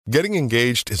Getting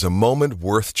engaged is a moment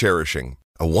worth cherishing.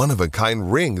 A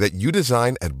one-of-a-kind ring that you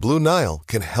design at Blue Nile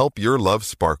can help your love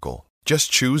sparkle.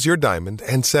 Just choose your diamond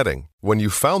and setting. When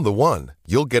you've found the one,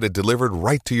 you'll get it delivered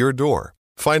right to your door.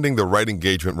 Finding the right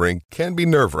engagement ring can be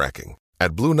nerve-wracking.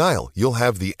 At Blue Nile, you'll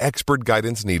have the expert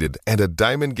guidance needed and a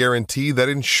diamond guarantee that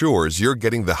ensures you're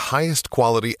getting the highest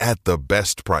quality at the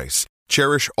best price.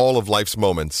 Cherish all of life's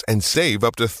moments and save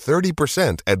up to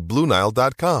 30% at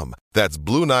BlueNile.com. That's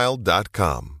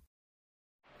BlueNile.com.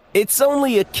 It's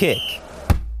only a kick,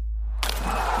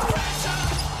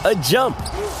 a jump,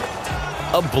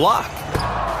 a block.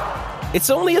 It's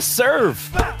only a serve.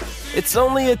 It's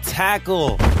only a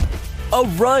tackle, a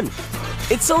run.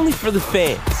 It's only for the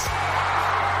fans.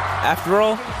 After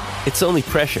all, it's only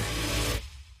pressure.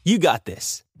 You got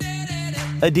this.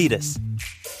 Adidas.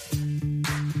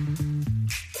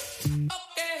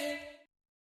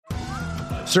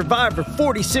 Survivor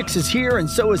 46 is here, and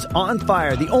so is On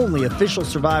Fire, the only official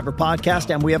Survivor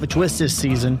podcast, and we have a twist this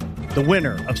season. The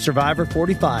winner of Survivor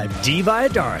 45, Dee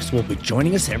Valladares, will be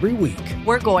joining us every week.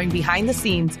 We're going behind the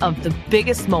scenes of the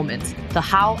biggest moments, the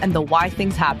how and the why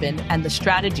things happen, and the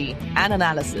strategy and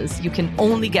analysis you can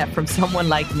only get from someone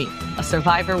like me, a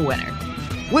Survivor winner.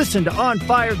 Listen to On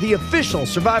Fire, the official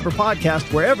Survivor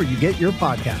podcast, wherever you get your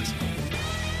podcast.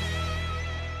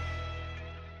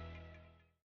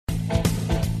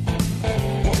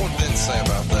 Say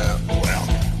about that? Well,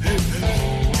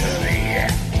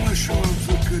 I sure was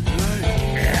a good night.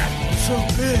 Yeah. So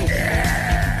big.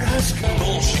 Yeah. That's good.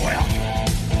 Bullshit. Welcome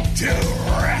to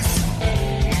Wrestle.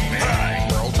 Hey.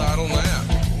 World title now.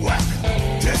 Welcome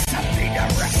to Something to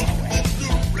Wrestle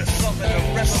With.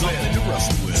 Something to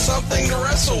Wrestle With. Something to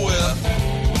Wrestle With.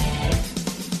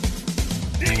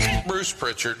 Bruce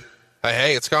Pritchard.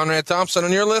 Hey, it's Conrad Thompson,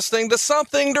 and you're listening to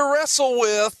Something to Wrestle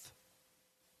With.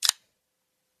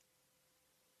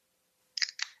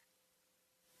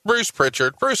 Bruce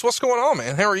Pritchard. Bruce, what's going on,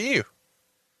 man? How are you?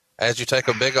 As you take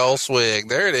a big old swig.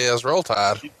 There it is. Roll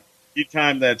Tide. You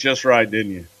timed that just right,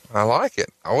 didn't you? I like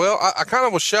it. Well, I kind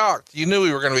of was shocked. You knew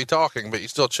we were going to be talking, but you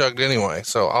still chugged anyway.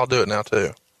 So I'll do it now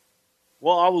too.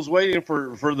 Well, I was waiting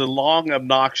for the long,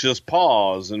 obnoxious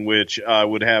pause in which I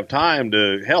would have time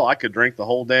to, hell, I could drink the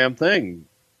whole damn thing.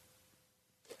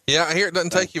 Yeah, I hear it doesn't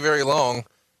take you very long.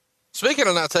 Speaking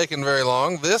of not taking very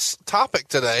long, this topic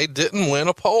today didn't win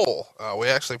a poll. We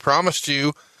actually promised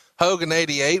you Hogan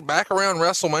 88 back around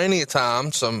WrestleMania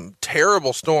time. Some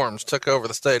terrible storms took over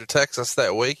the state of Texas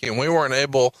that week, and we weren't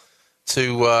able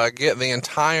to get the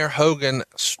entire Hogan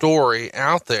story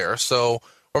out there. So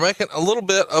we're making a little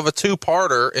bit of a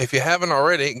two-parter. If you haven't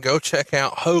already, go check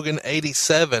out Hogan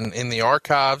 87 in the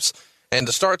archives. And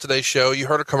to start today's show, you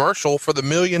heard a commercial for the $1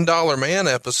 Million Man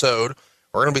episode.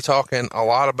 We're going to be talking a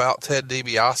lot about Ted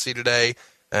DiBiase today,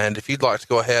 and if you'd like to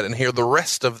go ahead and hear the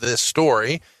rest of this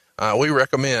story, we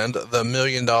recommend the $1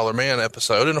 Million Man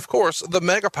episode. And, of course, the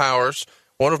Mega Powers,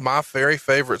 one of my very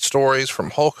favorite stories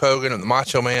from Hulk Hogan and the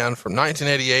Macho Man from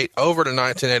 1988 over to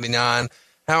 1989,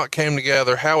 how it came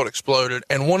together, how it exploded,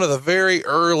 and one of the very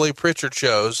early Pritchard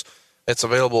shows. It's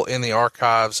available in the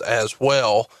archives as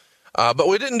well. But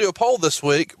we didn't do a poll this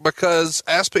week because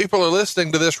as people are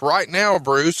listening to this right now,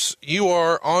 Bruce, you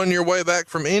are on your way back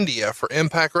from India for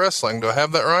Impact Wrestling. Do I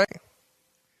have that right?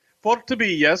 For to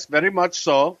be, yes, very much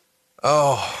so.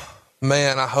 Oh,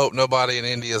 man, I hope nobody in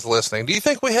India is listening. Do you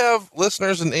think we have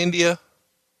listeners in India?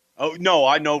 Oh, no,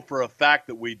 I know for a fact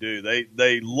that we do.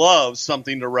 They love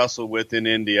Something to Wrestle With in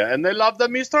India, and they love the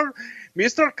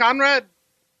Mr. Conrad.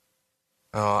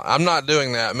 Oh, I'm not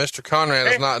doing that. Mr. Conrad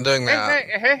is not doing that.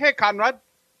 Hey, Conrad.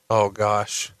 Oh,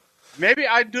 gosh. Maybe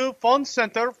I do phone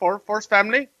center for First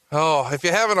Family. Oh, if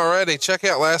you haven't already, check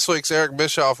out last week's Eric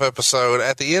Bischoff episode.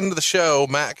 At the end of the show,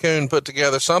 Matt Coon put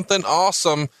together something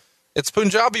awesome. It's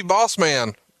Punjabi Boss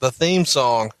Man, the theme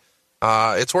song.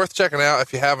 It's worth checking out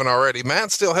if you haven't already.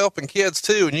 Matt's still helping kids,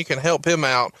 too, and you can help him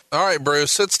out. All right,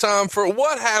 Bruce, it's time for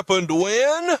What Happened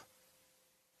When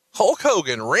Hulk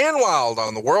Hogan ran wild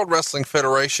on the World Wrestling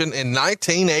Federation in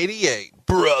 1988.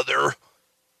 Brother.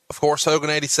 Of course, Hogan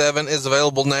 87 is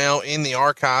available now in the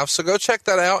archives, so go check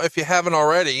that out if you haven't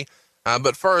already.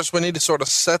 But first, we need to sort of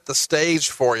set the stage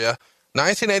for you.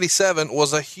 1987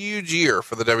 was a huge year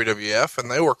for the WWF,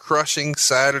 and they were crushing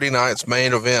Saturday night's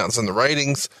main events and the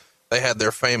ratings. They had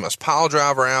their famous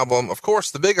Piledriver album, of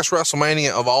course, the biggest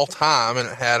WrestleMania of all time, and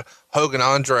it had Hogan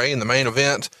Andre in the main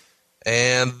event.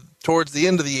 And towards the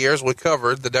end of the year, as we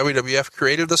covered, the WWF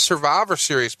created the Survivor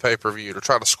Series pay-per-view to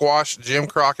try to squash Jim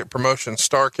Crockett Promotions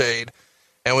Starrcade.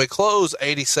 And we close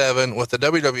 87 with the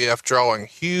WWF drawing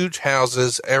huge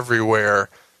houses everywhere.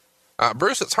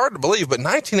 Bruce, it's hard to believe, but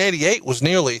 1988 was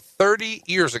nearly 30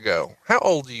 years ago. How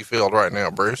old do you feel right now,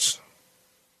 Bruce?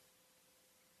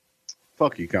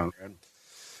 Fuck you, Conrad.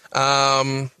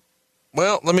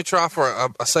 Well, let me try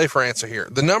for a safer answer here.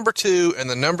 The number 2 and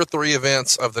the number 3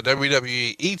 events of the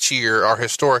WWE each year are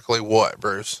historically what,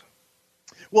 Bruce?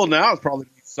 Well, now it's probably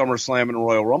SummerSlam and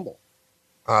Royal Rumble.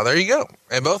 There you go.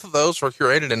 And both of those were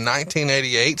curated in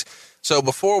 1988. So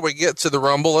before we get to the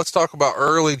Rumble, let's talk about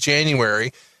early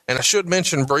January. And I should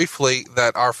mention briefly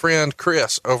that our friend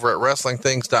Chris over at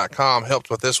WrestlingThings.com helped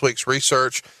with this week's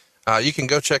research. You can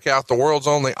go check out the world's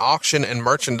only auction and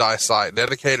merchandise site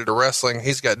dedicated to wrestling.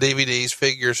 He's got DVDs,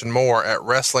 figures, and more at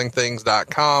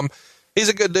WrestlingThings.com. He's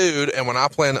a good dude, and when I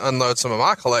plan to unload some of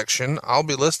my collection, I'll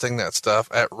be listing that stuff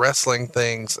at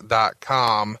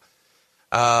WrestlingThings.com.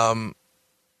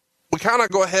 We kind of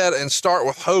go ahead and start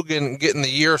with Hogan getting the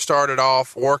year started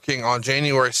off working on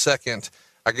January 2nd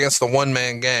against the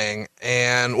one-man gang.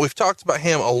 And we've talked about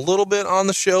him a little bit on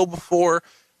the show before,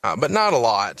 but not a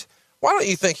lot. Why don't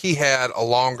you think he had a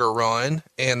longer run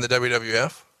in the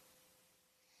WWF?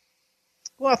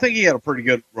 Well, I think he had a pretty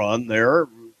good run there,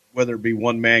 whether it be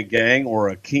one-man gang or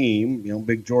Akeem. You know,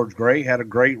 Big George Gray had a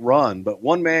great run, but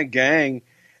one-man gang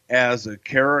as a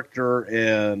character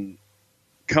and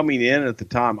coming in at the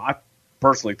time, I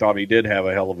personally thought he did have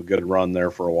a hell of a good run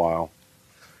there for a while.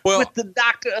 Well, with the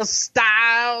Doctor of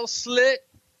Style slick.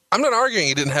 I'm not arguing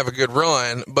he didn't have a good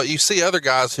run, but you see other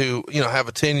guys who, have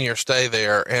a 10-year stay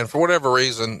there, and for whatever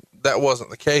reason, that wasn't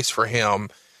the case for him.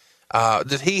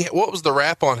 What was the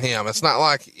rap on him? It's not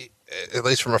like, at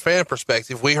least from a fan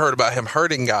perspective, we heard about him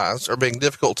hurting guys or being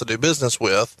difficult to do business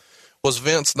with. Was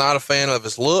Vince not a fan of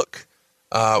his look?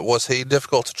 Was he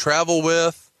difficult to travel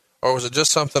with? Or was it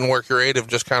just something where creative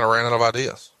just kind of ran out of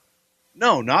ideas?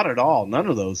 No, not at all. None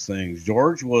of those things.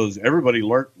 George everybody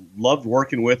loved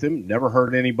working with him, never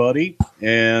hurt anybody,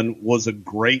 and was a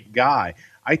great guy.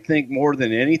 I think more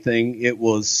than anything, it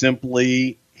was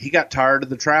simply he got tired of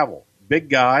the travel. Big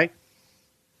guy,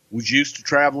 was used to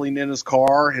traveling in his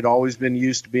car, had always been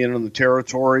used to being in the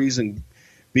territories and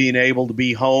being able to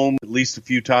be home at least a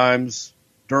few times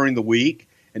during the week.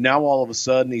 And now all of a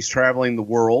sudden he's traveling the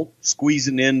world,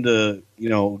 squeezing into,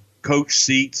 coach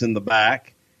seats in the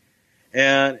back.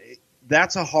 And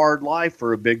that's a hard life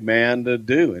for a big man to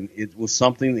do. And it was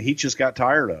something that he just got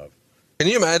tired of. Can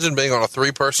you imagine being on a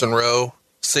 3-person row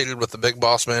seated with the big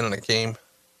boss man and Akeem?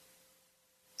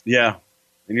 Yeah.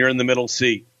 And you're in the middle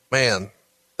seat. Man,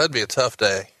 that'd be a tough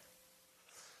day.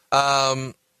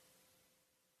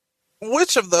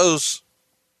 Which of those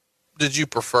did you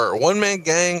prefer, one-man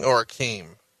gang or Akeem?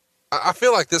 I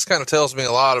feel like this kind of tells me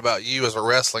a lot about you as a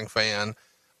wrestling fan,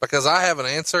 because I have an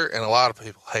answer and a lot of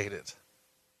people hate it.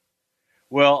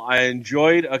 Well, I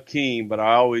enjoyed Akeem, but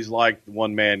I always liked the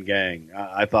one-man gang.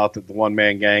 I thought that the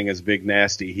one-man gang as Big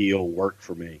Nasty heel worked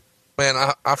for me. Man,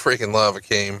 I freaking love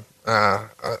Akeem.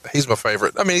 He's my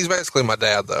favorite. I mean, he's basically my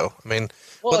dad, though.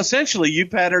 Well, essentially, you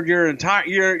patterned your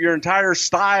entire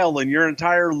style and your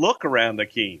entire look around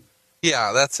Akeem.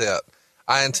 Yeah, that's it.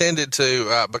 I intended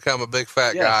to become a big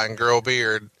fat guy and grow a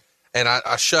beard, and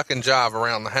I shuck and jive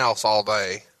around the house all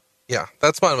day. Yeah,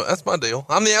 that's my deal.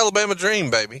 I'm the Alabama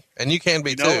Dream, baby, and you can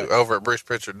be too over at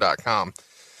BrucePritchard.com.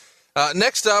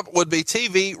 Next up would be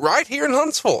TV right here in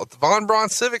Huntsville at the Von Braun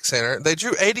Civic Center. They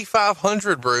drew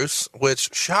 8,500, Bruce,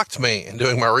 which shocked me in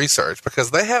doing my research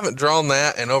because they haven't drawn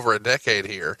that in over a decade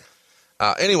here.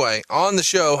 Anyway, on the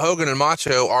show, Hogan and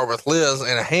Macho are with Liz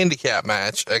in a handicap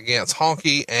match against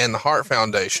Honky and the Hart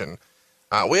Foundation.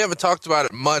 We haven't talked about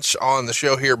it much on the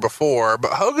show here before,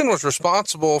 but Hogan was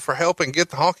responsible for helping get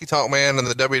the Honky Tonk Man in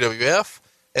the WWF,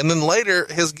 and then later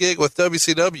his gig with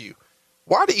WCW.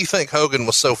 Why do you think Hogan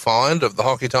was so fond of the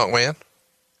Honky Tonk Man?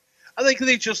 I think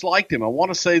they just liked him. I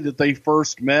want to say that they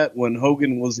first met when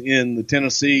Hogan was in the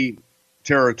Tennessee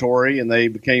territory, and they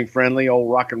became friendly, old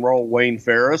rock and roll Wayne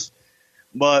Ferris.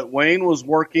 But Wayne was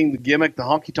working the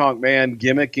Honky Tonk Man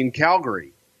gimmick in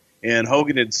Calgary, and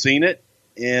Hogan had seen it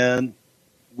and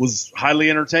was highly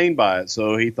entertained by it.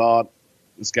 So he thought,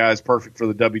 this guy's perfect for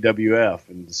the WWF,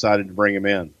 and decided to bring him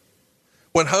in.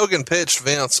 When Hogan pitched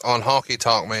Vince on Honky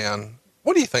Tonk Man,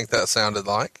 what do you think that sounded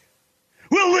like?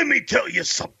 Well, let me tell you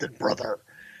something, brother.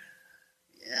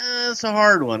 Yeah, it's a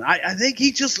hard one. I think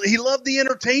he loved the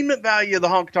entertainment value of the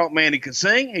Honky Tonk Man. He could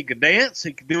sing, he could dance,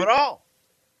 he could do it all.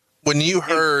 When you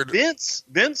heard Vince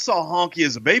saw Honky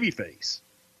as a babyface,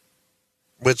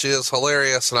 which is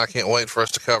hilarious, and I can't wait for us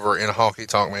to cover in a Honky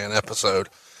Tonk Man episode.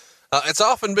 It's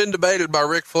often been debated by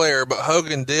Ric Flair, but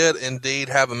Hogan did indeed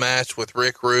have a match with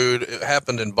Rick Rude. It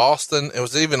happened in Boston. It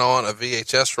was even on a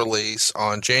VHS release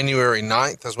on January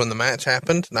 9th is when the match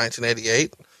happened,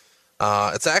 1988.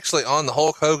 It's actually on the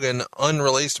Hulk Hogan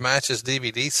Unreleased Matches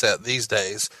DVD set these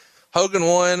days. Hogan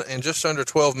won in just under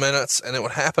 12 minutes, and it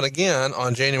would happen again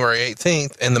on January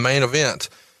 18th in the main event.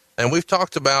 And we've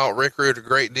talked about Rick Rude a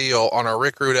great deal on our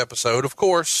Rick Rude episode, of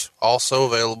course, also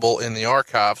available in the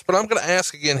archives. But I'm going to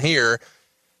ask again here,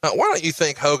 why don't you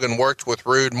think Hogan worked with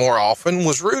Rude more often?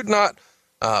 Was Rude not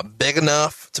big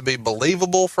enough to be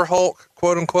believable for Hulk,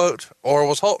 quote unquote? Or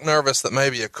was Hulk nervous that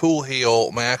maybe a cool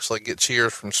heel may actually get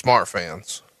cheers from smart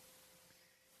fans?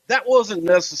 That wasn't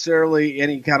necessarily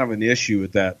any kind of an issue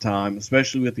at that time,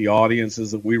 especially with the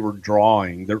audiences that we were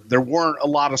drawing. There weren't a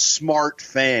lot of smart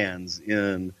fans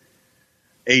in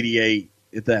 88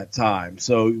 at that time.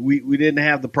 So we didn't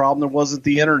have the problem. There wasn't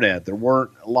the internet. There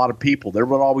weren't a lot of people. There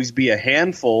would always be a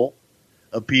handful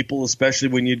of people, especially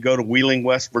when you'd go to Wheeling,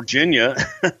 West Virginia.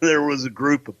 There was a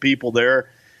group of people there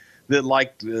that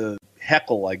liked to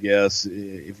heckle, I guess,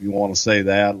 if you want to say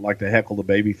that, like to heckle the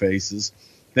baby faces,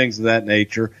 things of that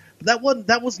nature. But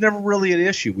that was never really an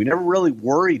issue. We never really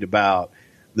worried about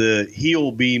the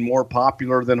heel being more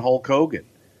popular than Hulk Hogan.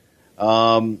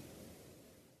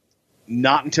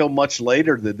 Not until much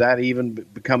later did that even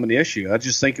become an issue. I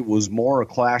just think it was more a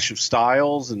clash of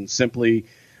styles, and simply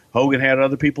Hogan had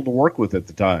other people to work with at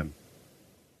the time.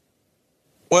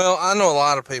 Well, I know a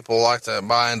lot of people like to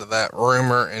buy into that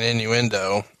rumor and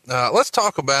innuendo. Let's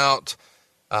talk about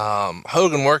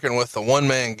Hogan working with the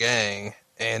one-man gang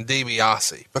and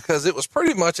DiBiase, because it was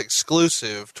pretty much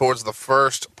exclusive towards the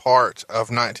first part of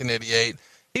 1988.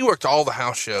 He worked all the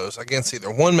house shows against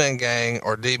either one-man gang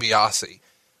or DiBiase.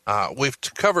 We've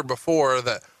covered before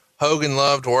that Hogan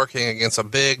loved working against a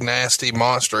big, nasty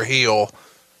monster heel,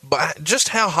 but just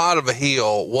how hot of a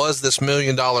heel was this $1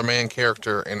 Million Man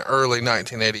character in early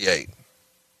 1988?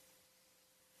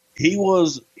 He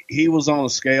was on a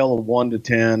scale of 1 to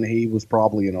 10. He was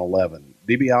probably an 11.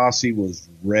 DiBiase was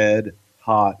red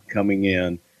hot coming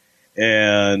in,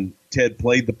 and Ted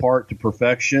played the part to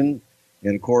perfection.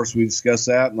 And of course, we discussed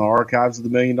that in the archives of the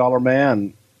 $1 Million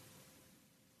Man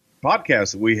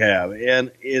podcast that we have.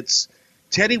 And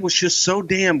Teddy was just so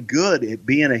damn good at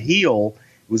being a heel.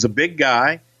 He was a big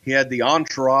guy. He had the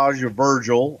entourage of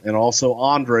Virgil and also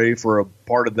Andre for a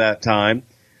part of that time.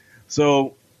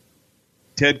 So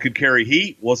Ted could carry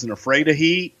heat, wasn't afraid of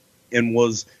heat, and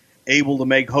was able to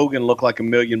make Hogan look like $1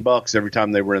 million every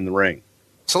time they were in the ring.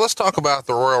 So let's talk about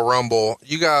the Royal Rumble.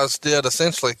 You guys did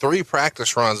essentially 3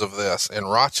 practice runs of this in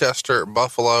Rochester,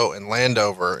 Buffalo, and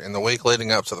Landover in the week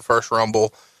leading up to the first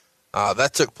Rumble.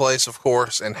 That took place, of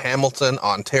course, in Hamilton,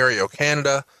 Ontario,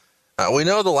 Canada. We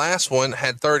know the last one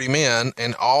had 30 men,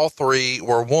 and all 3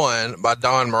 were won by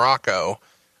Don Morocco.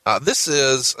 This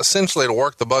is essentially to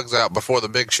work the bugs out before the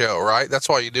big show, right? That's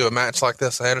why you do a match like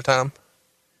this ahead of time?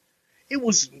 It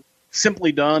was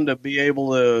simply done to be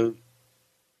able to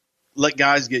let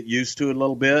guys get used to it a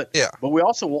little bit. Yeah. But we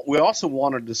also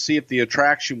wanted to see if the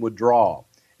attraction would draw.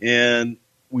 And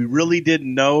we really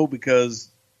didn't know because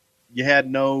you had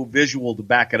no visual to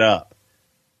back it up.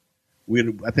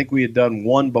 I think we had done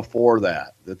one before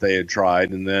that they had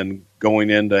tried, and then going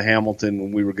into Hamilton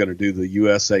when we were going to do the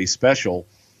USA special,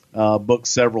 booked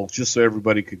several just so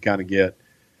everybody could kind of get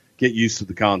used to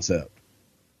the concept.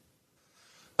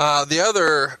 The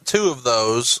other 2 of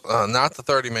those, not the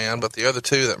 30-man, but the other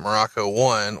 2 that Morocco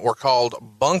won were called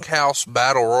Bunkhouse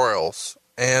Battle Royals.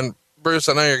 And Bruce,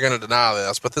 I know you're going to deny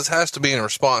this, but this has to be in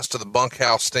response to the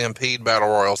Bunkhouse Stampede Battle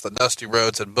Royals that Dusty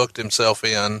Rhodes had booked himself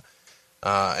in.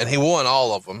 And he won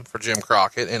all of them for Jim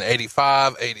Crockett in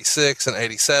 85, 86, and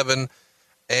 87.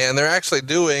 And they're actually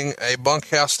doing a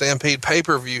Bunkhouse Stampede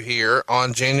pay-per-view here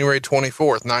on January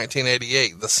 24th,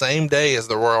 1988, the same day as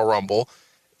the Royal Rumble,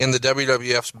 in the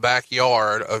WWF's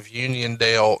backyard of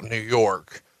Uniondale, New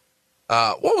York.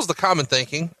 What was the common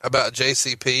thinking about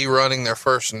JCP running their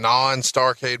first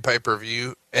non-Starrcade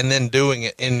pay-per-view and then doing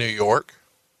it in New York?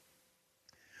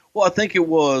 Well, I think it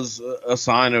was a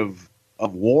sign of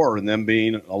war and them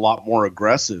being a lot more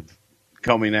aggressive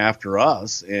coming after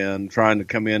us and trying to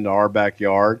come into our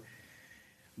backyard.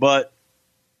 But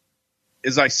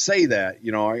as I say that,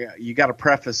 you got to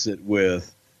preface it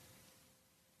with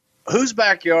whose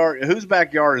backyard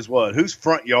is what, whose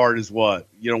front yard is what.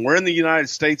 We're in the United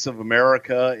States of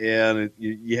America, and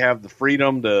you have the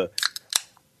freedom to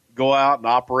go out and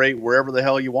operate wherever the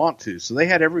hell you want to. So they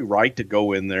had every right to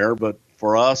go in there, but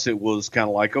for us, it was kind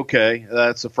of like, okay,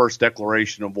 that's the first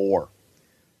declaration of war.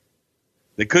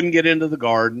 They couldn't get into the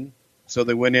Garden, so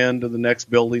they went into the next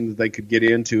building that they could get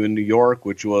into in New York,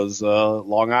 which was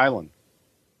Long Island.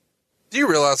 Do you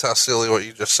realize how silly what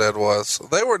you just said was?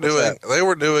 They were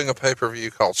doing a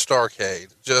pay-per-view called Starrcade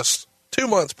just 2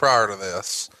 months prior to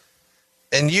this,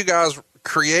 and you guys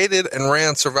created and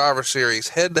ran Survivor Series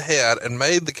head-to-head and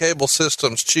made the cable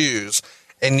systems choose,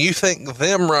 and you think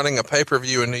them running a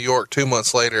pay-per-view in New York 2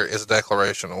 months later is a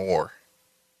declaration of war?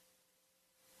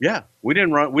 Yeah, we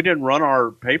didn't run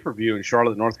our pay-per-view in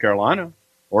Charlotte, North Carolina,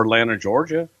 or Atlanta,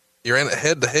 Georgia. You're in it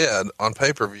head-to-head on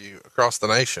pay-per-view across the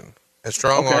nation and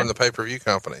strong-arm the pay-per-view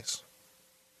companies.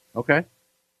 Okay.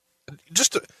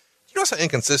 You know how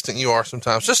inconsistent you are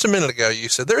sometimes. Just a minute ago, you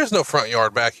said there is no front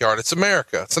yard, backyard. It's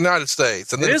America. It's the United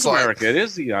States. And then it is America. It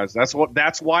is the United States.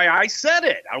 That's why I said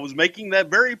it. I was making that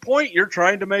very point you're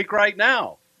trying to make right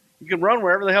now. You can run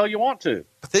wherever the hell you want to.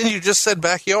 But then you just said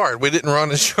backyard. We didn't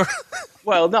run in Charlotte.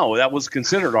 Well, no, that was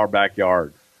considered our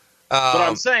backyard. But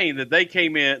I'm saying that they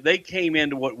came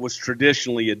into what was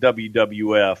traditionally a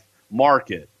WWF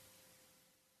market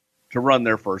to run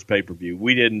their first pay-per-view.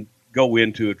 We didn't go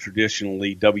into a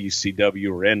traditionally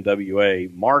WCW or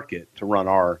NWA market to run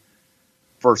our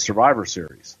first Survivor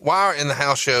Series. Why in the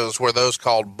house shows were those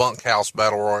called bunkhouse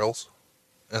battle royals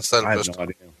instead of I just? have no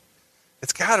idea.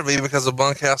 It's got to be because of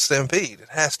bunkhouse stampede. It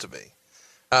has to be.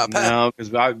 No,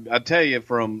 because I tell you,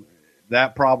 from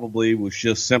that probably was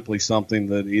just simply something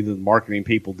that either the marketing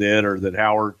people did or that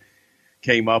Howard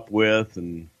came up with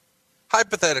and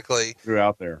hypothetically threw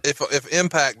out there. If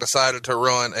Impact decided to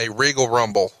run a Regal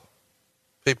Rumble,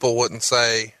 people wouldn't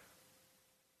say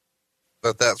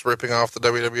that that's ripping off the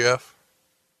WWF?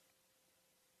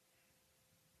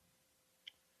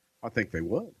 I think they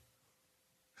would.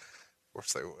 Of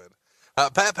course they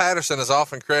would. Pat Patterson is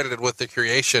often credited with the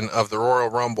creation of the Royal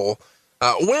Rumble.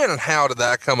 When and how did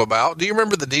that come about? Do you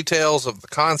remember the details of the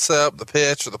concept, the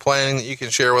pitch, or the planning that you can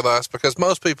share with us? Because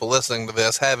most people listening to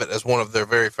this have it as one of their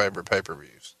very favorite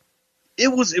pay-per-views. It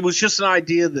was just an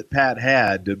idea that Pat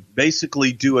had to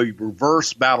basically do a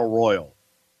reverse battle royal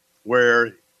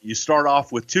where you start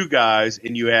off with two guys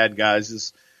and you add guys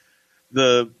as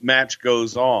the match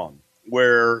goes on.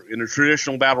 Where in a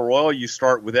traditional battle royal, you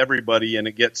start with everybody and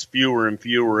it gets fewer and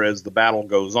fewer as the battle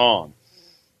goes on.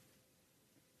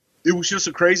 It was just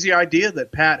a crazy idea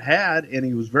that Pat had, and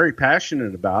he was very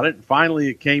passionate about it. And finally,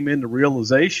 it came into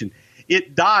realization.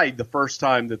 It died the first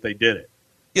time that they did it.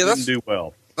 Yeah, didn't do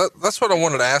well. That's what I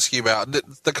wanted to ask you about.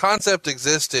 The concept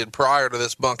existed prior to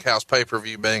this bunkhouse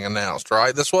pay-per-view being announced,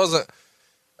 right? This wasn't.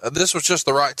 This was just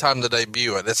the right time to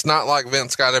debut it. It's not like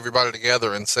Vince got everybody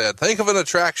together and said, think of an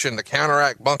attraction to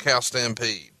counteract bunkhouse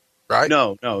stampede, right?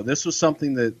 No. This was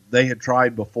something that they had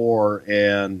tried before,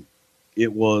 and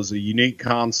it was a unique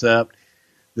concept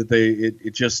that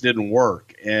it just didn't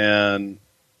work. And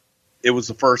it was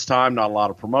the first time, not a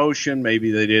lot of promotion. Maybe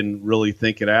they didn't really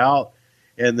think it out.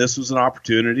 And this was an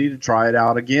opportunity to try it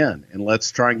out again. And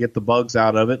let's try and get the bugs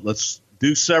out of it. Let's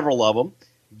do several of them,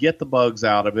 get the bugs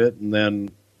out of it, and then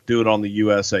do it on the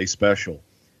USA special.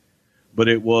 But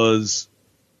it was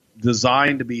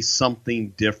designed to be something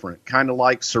different, kind of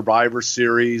like Survivor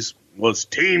Series was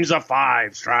teams of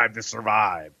five strive to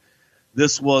survive.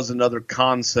 This was another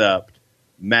concept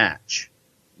match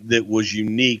that was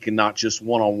unique and not just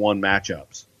one-on-one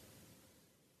matchups.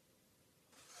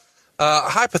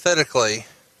 Hypothetically,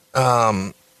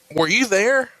 were you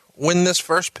there when this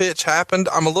first pitch happened?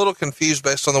 I'm a little confused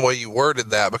based on the way you worded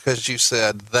that because you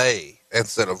said they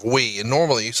instead of we. And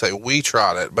normally you say we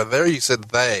tried it, but there you said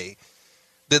they.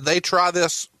 Did they try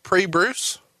this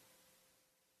pre-Bruce?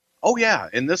 Oh, yeah.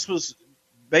 And this was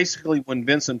basically when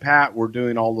Vince and Pat were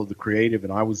doing all of the creative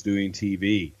and I was doing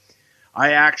TV.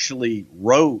 I actually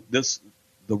wrote this.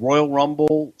 The Royal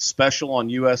Rumble special on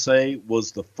USA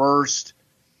was the first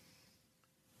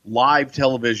live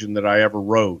television that I ever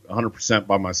wrote 100%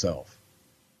 by myself.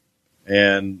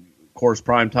 And of course,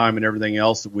 primetime and everything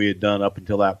else that we had done up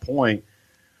until that point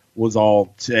was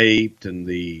all taped, and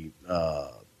the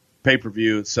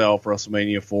pay-per-view itself,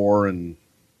 WrestleMania 4 and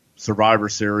Survivor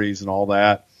Series and all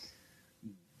that.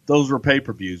 Those were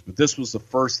pay-per-views, but this was the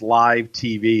first live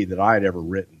TV that I had ever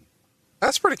written.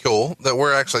 That's pretty cool that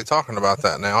we're actually talking about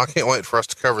that now. I can't wait for us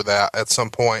to cover that at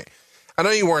some point. I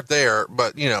know you weren't there,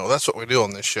 but you know, that's what we do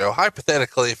on this show.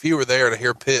 Hypothetically, if you were there to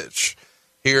hear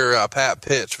Pat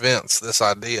pitch Vince this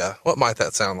idea, what might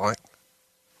that sound like?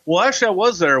 Well, actually, I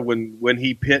was there when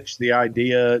he pitched the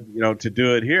idea, to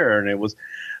do it here, and it was,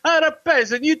 the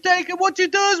peasant, what you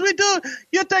do is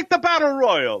you take the battle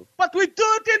royal, but we do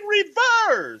it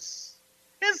in reverse.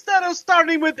 Instead of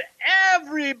starting with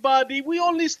everybody, we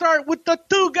only start with the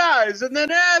two guys, and then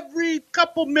every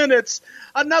couple minutes,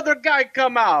 another guy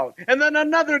come out, and then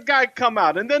another guy come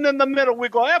out, and then in the middle we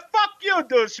go, hey, fuck you,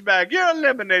 douchebag, you're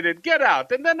eliminated, get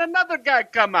out, and then another guy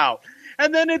come out,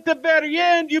 and then at the very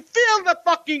end, you fill the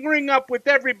fucking ring up with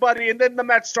everybody, and then the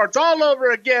match starts all over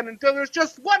again until there's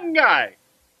just one guy.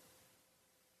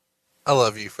 I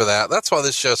love you for that. That's why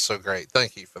this show's so great.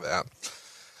 Thank you for that.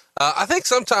 I think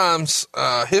sometimes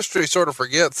history sort of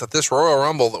forgets that this Royal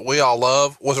Rumble that we all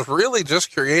love was really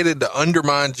just created to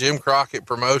undermine Jim Crockett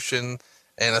promotion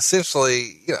and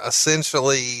essentially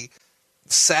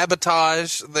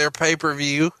sabotage their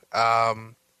pay-per-view.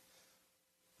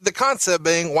 The concept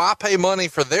being, why pay money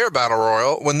for their Battle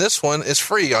Royal when this one is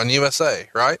free on USA,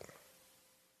 right?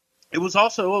 It was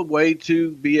also a way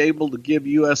to be able to give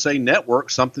USA Network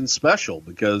something special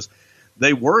because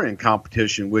they were in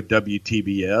competition with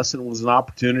WTBS, and it was an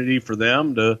opportunity for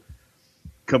them to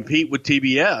compete with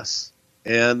TBS.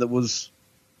 And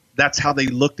that's how they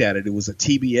looked at it. It was a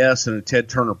TBS and a Ted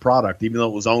Turner product, even though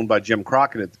it was owned by Jim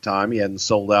Crockett at the time. He hadn't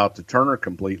sold out to Turner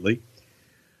completely.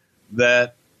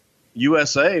 That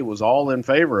USA was all in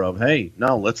favor of, hey,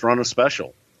 no, let's run a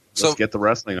special. Let's get the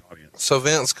wrestling audience. So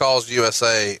Vince calls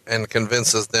USA and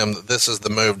convinces them that this is the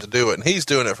move to do it. And he's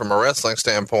doing it from a wrestling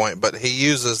standpoint, but he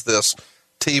uses this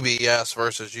TBS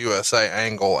versus USA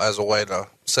angle as a way to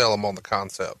sell them on the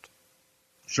concept.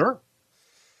 Sure.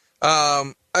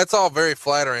 It's all very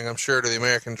flattering, I'm sure, to the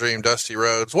American Dream, Dusty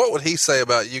Rhodes. What would he say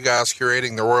about you guys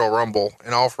curating the Royal Rumble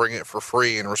and offering it for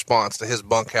free in response to his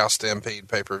Bunkhouse Stampede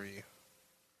pay-per-view?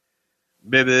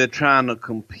 Baby, they're trying to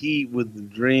compete with the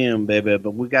Dream, baby,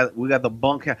 but we got the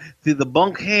Bunkhouse. See, the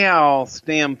Bunkhouse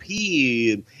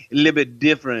Stampede a little bit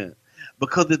different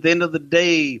because at the end of the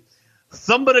day,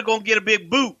 somebody gonna get a big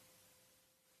boot,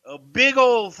 a big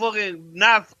old fucking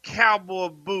nice cowboy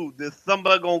boot that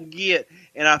somebody gonna get,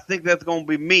 and I think that's gonna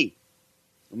be me,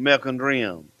 American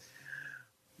Dream.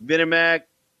 Vinnie Mac,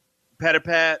 Patty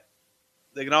Pat.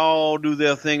 They can all do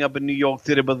their thing up in New York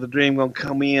City, but the Dream going to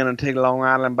come in and take Long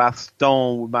Island by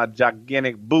storm with my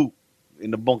gigantic boot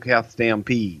in the Bunkhouse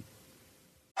Stampede.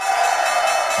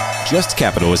 Just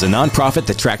Capital is a nonprofit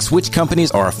that tracks which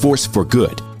companies are a force for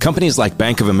good. Companies like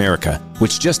Bank of America,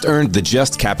 which just earned the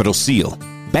Just Capital seal.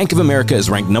 Bank of America is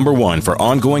ranked #1 for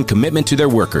ongoing commitment to their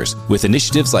workers with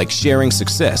initiatives like Sharing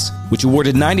Success, which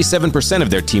awarded 97% of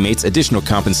their teammates additional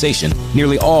compensation,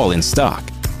 nearly all in stock.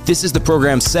 This is the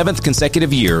program's 7th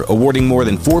consecutive year, awarding more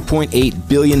than $4.8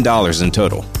 billion in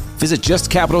total. Visit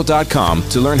JustCapital.com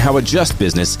to learn how a just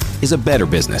business is a better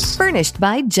business. Furnished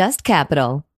by Just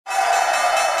Capital.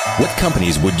 What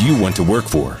companies would you want to work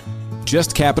for?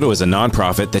 Just Capital is a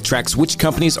nonprofit that tracks which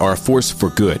companies are a force for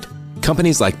good.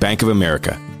 Companies like Bank of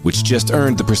America, which just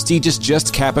earned the prestigious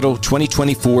Just Capital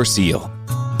 2024 seal.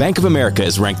 Bank of America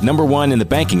is ranked #1 in the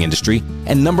banking industry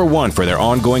and #1 for their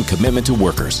ongoing commitment to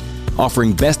workers,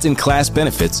 offering best-in-class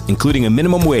benefits, including a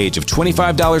minimum wage of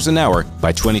 $25 an hour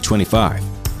by 2025.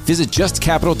 Visit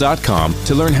JustCapital.com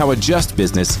to learn how a just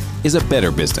business is a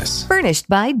better business. Furnished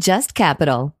by Just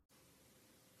Capital.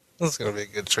 This is going to be a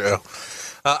good show.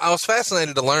 I was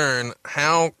fascinated to learn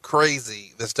how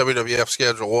crazy this WWF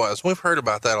schedule was. We've heard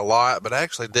about that a lot, but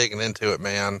actually digging into it,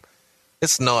 man,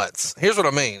 it's nuts. Here's what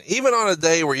I mean. Even on a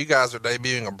day where you guys are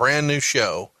debuting a brand new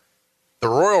show, the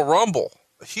Royal Rumble,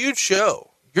 a huge show,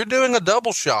 you're doing a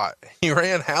double shot. You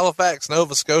ran Halifax,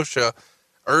 Nova Scotia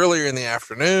earlier in the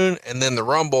afternoon, and then the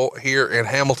Rumble here in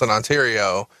Hamilton,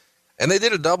 Ontario. And they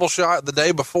did a double shot the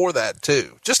day before that,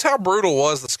 too. Just how brutal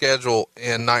was the schedule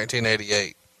in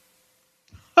 1988?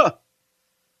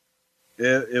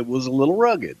 It was a little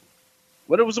rugged.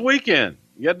 But it was a weekend.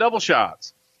 You had double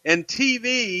shots. And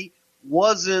TV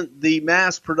wasn't the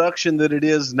mass production that it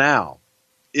is now.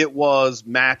 It was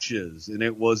matches, and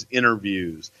it was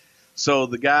interviews. So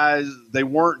the guys, they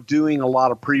weren't doing a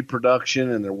lot of pre-production,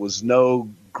 and there was no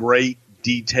great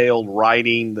detailed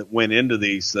writing that went into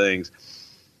these things.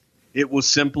 It was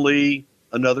simply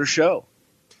another show.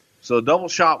 So a double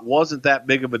shot wasn't that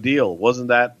big of a deal. It wasn't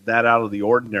that out of the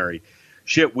ordinary.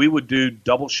 Shit, we would do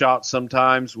double shots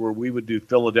sometimes where we would do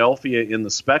Philadelphia in the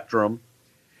Spectrum,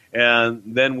 and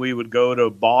then we would go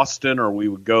to Boston, or we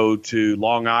would go to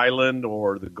Long Island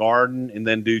or the Garden, and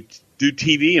then do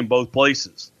TV in both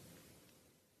places.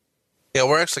 Yeah,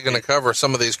 we're actually going to cover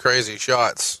some of these crazy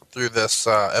shots through this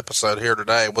episode here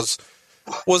today.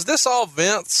 Was this all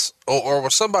Vince, or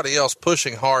was somebody else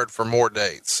pushing hard for more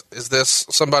dates? Is this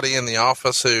somebody in the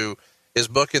office who is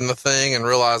booking the thing and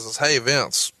realizes, hey,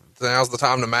 Vince, now's the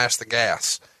time to mash the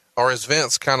gas? Or is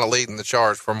Vince kind of leading the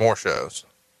charge for more shows?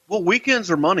 Well,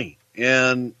 weekends are money,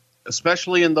 and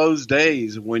especially in those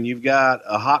days when you've got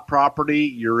a hot property,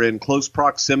 you're in close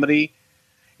proximity,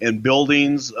 and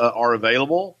buildings are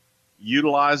available,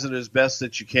 utilize it as best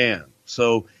that you can.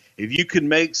 So if you can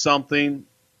make something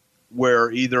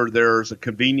where either there's a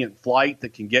convenient flight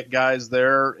that can get guys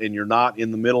there and you're not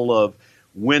in the middle of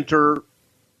winter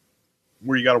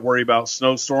where you got to worry about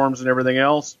snowstorms and everything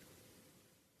else,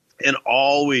 and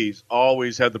always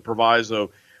had the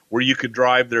proviso where you could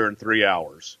drive there in 3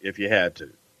 hours if you had to,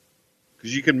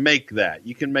 because you can make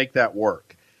that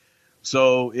work.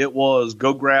 So it was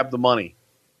go grab the money,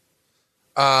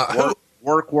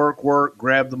 work,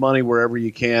 grab the money wherever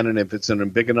you can, and if it's in a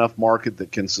big enough market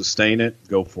that can sustain it,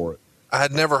 go for it. I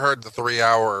had never heard the 3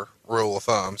 hour rule of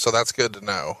thumb, so that's good to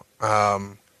know.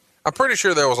 I'm pretty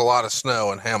sure there was a lot of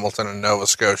snow in Hamilton and Nova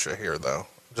Scotia here, though.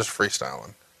 Just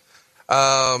freestyling.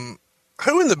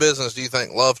 Who in the business do you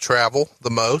think loved travel the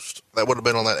most that would have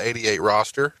been on that 88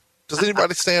 roster? Does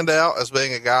anybody stand out as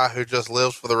being a guy who just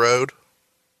lives for the road?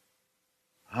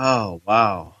 Oh,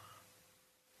 wow.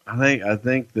 I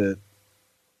think that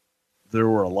there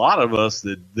were a lot of us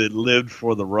that lived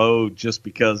for the road just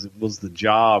because it was the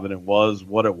job and it was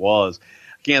what it was.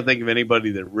 I can't think of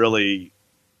anybody that really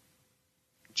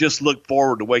just looked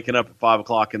forward to waking up at 5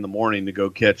 o'clock in the morning to go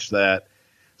catch that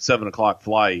 7 o'clock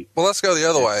flight. Well, let's go the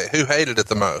other way. Who hated it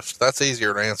the most? That's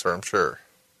easier to answer, I'm sure.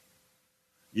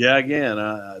 Yeah, again,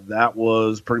 that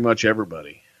was pretty much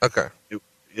everybody. Okay.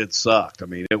 It sucked. I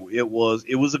mean, it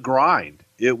was a grind.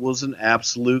 It was an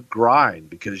absolute grind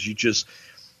because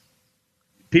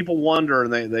people wonder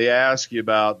and they ask you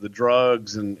about the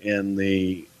drugs and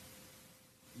the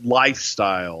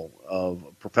lifestyle of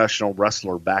a professional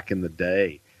wrestler back in the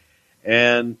day.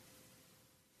 And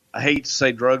I hate to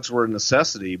say drugs were a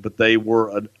necessity, but they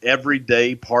were an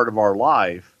everyday part of our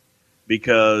life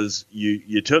because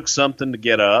you took something to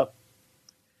get up,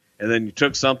 and then you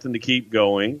took something to keep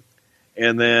going,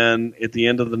 and then at the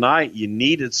end of the night, you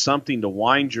needed something to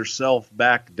wind yourself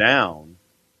back down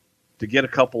to get a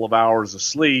couple of hours of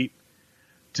sleep,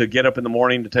 to get up in the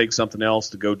morning to take something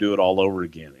else to go do it all over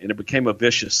again. And it became a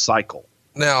vicious cycle.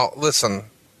 Now, listen,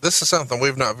 this is something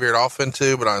we've not veered off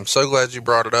into, but I'm so glad you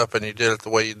brought it up and you did it the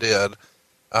way you did.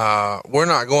 We're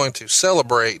not going to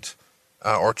celebrate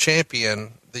or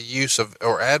champion the use of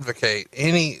or advocate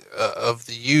any of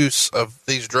the use of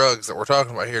these drugs that we're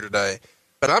talking about here today.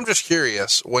 But I'm just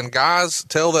curious, when guys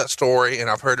tell that story, and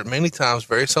I've heard it many times,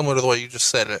 very similar to the way you just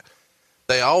said it,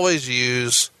 they always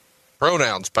use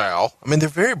pronouns, pal. I mean, they're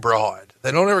very broad.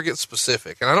 They don't ever get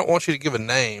specific. And I don't want you to give a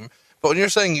name, but when you're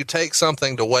saying you take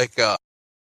something to wake up,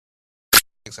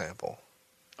 example.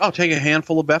 Oh, take a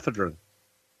handful of ephedrine.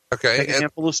 Okay. Take a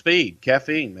handful of speed,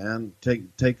 caffeine, man.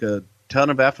 Take a ton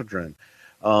of ephedrine.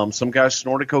 Some guys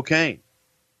snorted cocaine.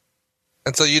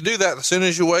 And so you do that as soon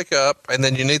as you wake up, and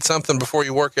then you need something before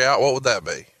you work out. What would that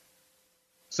be?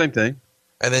 Same thing.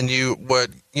 And then you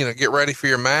would, get ready for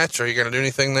your match. Are you going to do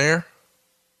anything there?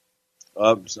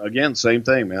 Again, same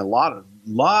thing, man. A lot of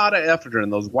ephedrine,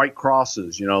 those white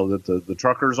crosses, that the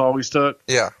truckers always took.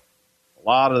 Yeah. A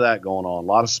lot of that going on, a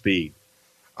lot of speed.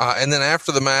 And then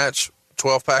after the match,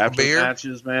 12-pack of beer? After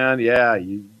matches, man, yeah,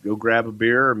 you go grab a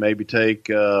beer or maybe take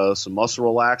some muscle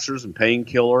relaxers and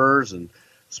painkillers and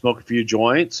smoke a few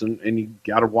joints, and you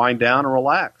got to wind down and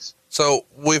relax. So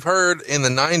we've heard in the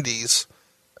 90s,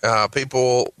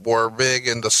 people were big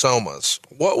into somas.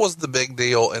 What was the big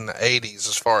deal in the 80s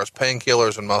as far as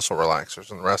painkillers and muscle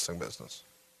relaxers in the wrestling business?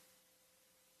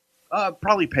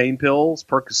 Probably pain pills,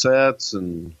 Percocets,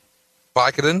 and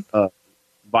Vicodin?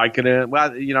 Vicodin.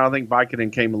 Well, I think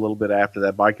Vicodin came a little bit after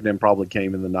that. Vicodin probably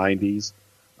came in the 90s.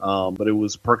 But it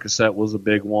was Percocet was a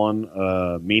big one.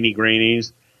 Meanie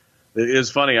Greenies. It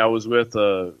is funny. I was with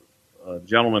a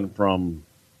gentleman from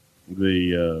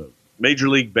the Major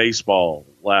League Baseball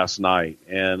last night,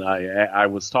 and I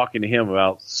was talking to him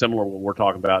about similar what we're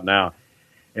talking about now.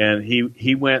 And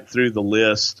he went through the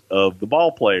list of the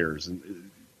ball players. And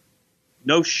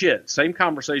no shit. Same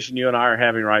conversation you and I are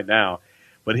having right now.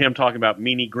 But him talking about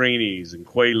Meanie Greenies and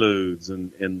Quaaludes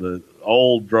and the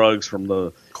old drugs from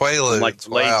the Quaaludes,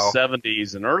 late wow.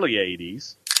 70s and early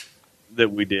 80s that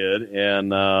we did.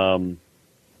 And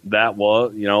that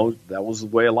was the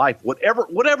way of life.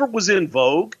 Whatever was in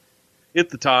vogue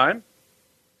at the time,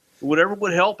 whatever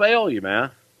would help ail you, man.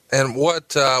 And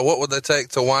what would they take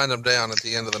to wind them down at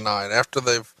the end of the night after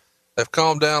they've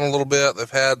calmed down a little bit? They've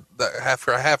had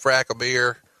half rack of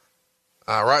beer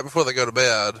right before they go to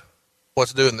bed.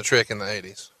 What's doing the trick in the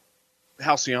 80s?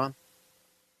 Halcyon.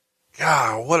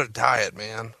 God, what a diet,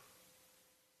 man.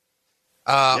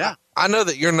 Yeah. I know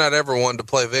that you're not ever one to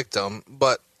play victim,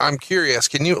 but I'm curious,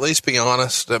 can you at least be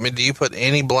honest? I mean, do you put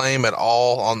any blame at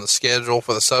all on the schedule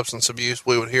for the substance abuse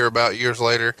we would hear about years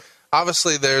later?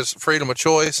 Obviously, there's freedom of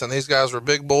choice, and these guys were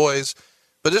big boys.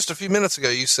 But just a few minutes ago,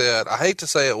 you said, I hate to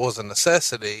say it was a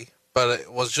necessity, but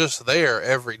it was just there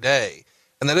every day.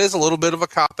 And that is a little bit of a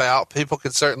cop-out. People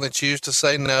could certainly choose to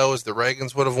say no, as the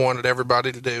Reagans would have wanted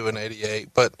everybody to do in 88.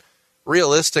 But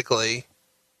realistically,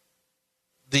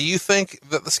 do you think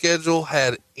that the schedule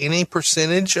had any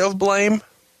percentage of blame?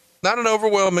 Not an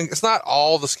overwhelming, it's not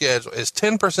all the schedule. It's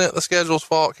 10% the schedule's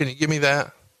fault. Can you give me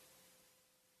that?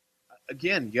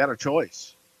 Again, you got a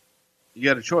choice. You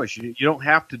got a choice. You don't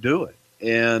have to do it.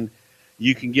 And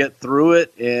you can get through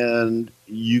it, and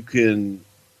you can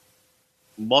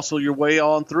muscle your way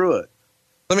on through it.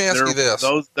 Let me ask you this.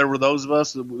 There were those of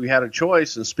us that we had a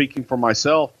choice, and speaking for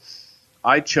myself,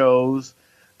 I chose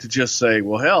to just say,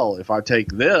 well, hell, if I take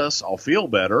this, I'll feel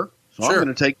better, so I'm going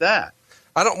to take that.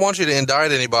 I don't want you to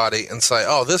indict anybody and say,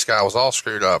 oh, this guy was all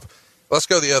screwed up. Let's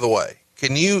go the other way.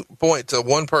 Can you point to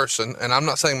one person, and I'm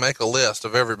not saying make a list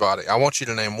of everybody. I want you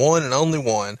to name one and only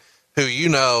one who you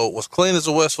know was clean as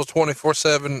a whistle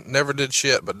 24/7, never did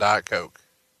shit but Diet Coke.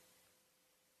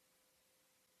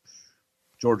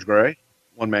 George Gray,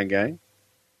 One Man Gang.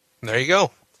 There you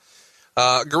go.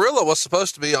 Gorilla was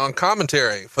supposed to be on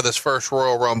commentary for this first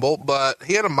Royal Rumble, but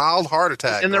he had a mild heart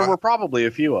attack. And there were probably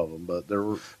a few of them, but there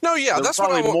were that's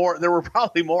probably more. There were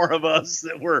probably more of us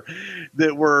that were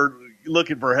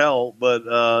looking for help. But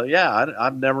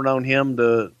I've never known him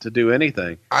to do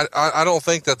anything. I don't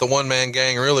think that the One Man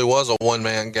Gang really was a one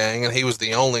man gang, and he was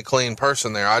the only clean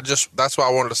person there. That's why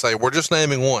I wanted to say we're just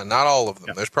naming one, not all of them.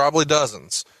 Yeah. There's probably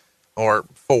dozens or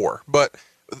 4, but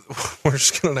we're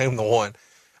just going to name the one.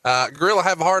 Gorilla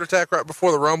have a heart attack right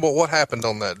before the Rumble. What happened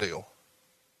on that deal?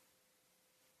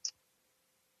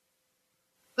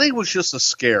 I think it was just a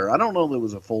scare. I don't know that it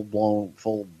was a full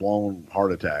blown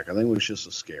heart attack. I think it was just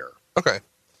a scare. Okay.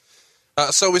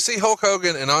 So we see Hulk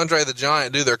Hogan and Andre the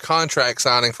Giant do their contract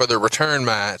signing for their return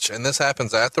match, and this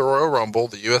happens at the Royal Rumble,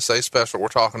 the USA special we're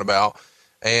talking about.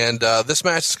 And this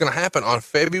match is going to happen on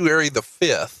February the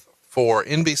 5th for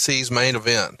NBC's main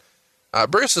event.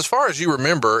 Bruce, as far as you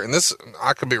remember, and this,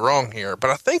 I could be wrong here, but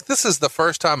I think this is the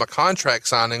first time a contract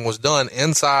signing was done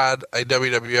inside a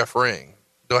WWF ring.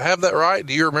 Do I have that right?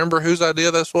 Do you remember whose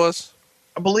idea this was?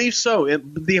 I believe so.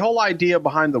 The whole idea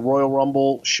behind the Royal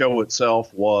Rumble show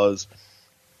itself was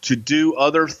to do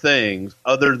other things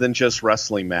other than just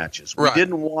wrestling matches. We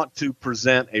didn't want to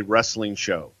present a wrestling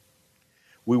show.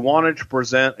 We wanted to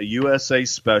present a USA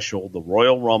special, the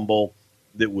Royal Rumble,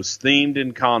 that was themed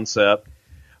in concept.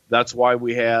 That's why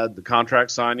we had the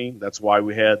contract signing. That's why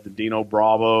we had the Dino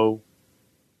Bravo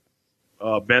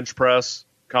bench press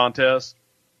contest,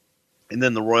 and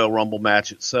then the Royal Rumble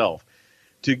match itself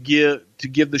to give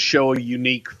the show a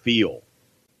unique feel.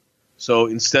 So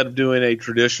instead of doing a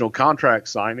traditional contract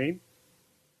signing,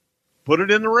 put it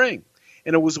in the ring.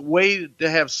 And it was a way to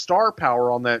have star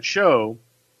power on that show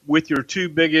with your two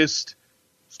biggest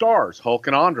stars, Hulk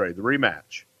and Andre, the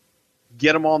rematch.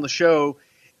 Get them on the show.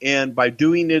 And by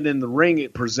doing it in the ring,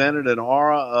 it presented an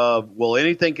aura of, well,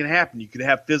 anything can happen. You could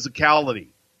have physicality.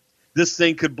 This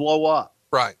thing could blow up.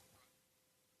 Right.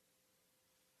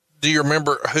 Do you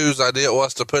remember whose idea it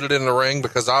was to put it in the ring?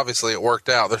 Because obviously it worked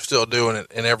out. They're still doing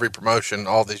it in every promotion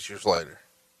all these years later.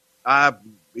 Either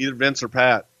Vince or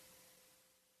Pat.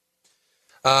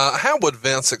 How would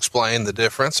Vince explain the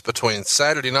difference between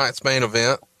Saturday night's main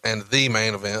event and the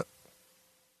main event?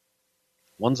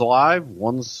 One's alive,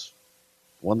 one's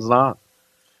not.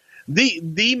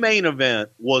 The main event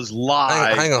was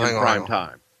live in prime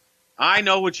time. I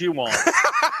know what you want.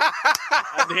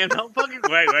 Damn, don't fucking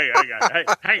wait.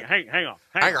 Hang on.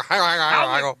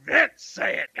 How would Vince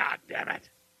say it? God damn it!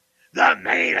 The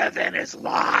main event is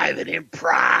live and in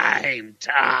prime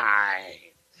time,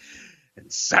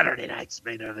 and Saturday night's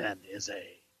main event is a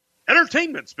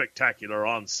entertainment spectacular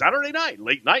on Saturday night,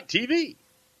 late night TV.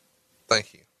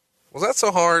 Thank you. Was that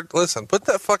so hard? Listen, put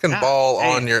that fucking ball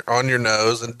on your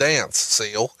nose and dance,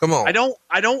 Seal. Come on. I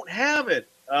don't have it.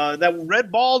 That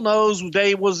red ball nose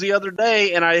day was the other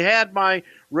day, and I had my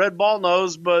red ball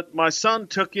nose, but my son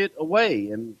took it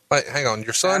away. And wait, hang on.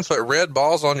 Your son put red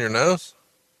balls on your nose?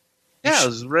 Yeah, it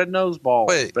was a red nose ball.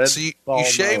 Wait, so you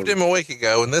shaved him a week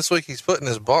ago, and this week he's putting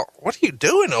his ball. What are you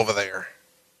doing over there?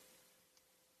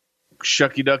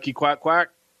 Shucky ducky quack quack.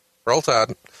 Roll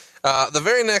Tide. The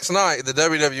very next night, the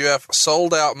WWF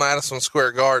sold out Madison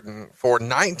Square Garden for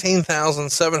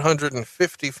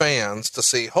 19,750 fans to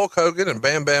see Hulk Hogan and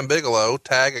Bam Bam Bigelow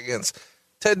tag against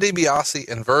Ted DiBiase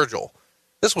and Virgil.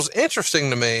 This was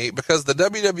interesting to me because the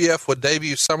WWF would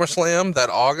debut SummerSlam that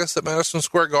August at Madison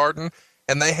Square Garden,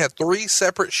 and they had 3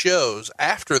 separate shows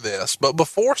after this, but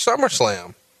before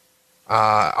SummerSlam,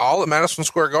 all at Madison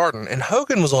Square Garden, and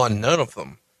Hogan was on none of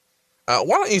them. Why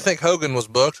don't you think Hogan was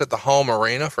booked at the home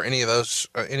arena for any of those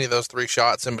 3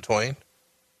 shots in between?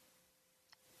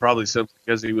 Probably simply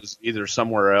because he was either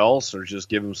somewhere else or just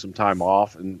give him some time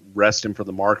off and rest him for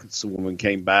the market. So when we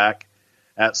came back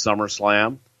at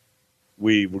SummerSlam,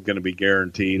 we were going to be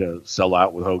guaranteed a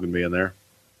sellout with Hogan being there.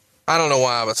 I don't know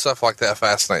why, but stuff like that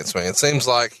fascinates me. It seems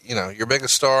like, your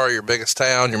biggest star, your biggest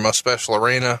town, your most special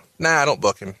arena. Nah, don't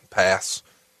book him. Pass.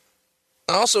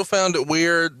 I also found it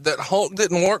weird that Hulk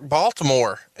didn't work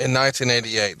Baltimore in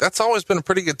 1988. That's always been a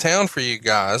pretty good town for you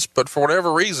guys, but for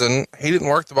whatever reason, he didn't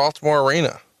work the Baltimore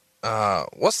arena.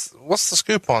 What's the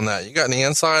scoop on that? You got any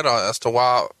insight as to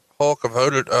why Hulk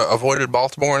avoided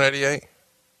Baltimore in 88?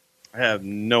 I have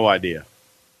no idea.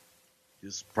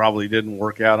 Just probably didn't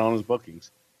work out on his bookings.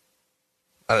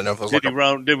 I don't know if it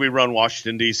was Did we run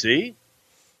Washington, D.C.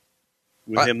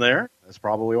 with him there? That's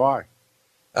probably why.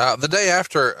 The day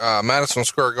after Madison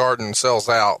Square Garden sells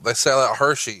out, they sell out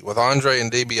Hershey with Andre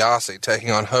and DiBiase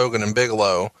taking on Hogan and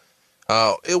Bigelow.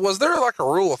 Was there like a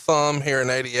rule of thumb here in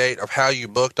 88 of how you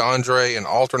booked Andre in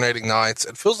alternating nights?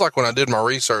 It feels like when I did my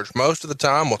research, most of the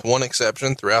time, with one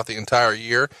exception throughout the entire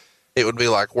year, it would be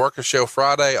like work a show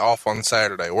Friday, off on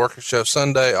Saturday, work a show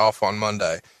Sunday, off on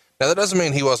Monday. Now, that doesn't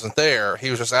mean he wasn't there.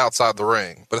 He was just outside the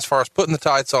ring. But as far as putting the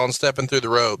tights on, stepping through the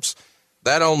ropes,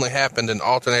 that only happened in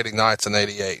alternating nights in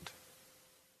 88.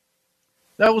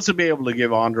 That was to be able to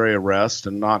give Andre a rest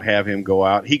and not have him go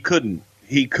out. He couldn't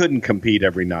compete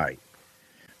every night.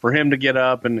 For him to get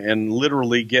up and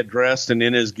literally get dressed and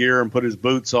in his gear and put his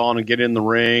boots on and get in the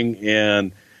ring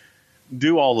and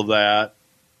do all of that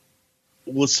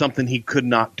was something he could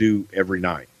not do every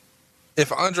night.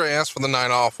 If Andre asked for the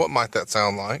night off, what might that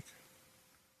sound like?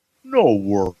 No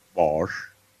work, boss.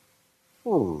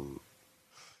 The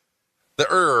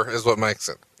is what makes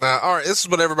it. All right, this is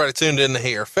what everybody tuned in to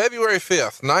hear. February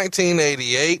 5th,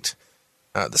 1988.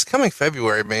 This coming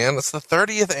February, man, it's the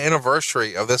 30th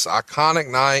anniversary of this iconic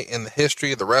night in the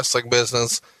history of the wrestling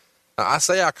business. I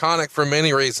say iconic for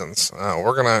many reasons.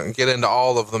 We're going to get into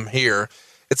all of them here.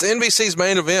 It's NBC's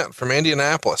main event from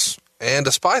Indianapolis. And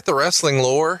despite the wrestling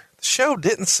lore, the show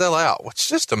didn't sell out, which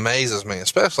just amazes me,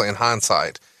 especially in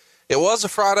hindsight. It was a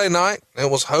Friday night. It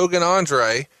was Hogan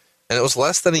Andre, and it was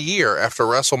less than a year after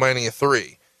WrestleMania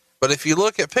 3. But if you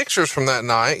look at pictures from that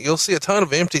night, you'll see a ton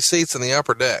of empty seats in the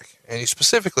upper deck. And you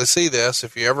specifically see this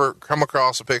if you ever come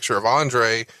across a picture of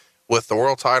Andre with the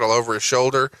world title over his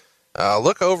shoulder.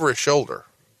 Look over his shoulder.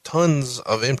 Tons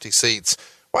of empty seats.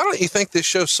 Why don't you think this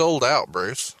show sold out,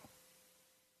 Bruce?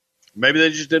 Maybe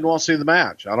they just didn't want to see the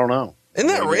match. I don't know. Isn't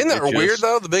that weird,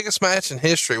 though? The biggest match in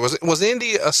history. Was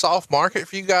Indy a soft market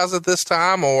for you guys at this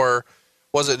time, or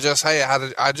was it just, hey,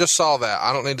 I just saw that,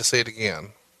 I don't need to see it again?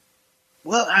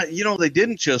 Well, they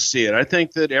didn't just see it. I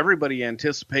think that everybody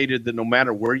anticipated that no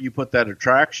matter where you put that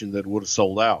attraction, that it would have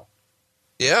sold out.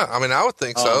 Yeah, I mean, I would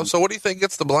think so. So what do you think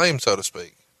gets the blame, so to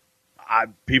speak?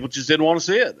 People just didn't want to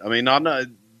see it. I mean,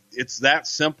 it's that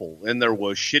simple. And there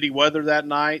was shitty weather that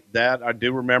night. That I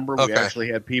do remember. Okay. We actually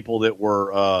had people that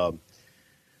were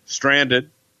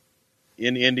stranded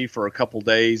in Indy for a couple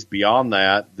days beyond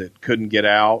that couldn't get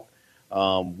out.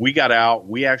 We got out.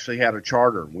 We actually had a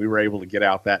charter. We were able to get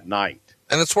out that night.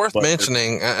 And it's worth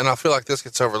mentioning, and I feel like this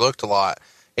gets overlooked a lot.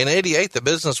 In 88, the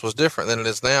business was different than it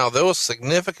is now. There was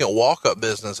significant walk-up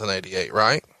business in 88,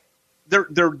 right?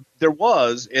 There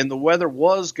was, and the weather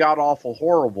was god-awful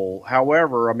horrible.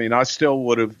 However, I mean, I still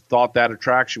would have thought that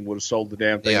attraction would have sold the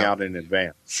damn thing out in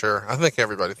advance. Sure. I think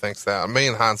everybody thinks that. Me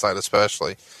in hindsight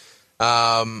especially.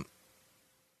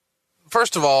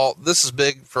 First of all, this is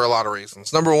big for a lot of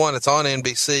reasons. Number one, it's on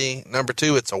NBC. Number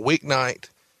two, it's a weeknight.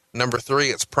 Number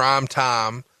three, it's prime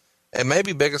time. And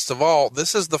maybe biggest of all,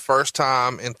 this is the first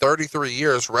time in 33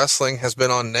 years wrestling has been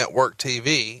on network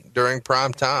TV during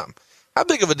prime time. How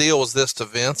big of a deal was this to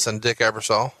Vince and Dick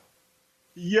Ebersol?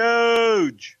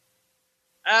 Huge.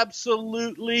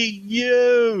 Absolutely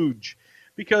huge.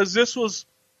 Because this was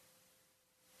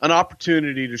an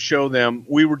opportunity to show them.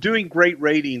 We were doing great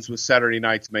ratings with Saturday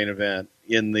Night's Main Event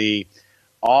in the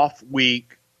off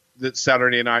week that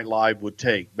Saturday Night Live would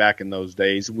take back in those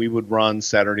days. We would run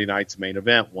Saturday Night's Main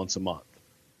Event once a month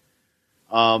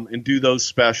and do those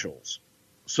specials.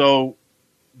 So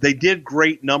they did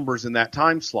great numbers in that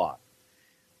time slot.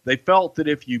 They felt that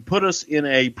if you put us in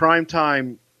a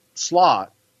primetime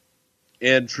slot,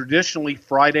 and traditionally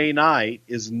Friday night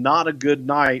is not a good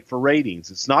night for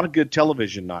ratings. It's not a good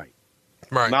television night.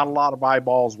 Right. Not a lot of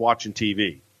eyeballs watching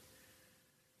TV.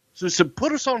 So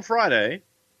put us on Friday,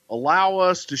 allow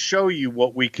us to show you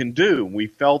what we can do. We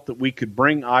felt that we could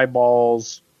bring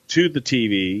eyeballs to the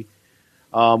TV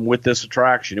with this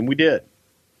attraction, and we did.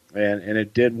 And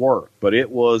it did work. But it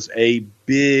was a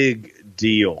big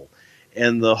deal.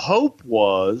 And the hope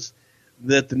was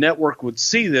that the network would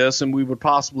see this and we would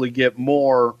possibly get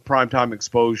more primetime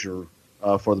exposure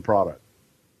for the product.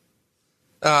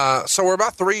 So we're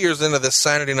about 3 years into this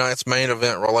Saturday night's main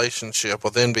event relationship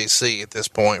with NBC at this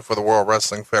point for the World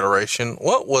Wrestling Federation.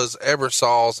 What was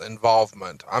Ebersol's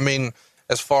involvement? I mean,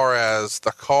 as far as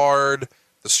the card,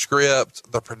 the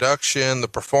script, the production, the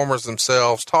performers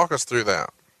themselves, talk us through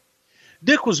that.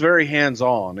 Dick was very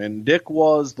hands-on, and Dick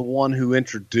was the one who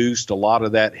introduced a lot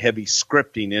of that heavy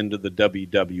scripting into the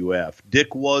WWF.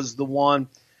 Dick was the one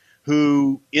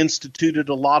who instituted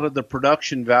a lot of the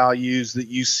production values that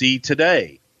you see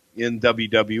today in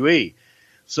WWE.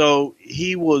 So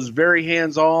he was very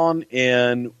hands-on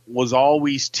and was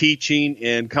always teaching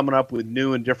and coming up with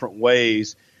new and different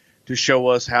ways to show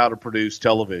us how to produce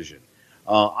television.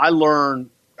 I learned,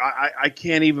 I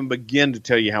can't even begin to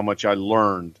tell you how much I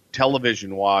learned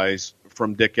television-wise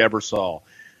from Dick Ebersol.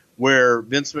 Where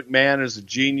Vince McMahon is a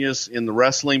genius in the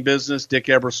wrestling business, Dick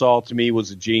Ebersol to me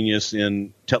was a genius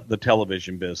in the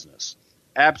television business.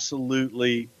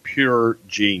 Absolutely pure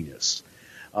genius.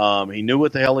 He knew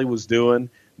what the hell he was doing,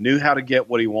 knew how to get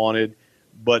what he wanted,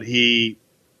 but he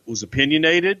was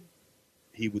opinionated.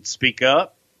 He would speak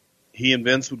up. He and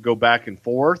Vince would go back and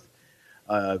forth.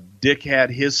 Dick had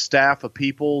his staff of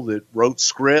people that wrote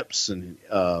scripts and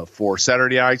for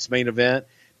Saturday night's main event.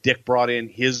 Dick brought in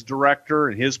his director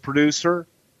and his producer,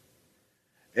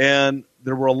 and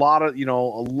there were a lot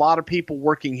of people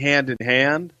working hand in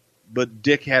hand, but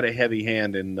Dick had a heavy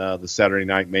hand in the Saturday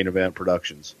night main event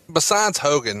productions. Besides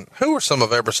Hogan, who were some of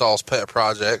Ebersol's pet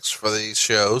projects for these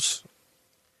shows?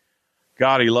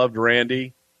 God, he loved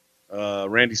Randy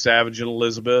Savage and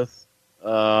Elizabeth.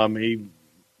 He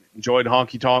enjoyed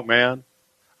Honky Tonk Man.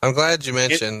 I'm glad you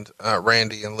mentioned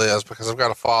Randy and Liz because I've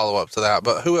got a follow-up to that.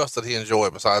 But who else did he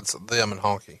enjoy besides them and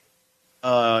Honky?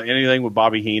 Anything with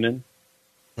Bobby Heenan.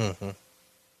 Mm-hmm.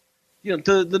 You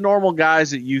know, the normal guys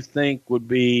that you think would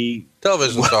be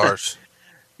television stars.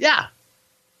 Yeah.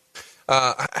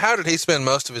 How did he spend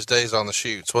most of his days on the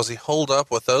shoots? Was he holed up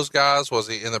with those guys? Was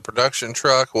he in the production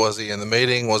truck? Was he in the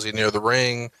meeting? Was he near the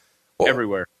ring? Well,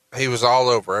 everywhere. He was all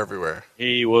over everywhere.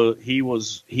 He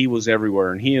was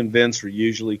everywhere, and he and Vince were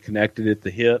usually connected at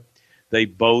the hip. They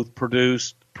both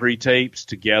produced pre-tapes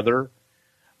together,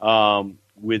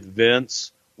 with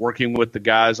Vince working with the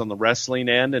guys on the wrestling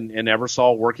end, and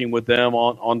Ebersol working with them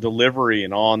on delivery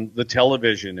and on the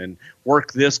television, and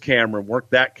work this camera, work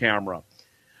that camera.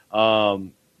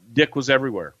 Dick was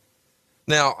everywhere.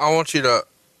 Now, I want you to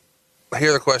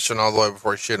hear the question all the way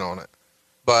before you shit on it,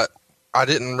 but I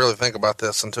didn't really think about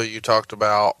this until you talked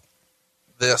about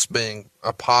this being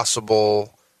a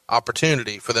possible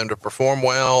opportunity for them to perform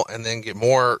well and then get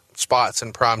more spots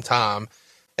in prime time.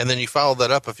 And then you followed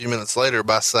that up a few minutes later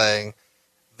by saying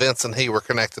Vince and he were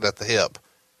connected at the hip.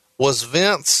 Was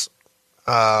Vince,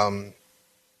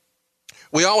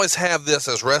 we always have this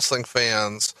as wrestling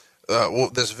fans,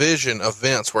 this vision of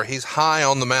Vince where he's high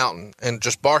on the mountain and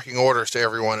just barking orders to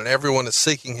everyone and everyone is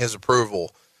seeking his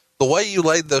approval. The way you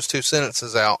laid those two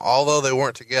sentences out, although they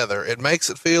weren't together, it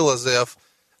makes it feel as if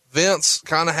Vince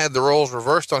kind of had the roles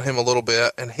reversed on him a little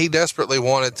bit, and he desperately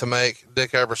wanted to make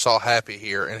Dick Ebersol happy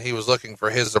here, and he was looking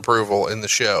for his approval in the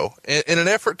show in an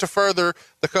effort to further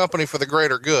the company for the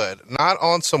greater good, not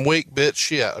on some weak bitch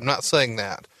shit. I'm not saying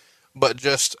that, but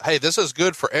just, hey, this is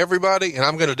good for everybody, and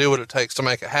I'm going to do what it takes to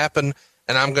make it happen,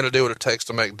 and I'm going to do what it takes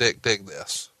to make Dick dig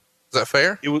this. Is that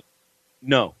fair?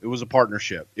 No, it was a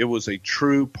partnership. It was a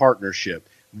true partnership.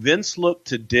 Vince looked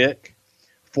to Dick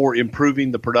for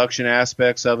improving the production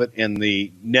aspects of it and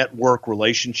the network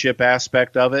relationship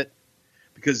aspect of it,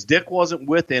 because Dick wasn't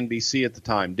with NBC at the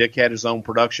time. Dick had his own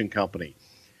production company,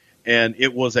 and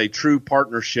it was a true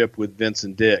partnership with Vince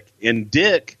and Dick. And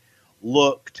Dick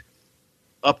looked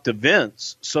up to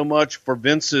Vince so much for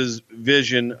Vince's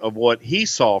vision of what he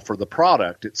saw for the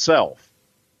product itself.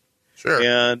 Sure.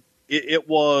 And it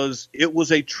was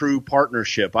a true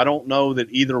partnership. I don't know that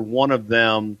either one of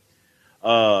them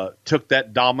took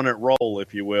that dominant role,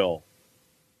 if you will.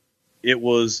 It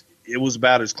was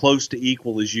about as close to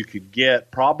equal as you could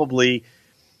get, probably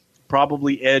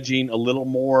edging a little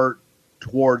more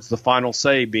towards the final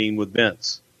say being with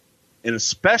Vince, and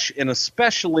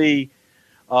especially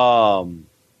probably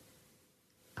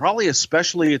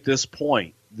especially at this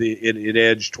point, it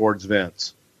edged towards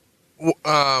Vince.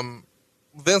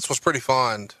 Vince was pretty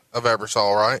fond of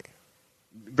Ebersol, right?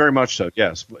 Very much so,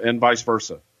 yes, and vice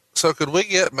versa. So could we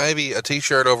get maybe a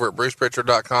t-shirt over at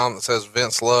brucepritchard.com that says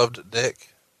Vince loved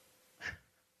Dick?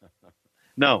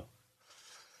 No.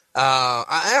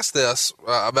 I asked this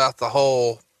about the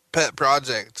whole pet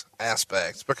project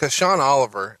aspect because Sean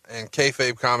Oliver in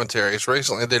Kayfabe Commentaries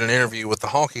recently did an interview with the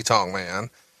Honky Tonk Man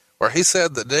where he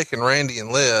said that Dick and Randy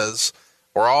and Liz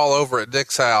were all over at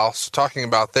Dick's house talking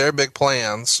about their big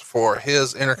plans for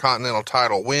his Intercontinental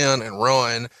title win and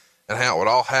run and how it would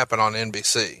all happen on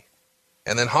NBC.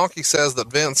 And then Honky says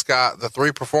that Vince got the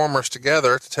three performers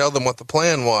together to tell them what the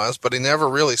plan was, but he never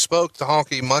really spoke to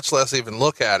Honky, much less even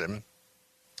look at him,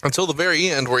 until the very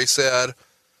end where he said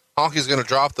Honky's going to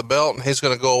drop the belt and he's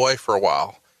going to go away for a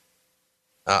while.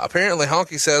 Apparently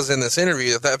Honky says in this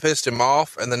interview that pissed him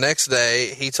off, and the next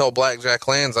day he told Blackjack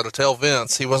Lanza to tell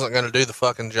Vince he wasn't going to do the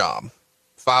fucking job.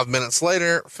 5 minutes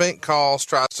later, Fink calls,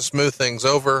 tries to smooth things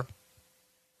over,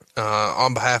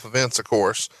 on behalf of Vince, of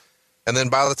course. And then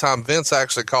by the time Vince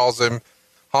actually calls him,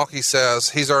 Honky says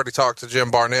he's already talked to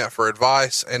Jim Barnett for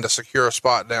advice and to secure a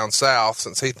spot down south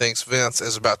since he thinks Vince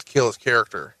is about to kill his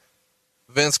character.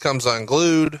 Vince comes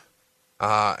unglued,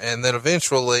 and then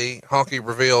eventually Honky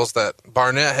reveals that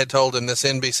Barnett had told him this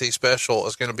NBC special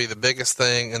is going to be the biggest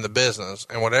thing in the business,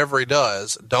 and whatever he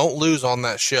does, don't lose on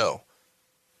that show.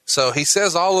 So he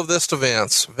says all of this to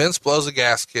Vince. Vince blows a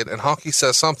gasket, and Honky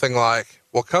says something like,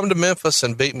 well, come to Memphis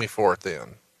and beat me for it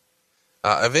then.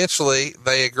 Eventually,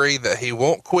 they agree that he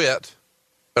won't quit,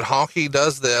 but Honky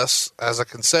does this as a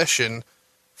concession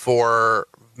for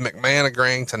McMahon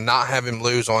agreeing to not have him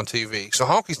lose on TV. So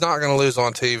Honky's not going to lose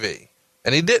on TV,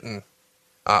 and he didn't.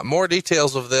 More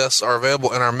details of this are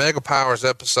available in our Mega Powers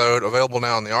episode, available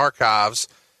now in the archives.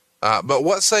 But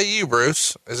what say you,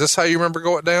 Bruce? Is this how you remember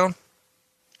going down?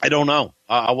 I don't know.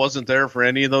 I wasn't there for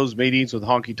any of those meetings with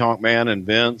Honky Tonk Man and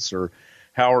Vince or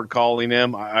Howard calling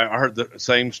him. I heard the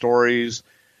same stories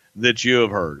that you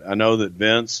have heard. I know that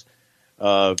Vince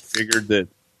figured that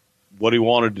what he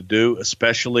wanted to do,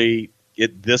 especially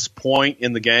at this point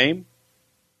in the game,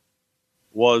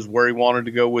 was where he wanted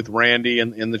to go with Randy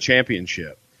in the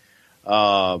championship.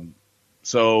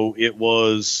 So it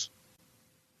was,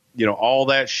 all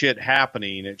that shit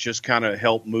happening. It just kind of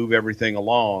helped move everything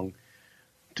along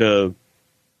to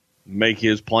make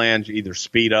his plans either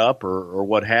speed up or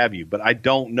what have you. But I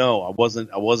don't know. I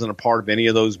wasn't a part of any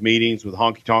of those meetings with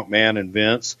Honky Tonk Man and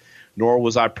Vince, nor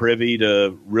was I privy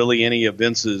to really any of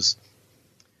Vince's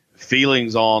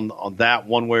feelings on that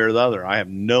one way or the other. I have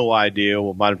no idea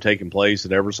what might have taken place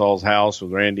at Ebersol's house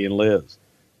with Randy and Liz.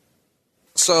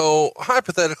 So,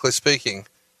 hypothetically speaking,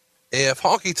 if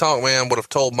Honky Tonk Man would have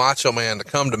told Macho Man to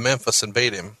come to Memphis and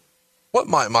beat him, what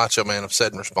might Macho Man have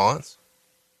said in response?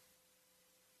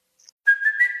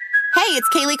 Hey, it's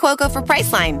Kaylee Cuoco for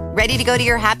Priceline. Ready to go to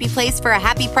your happy place for a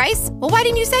happy price? Well, why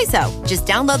didn't you say so? Just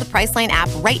download the Priceline app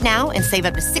right now and save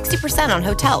up to 60% on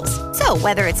hotels. So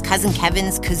whether it's Cousin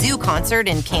Kevin's Kazoo Concert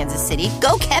in Kansas City,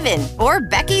 go Kevin, or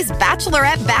Becky's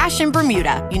Bachelorette Bash in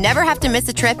Bermuda, you never have to miss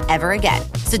a trip ever again.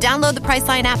 So download the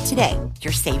Priceline app today.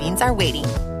 Your savings are waiting.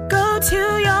 Go to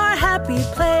your happy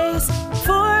place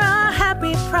for a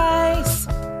happy price.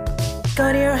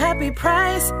 Go to your happy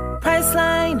price,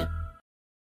 Priceline.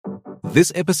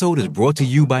 This episode is brought to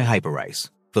you by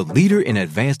Hyperice, the leader in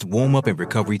advanced warm-up and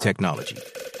recovery technology.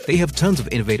 They have tons of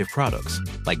innovative products,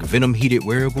 like Venom-heated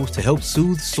wearables to help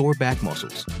soothe sore back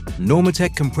muscles,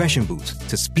 Normatec compression boots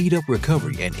to speed up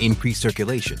recovery and increase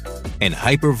circulation, and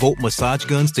Hypervolt massage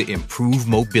guns to improve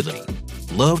mobility.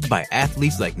 Loved by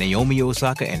athletes like Naomi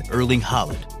Osaka and Erling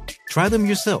Haaland. Try them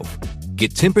yourself.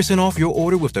 Get 10% off your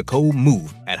order with the code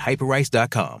MOVE at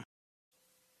Hyperice.com.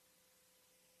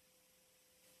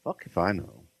 Fuck if I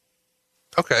know.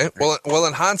 Okay. Well,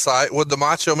 in hindsight, would the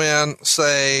Macho Man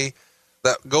say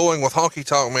that going with Honky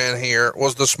Tonk Man here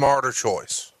was the smarter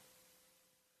choice?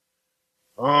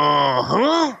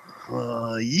 Yeah.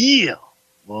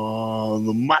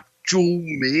 The Macho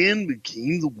Man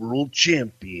became the world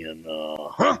champion.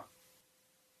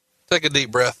 Take a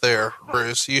deep breath there,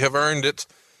 Bruce. You have earned it,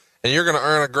 and you're going to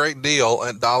earn a great deal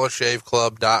at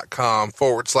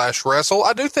dollarshaveclub.com/wrestle.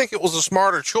 I do think it was a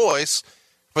smarter choice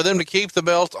for them to keep the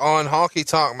belt on Honky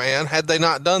Tonk Man. Had they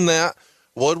not done that,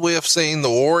 would we have seen the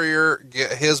Warrior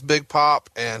get his big pop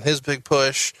and his big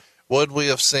push? Would we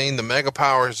have seen the Mega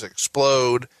Powers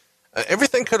explode?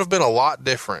 Everything could have been a lot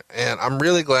different, and I'm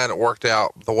really glad it worked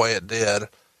out the way it did.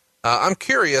 I'm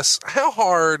curious, how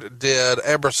hard did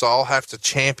Ebersol have to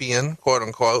champion, quote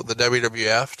unquote, the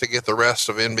WWF to get the rest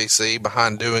of NBC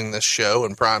behind doing this show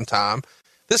in prime time?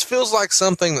 This feels like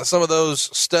something that some of those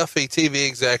stuffy TV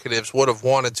executives would have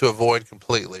wanted to avoid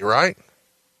completely, right?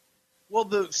 Well,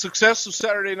 the success of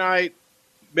Saturday Night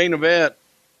Main Event,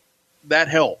 that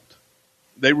helped.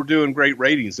 They were doing great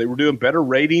ratings. They were doing better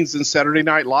ratings than Saturday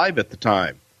Night Live at the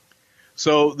time.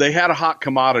 So they had a hot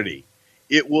commodity.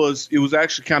 It was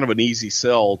actually kind of an easy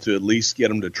sell to at least get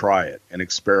them to try it and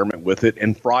experiment with it.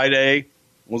 And Friday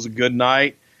was a good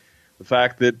night. The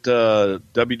fact that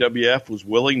WWF was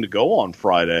willing to go on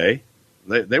Friday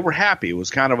They were happy. It was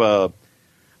kind of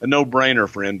a no-brainer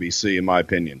for NBC, in my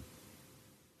opinion.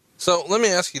 So let me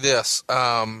ask you this.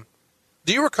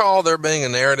 Do you recall there being a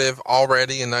narrative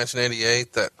already in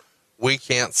 1988 that we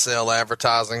can't sell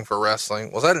advertising for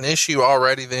wrestling? Was that an issue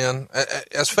already then?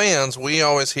 As fans, we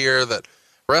always hear that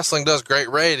wrestling does great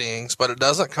ratings, but it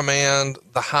doesn't command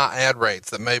the high ad rates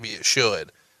that maybe it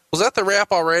should. Was that the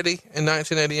rap already in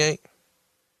 1988?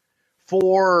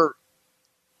 For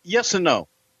yes and no.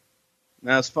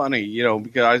 That's funny,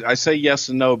 because I say yes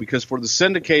and no because for the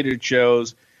syndicated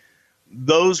shows,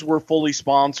 those were fully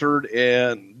sponsored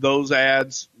and those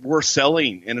ads were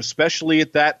selling. And especially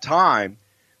at that time,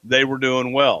 they were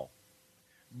doing well.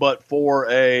 But for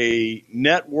a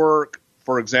network,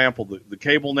 for example, the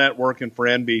cable network and for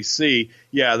NBC,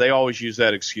 yeah, they always use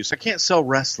that excuse. I can't sell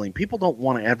wrestling. People don't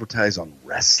want to advertise on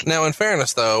wrestling. Now, in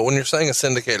fairness, though, when you're saying a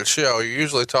syndicated show, you're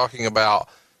usually talking about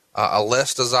a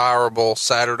less desirable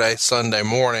Saturday, Sunday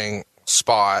morning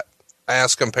spot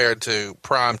as compared to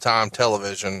primetime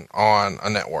television on a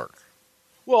network.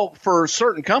 Well, for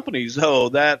certain companies, though,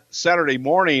 that Saturday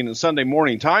morning and Sunday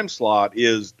morning time slot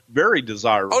is very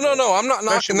desirable. Oh, no, I'm not knocking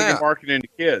that. Especially when you're marketing to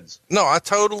kids. No, I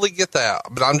totally get that.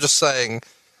 But I'm just saying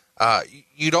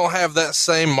you don't have that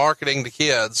same marketing to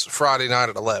kids Friday night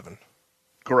at 11.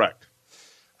 Correct.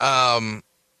 In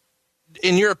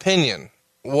your opinion,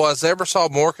 was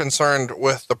Ebersol more concerned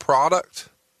with the product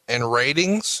and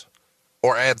ratings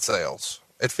or ad sales?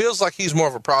 It feels like he's more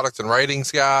of a product and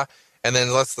ratings guy and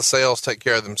then lets the sales take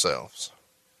care of themselves.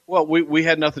 Well, we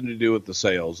had nothing to do with the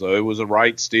sales, though. It was a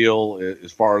rights deal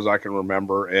as far as I can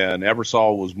remember, and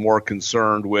Ebersol was more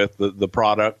concerned with the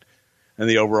product and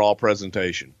the overall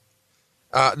presentation.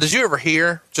 Did you ever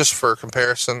hear, just for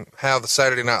comparison, how the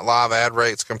Saturday Night Live ad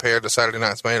rates compared to Saturday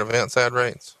Night's Main Events ad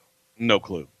rates? No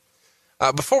clue.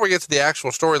 Before we get to the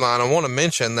actual storyline, I want to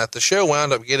mention that the show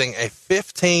wound up getting a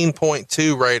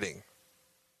 15.2 rating.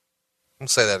 I'll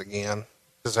say that again,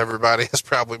 because everybody has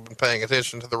probably been paying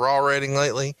attention to the Raw rating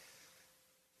lately.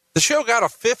 The show got a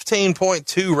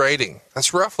 15.2 rating.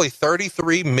 That's roughly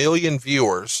 33 million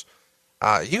viewers.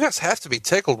 You guys have to be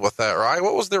tickled with that, right?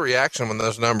 What was the reaction when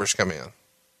those numbers come in?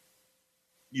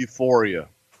 Euphoria.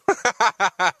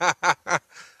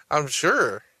 I'm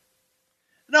sure.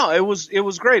 No, it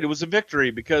was great. It was a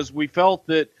victory because we felt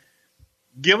that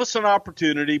give us an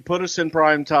opportunity, put us in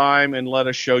prime time, and let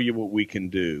us show you what we can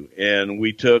do. And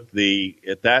we took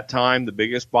at that time, the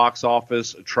biggest box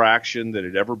office attraction that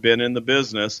had ever been in the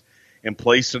business and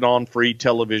placed it on free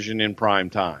television in prime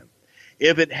time.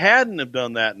 If it hadn't have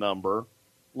done that number,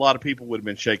 a lot of people would have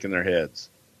been shaking their heads.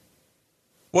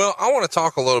 Well, I want to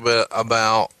talk a little bit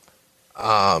about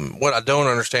what I don't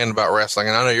understand about wrestling.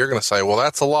 And I know you're going to say, well,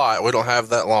 that's a lot. We don't have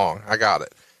that long. I got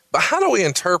it. But how do we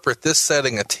interpret this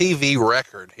setting a TV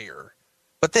record here,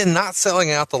 but then not selling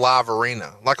out the live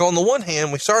arena? Like on the one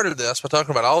hand, we started this by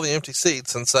talking about all the empty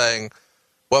seats and saying,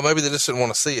 well, maybe they just didn't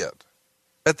want to see it.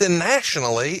 But then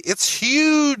nationally, it's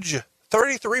huge.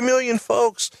 33 million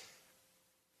folks.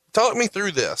 Talk me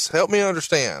through this. Help me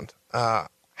understand.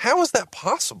 How is that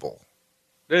possible?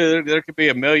 There could be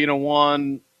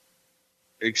 1,000,001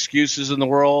 excuses in the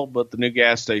world, but the new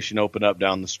gas station opened up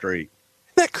down the street.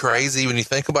 Isn't that crazy when you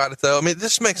think about it, though? I mean,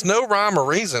 this makes no rhyme or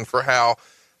reason for how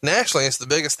nationally it's the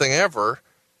biggest thing ever,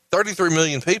 33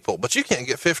 million people, but you can't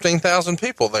get 15,000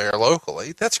 people there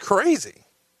locally. That's crazy.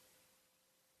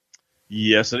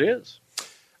 Yes, it is.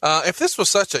 If this was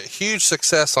such a huge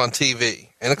success on TV,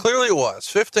 and clearly it was,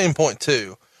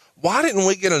 15.2, why didn't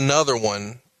we get another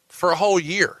one for a whole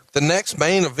year? The next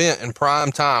main event in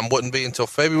prime time wouldn't be until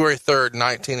February 3rd,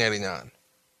 1989.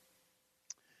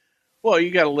 Well,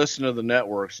 you got to listen to the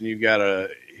networks, and you got to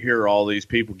hear all these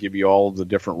people give you all the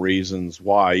different reasons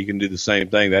why. You can do the same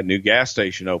thing. That new gas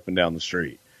station opened down the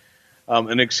street.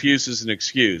 An excuse is an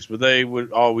excuse, but they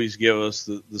would always give us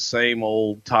the same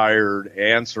old tired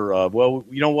answer of, well,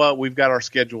 you know what? We've got our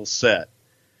schedule set.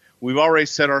 We've already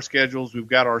set our schedules. We've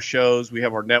got our shows. We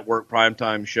have our network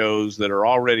primetime shows that are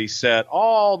already set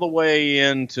all the way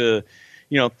into,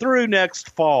 through next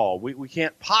fall. We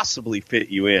can't possibly fit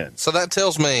you in. So that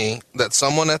tells me that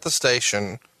someone at the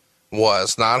station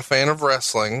was not a fan of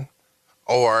wrestling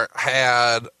or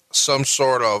had some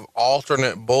sort of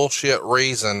alternate bullshit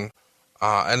reason,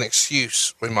 an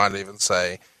excuse, we might even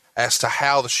say, as to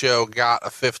how the show got a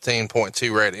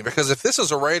 15.2 rating. Because if this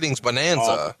is a ratings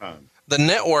bonanza, the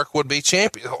network would be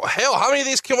champion. Hell, how many of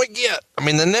these can we get? I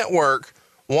mean, the network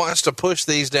wants to push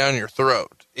these down your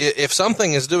throat. If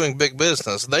something is doing big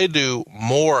business, they do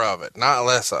more of it, not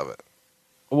less of it.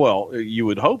 Well, you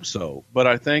would hope so. But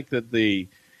I think that the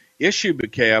issue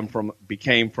became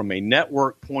from a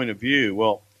network point of view.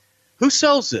 Well, who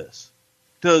sells this?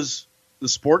 Does the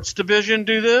sports division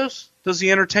do this? Does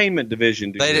the entertainment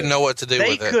division do this? They didn't know what to do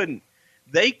with it.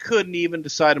 They couldn't even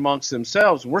decide amongst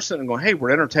themselves. We're sitting there going, hey,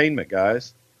 we're entertainment,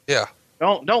 guys. Yeah.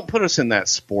 Don't put us in that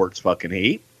sports fucking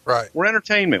heat. Right. We're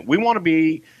entertainment. We want to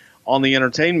be on the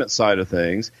entertainment side of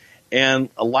things and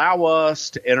allow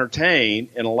us to entertain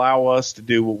and allow us to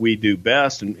do what we do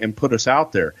best and put us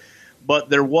out there. But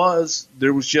there was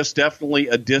just definitely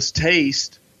a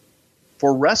distaste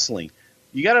for wrestling.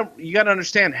 You gotta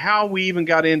understand how we even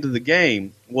got into the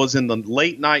game was in the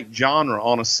late night genre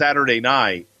on a Saturday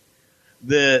night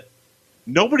that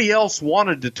nobody else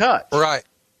wanted to touch. Right.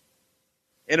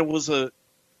 And it was a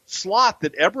slot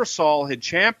that Ebersol had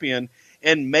championed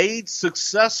and made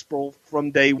successful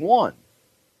from day one.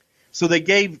 So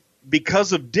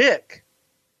because of Dick,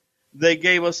 they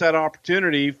gave us that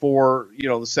opportunity for,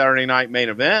 the Saturday night main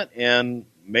event and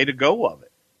made a go of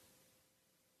it.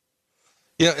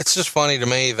 It's just funny to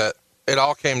me that it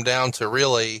all came down to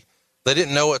really, they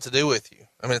didn't know what to do with you.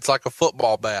 I mean, it's like a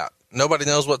football bat. Nobody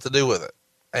knows what to do with it.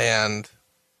 And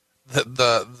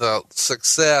the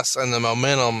success and the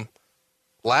momentum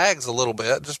lags a little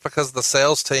bit just because the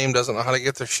sales team doesn't know how to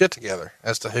get their shit together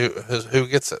as to who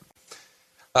gets it.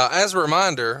 As a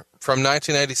reminder, from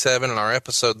 1987 in our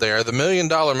episode there, the $1 Million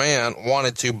Man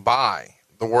wanted to buy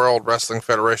the World Wrestling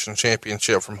Federation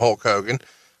Championship from Hulk Hogan.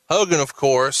 Hogan, of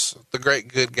course, the great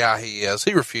good guy he is,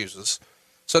 he refuses.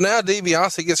 So now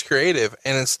DiBiase gets creative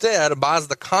and instead buys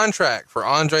the contract for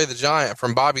Andre the Giant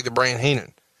from Bobby the Brain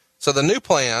Heenan. So the new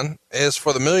plan is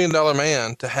for the $1 Million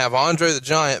Man to have Andre the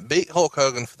Giant beat Hulk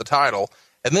Hogan for the title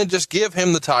and then just give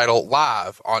him the title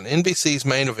live on NBC's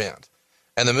Main Event.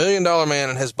 And the $1 Million Man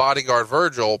and his bodyguard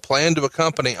Virgil plan to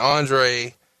accompany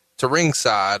Andre to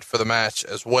ringside for the match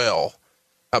as well.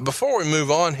 Before we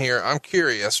move on here, I'm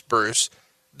curious, Bruce,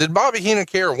 did Bobby Heenan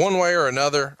care one way or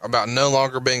another about no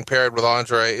longer being paired with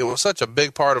Andre? It was such a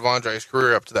big part of Andre's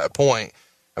career up to that point.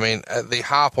 I mean, at the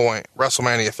high point,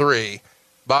 WrestleMania 3,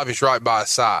 Bobby's right by his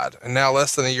side. And now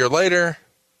less than a year later,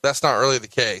 that's not really the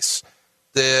case.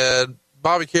 Did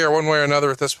Bobby care one way or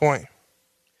another at this point?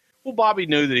 Well, Bobby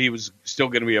knew that he was still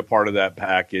going to be a part of that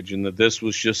package and that this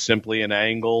was just simply an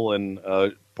angle and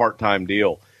a part-time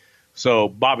deal. So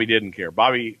Bobby didn't care.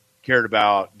 Bobby cared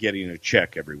about getting a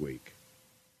check every week.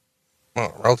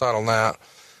 Well, roll tide on that.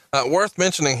 Worth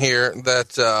mentioning here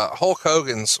that Hulk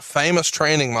Hogan's famous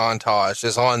training montage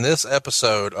is on this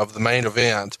episode of the Main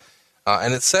Event,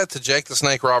 and it's set to Jake the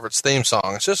Snake Roberts' theme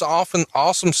song. It's just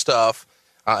awesome stuff,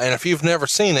 and if you've never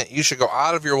seen it, you should go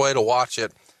out of your way to watch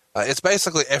it. It's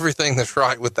basically everything that's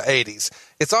right with the 80s.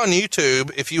 It's on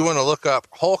YouTube if you want to look up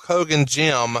Hulk Hogan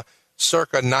Gym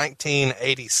circa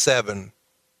 1987.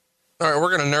 All right,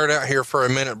 we're going to nerd out here for a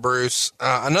minute, Bruce.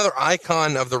 Another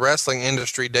icon of the wrestling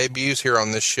industry debuts here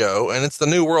on this show, and it's the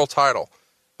new world title.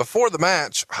 Before the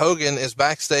match, Hogan is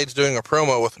backstage doing a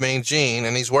promo with Mean Gene,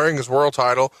 and he's wearing his world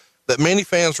title that many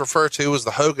fans refer to as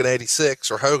the Hogan 86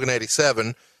 or Hogan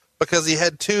 87 because he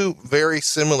had two very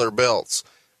similar belts.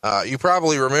 You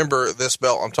probably remember this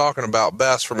belt I'm talking about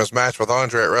best from his match with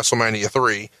Andre at WrestleMania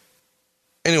 3.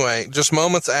 Anyway, just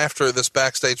moments after this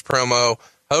backstage promo,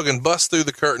 Hogan busts through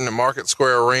the curtain at Market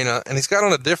Square Arena, and he's got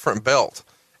on a different belt.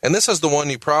 And this is the one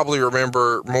you probably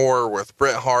remember more with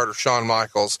Bret Hart or Shawn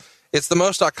Michaels. It's the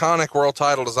most iconic world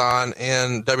title design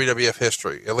in WWF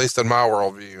history, at least in my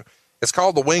worldview. It's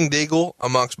called the Winged Eagle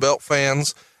amongst belt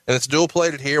fans, and it's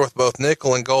dual-plated here with both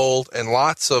nickel and gold, and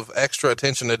lots of extra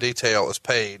attention to detail is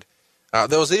paid.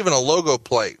 There was even a logo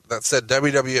plate that said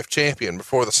WWF Champion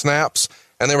before the snaps,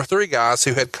 and there were three guys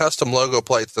who had custom logo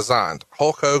plates designed: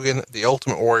 Hulk Hogan, the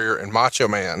Ultimate Warrior, and Macho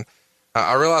Man.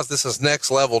 I realize this is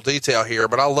next-level detail here,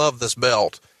 but I love this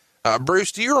belt.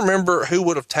 Bruce, do you remember who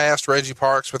would have tasked Reggie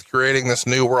Parks with creating this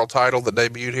new world title that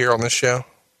debuted here on this show?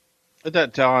 At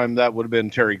that time, that would have been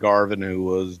Terry Garvin, who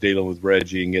was dealing with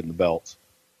Reggie and getting the belts.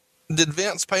 Did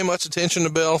Vince pay much attention to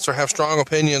belts or have strong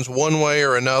opinions one way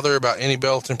or another about any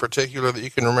belt in particular that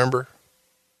you can remember?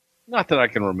 Not that I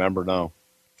can remember, no.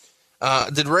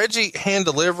 Did Reggie hand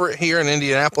deliver it here in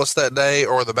Indianapolis that day,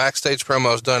 or the backstage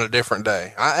promos done a different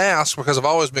day? I ask because I've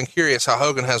always been curious how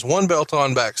Hogan has one belt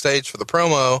on backstage for the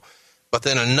promo, but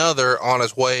then another on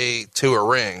his way to a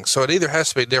ring. So it either has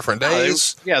to be different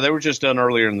days. They were just done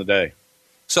earlier in the day.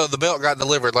 So the belt got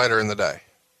delivered later in the day.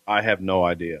 I have no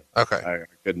idea. Okay. I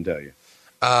couldn't tell you.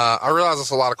 I realize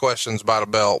there's a lot of questions about a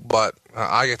belt, but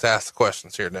I get to ask the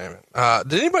questions here, damn it.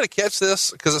 Did anybody catch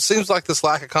this? Because it seems like this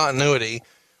lack of continuity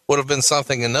would have been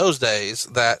something in those days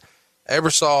that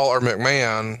Ebersol or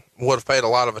McMahon would have paid a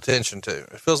lot of attention to.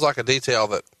 It feels like a detail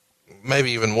that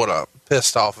maybe even would have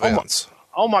pissed off Vince.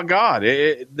 Oh my God!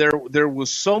 There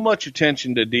was so much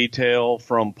attention to detail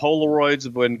from Polaroids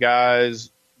of when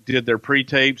guys did their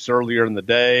pre-tapes earlier in the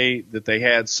day that they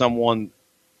had someone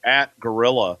at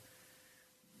Gorilla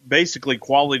basically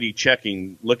quality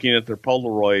checking, looking at their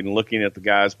Polaroid and looking at the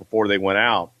guys before they went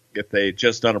out if they had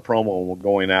just done a promo and were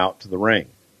going out to the ring.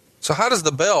 So how does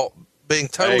the belt being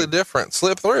totally different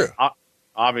slip through?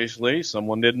 Obviously,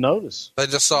 someone didn't notice. They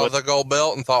just saw the gold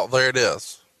belt and thought, there it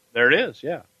is. There it is,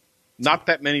 yeah. Not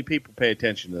that many people pay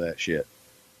attention to that shit.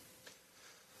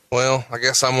 Well, I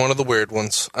guess I'm one of the weird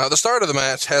ones. The start of the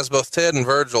match has both Ted and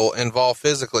Virgil involved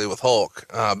physically with Hulk,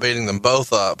 beating them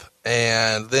both up.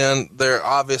 And then they're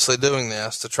obviously doing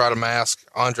this to try to mask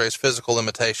Andre's physical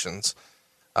limitations.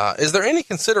 Is there any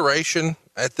consideration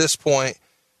at this point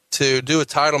to do a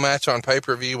title match on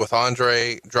pay-per-view with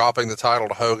Andre dropping the title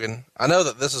to Hogan? I know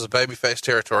that this is a babyface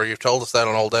territory. You've told us that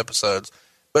on old episodes.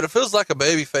 But it feels like a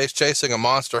babyface chasing a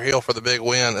monster heel for the big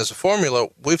win is a formula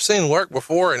we've seen work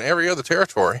before in every other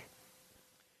territory.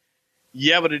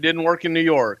 Yeah, but it didn't work in New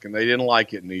York, and they didn't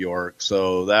like it in New York,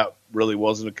 so that really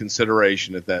wasn't a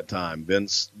consideration at that time.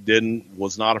 Vince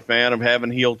was not a fan of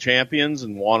having heel champions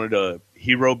and wanted a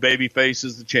hero babyface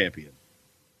as the champion.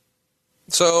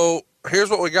 So here's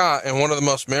what we got in one of the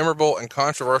most memorable and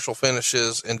controversial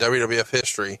finishes in WWF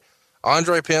history.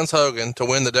 Andre pins Hogan to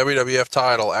win the WWF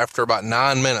title after about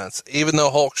 9 minutes, even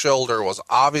though Hulk's shoulder was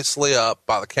obviously up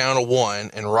by the count of 1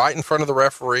 and right in front of the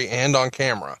referee and on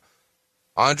camera.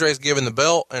 Andre's given the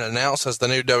belt and announced as the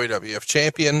new WWF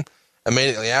champion.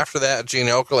 Immediately after that, Gene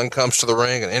Okerlund comes to the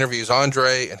ring and interviews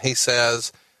Andre, and he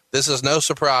says, "This is no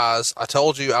surprise. I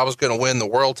told you I was going to win the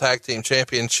World Tag Team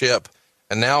Championship,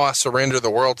 and now I surrender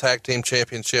the World Tag Team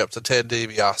Championship to Ted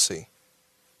DiBiase."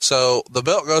 So the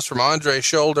belt goes from Andre's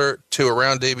shoulder to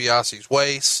around DiBiase's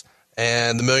waist,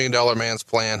 and the $1 Million Man's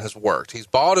plan has worked. He's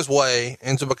bought his way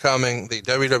into becoming the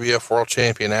WWF World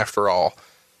Champion after all.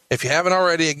 If you haven't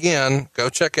already, again, go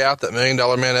check out that $1 Million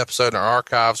Man episode in our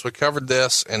archives. We covered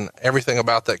this and everything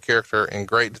about that character in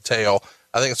great detail.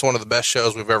 I think it's one of the best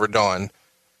shows we've ever done.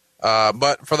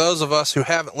 But for those of us who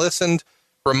haven't listened,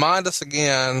 remind us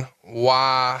again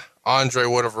why Andre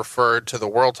would have referred to the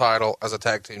world title as a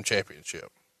tag team championship.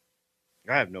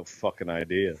 I have no fucking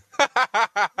idea.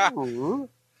 What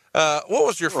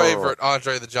was your favorite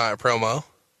Andre the Giant promo?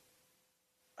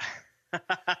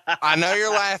 I know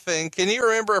you're laughing. Can you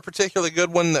remember a particularly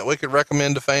good one that we could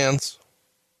recommend to fans?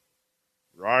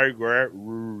 Right,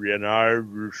 and I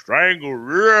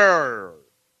strangle.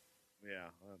 Yeah,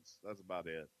 that's about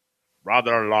it.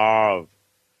 Brother love.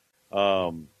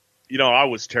 I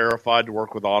was terrified to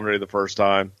work with Andre the first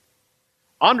time.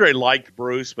 Andre liked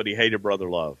Bruce, but he hated Brother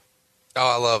Love. Oh,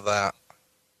 I love that.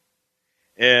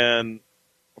 And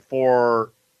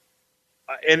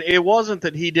it wasn't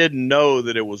that he didn't know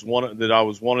that that I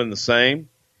was one and the same.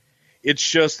 It's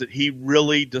just that he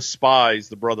really despised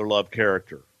the Brother Love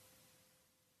character.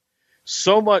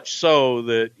 So much so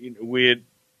that we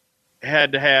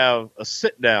had to have a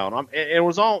sit down. It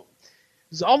was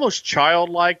almost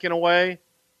childlike in a way,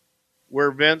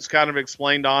 where Vince kind of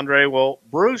explained to Andre, well,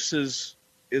 Bruce is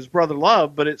Brother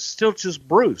Love, but it's still just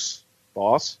Bruce,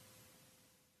 boss.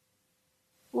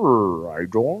 I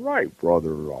don't like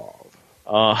Brother Love.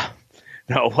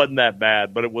 No, it wasn't that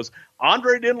bad, but it was.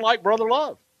 Andre didn't like Brother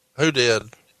Love. Who did?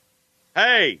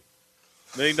 Hey,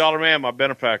 $1 Million Man, my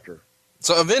benefactor.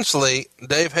 So eventually,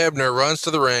 Dave Hebner runs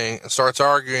to the ring and starts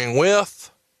arguing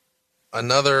with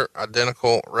another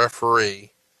identical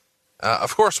referee.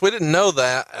 Of course, we didn't know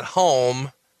that at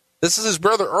home. This is his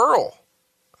brother Earl.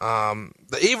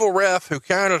 The evil ref who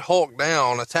counted Hulk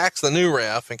down attacks the new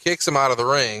ref and kicks him out of the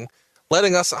ring,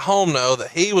 letting us at home know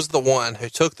that he was the one who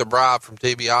took the bribe from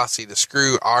DiBiase to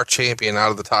screw our champion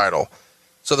out of the title.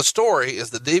 So the story is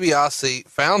that DiBiase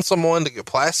found someone to get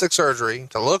plastic surgery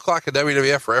to look like a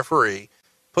WWF referee,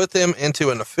 put them into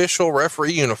an official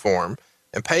referee uniform,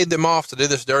 and paid them off to do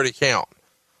this dirty count.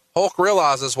 Hulk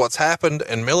realizes what's happened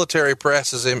and military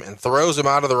presses him and throws him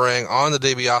out of the ring on the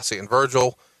DiBiase and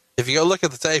Virgil. If you go look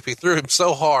at the tape, he threw him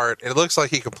so hard, it looks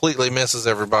like he completely misses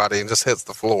everybody and just hits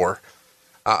the floor.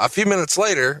 A few minutes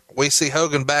later, we see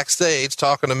Hogan backstage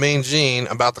talking to Mean Gene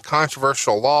about the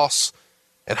controversial loss,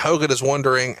 and Hogan is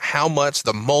wondering how much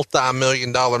the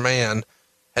multi-million-dollar man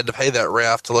had to pay that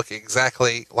ref to look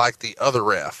exactly like the other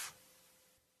ref.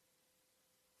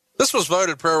 This was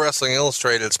voted Pro Wrestling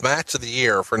Illustrated's Match of the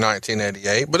Year for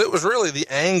 1988, but it was really the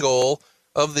angle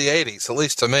of the 80s, at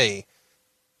least to me.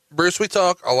 Bruce, we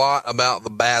talk a lot about the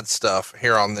bad stuff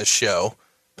here on this show,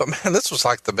 but man, this was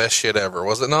like the best shit ever,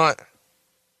 was it not?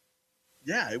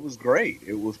 Yeah, it was great.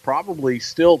 It was probably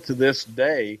still to this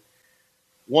day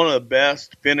one of the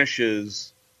best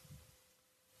finishes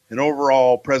and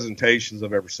overall presentations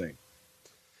I've ever seen.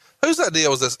 Whose idea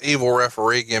was this evil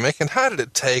referee gimmick, and how did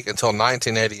it take until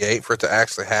 1988 for it to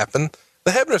actually happen?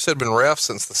 The Hebners had been refs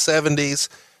since the 70s,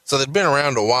 so they'd been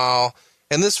around a while,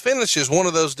 and this finish is one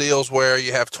of those deals where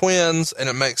you have twins, and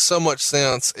it makes so much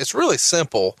sense. It's really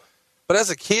simple, but as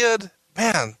a kid,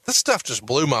 man, this stuff just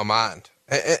blew my mind.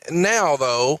 Now,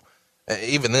 though,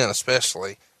 even then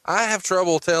especially, I have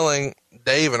trouble telling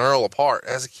Dave and Earl apart.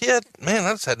 As a kid, man,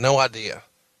 I just had no idea.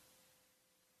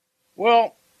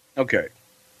 Well, okay.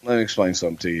 Let me explain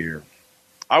something to you here.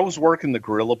 I was working the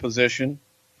gorilla position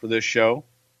for this show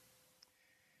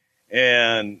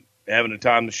and having the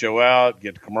time to show out,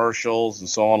 get the commercials and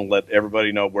so on, and let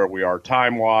everybody know where we are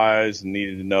time-wise and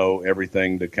needed to know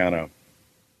everything to kind of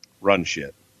run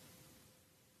shit.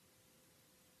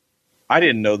 I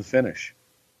didn't know the finish.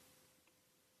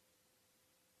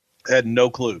 I had no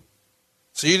clue.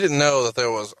 So you didn't know that there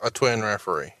was a twin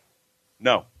referee?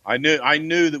 No. I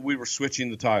knew that we were switching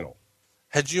the title.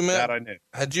 Had you met That I knew.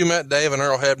 Had you met Dave and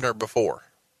Earl Hebner before?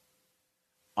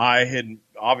 I had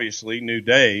obviously knew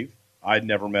Dave. I'd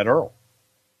never met Earl.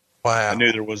 Wow. I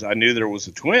knew there was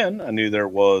a twin. I knew there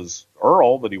was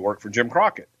Earl, but he worked for Jim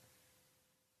Crockett.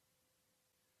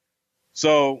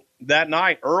 So that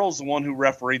night, Earl's the one who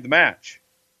refereed the match.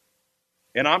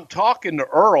 And I'm talking to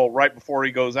Earl right before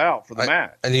he goes out for the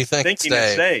match. And you think thinking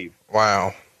it's Dave.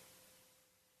 Wow.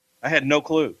 I had no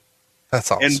clue.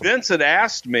 That's awesome. And Vince had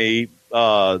asked me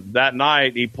that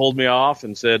night. He pulled me off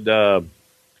and said,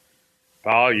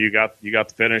 "Paul, you got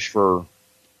the finish for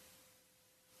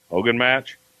Hogan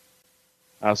match?"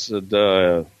 I said,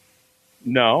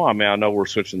 "No. I mean, I know we're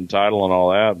switching the title and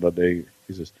all that, but he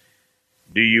says,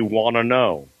 do you want to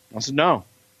know?" I said, "No,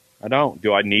 I don't.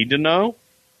 Do I need to know?"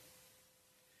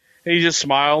 And he just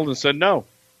smiled and said, "No."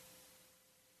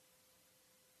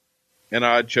 And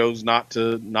I chose not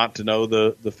to know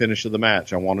the finish of the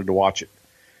match. I wanted to watch it.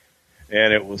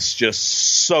 And it was just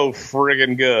so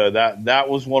friggin' good. That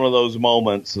was one of those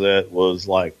moments that was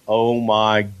like, oh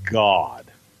my God.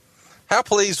 How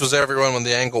pleased was everyone when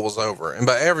the angle was over? And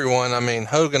by everyone, I mean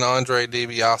Hogan, Andre,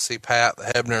 DiBiase, Pat, the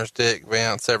Hebners, Dick,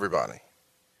 Vince, everybody.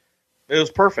 It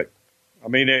was perfect. I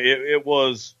mean, it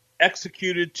was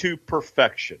executed to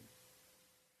perfection.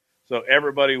 So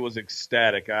everybody was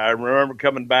ecstatic. I remember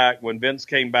coming back when Vince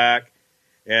came back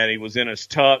and he was in his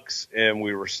tux and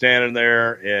we were standing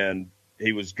there and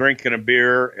he was drinking a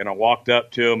beer and I walked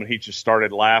up to him and he just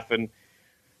started laughing,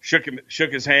 shook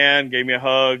his hand, gave me a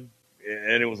hug.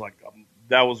 And it was like,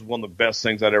 that was one of the best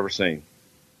things I'd ever seen.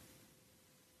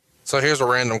 So here's a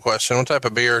random question. What type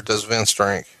of beer does Vince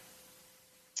drink?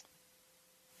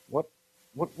 What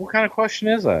kind of question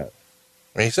is that?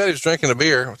 I mean, he said he was drinking a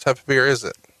beer. What type of beer is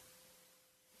it?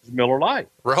 It's Miller Lite.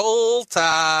 Roll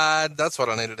Tide. That's what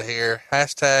I needed to hear.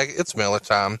 Hashtag it's Miller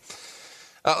time.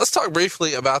 Let's talk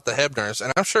briefly about the Hebners,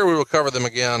 and I'm sure we will cover them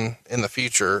again in the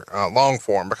future, long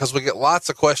form, because we get lots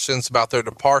of questions about their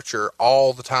departure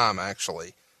all the time,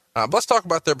 actually. But let's talk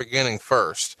about their beginning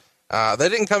first. They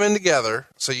didn't come in together,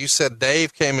 so you said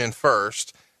Dave came in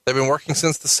first. They've been working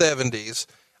since the 70s.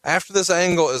 After this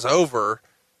angle is over,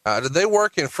 did they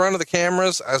work in front of the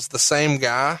cameras as the same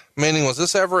guy? Meaning, was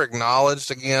this ever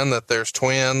acknowledged again that there's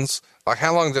twins? Like,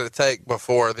 how long did it take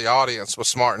before the audience was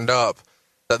smartened up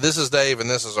that this is Dave and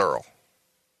this is Earl?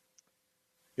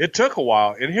 It took a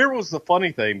while. And here was the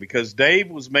funny thing, because Dave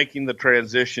was making the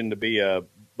transition to be a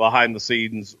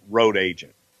behind-the-scenes road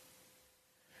agent.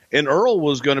 And Earl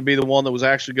was going to be the one that was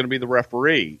actually going to be the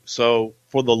referee. So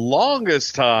for the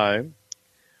longest time,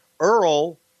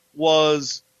 Earl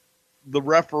was the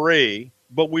referee,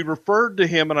 but we referred to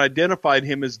him and identified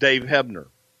him as Dave Hebner,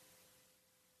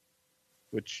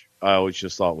 which I always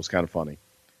just thought was kind of funny.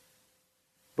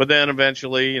 But then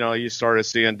eventually, you started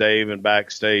seeing Dave in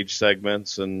backstage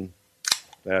segments and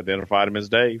they identified him as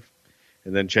Dave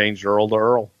and then changed Earl to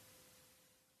Earl.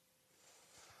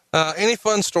 Any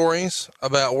fun stories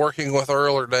about working with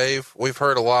Earl or Dave? We've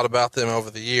heard a lot about them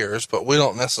over the years, but we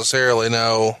don't necessarily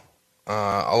know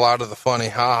a lot of the funny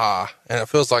ha-ha, and it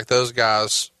feels like those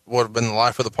guys would have been the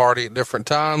life of the party at different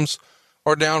times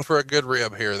or down for a good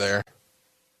rib here or there.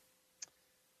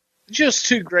 Just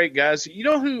two great guys. You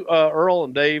know who Earl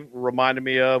and Dave reminded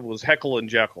me of was Heckle and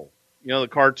Jekyll. You know the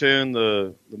cartoon,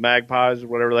 the magpies or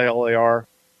whatever the hell they are?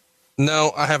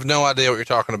 No, I have no idea what you're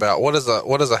talking about. What is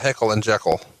a Heckle and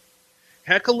Jekyll?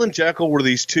 Heckle and Jekyll were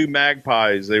these two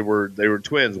magpies. They were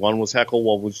twins. One was Heckle,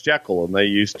 one was Jekyll, and they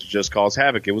used to just cause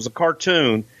havoc. It was a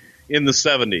cartoon in the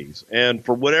 70s, and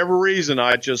for whatever reason,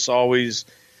 I just always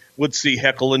would see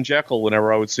Heckle and Jekyll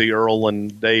whenever I would see Earl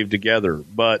and Dave together.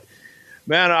 But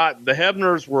Man, the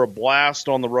Hebners were a blast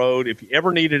on the road. If you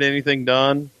ever needed anything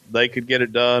done, they could get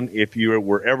it done. If you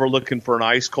were ever looking for an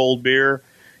ice-cold beer,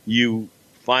 you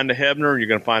find a Hebner, you're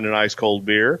going to find an ice-cold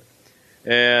beer.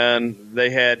 And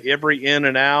they had every in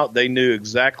and out. They knew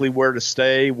exactly where to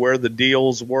stay, where the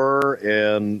deals were,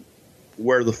 and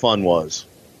where the fun was.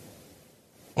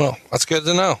 Well, that's good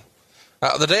to know.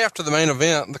 The day after the main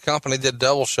event, the company did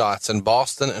double shots in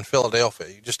Boston and Philadelphia.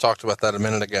 You just talked about that a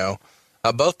minute ago.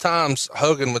 Both times,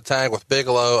 Hogan would tag with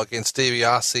Bigelow against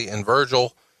DiBiase and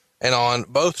Virgil. And on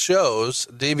both shows,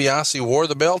 DiBiase wore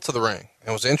the belt to the ring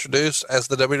and was introduced as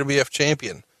the WWF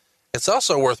champion. It's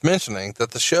also worth mentioning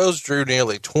that the shows drew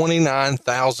nearly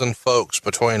 29,000 folks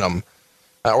between them.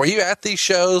 Were you at these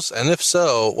shows? And if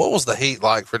so, what was the heat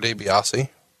like for DiBiase?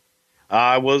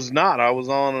 I was not. I was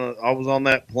on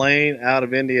that plane out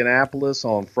of Indianapolis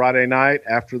on Friday night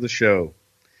after the show.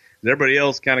 Everybody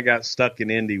else kind of got stuck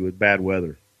in Indy with bad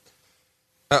weather.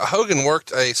 Hogan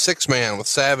worked a six-man with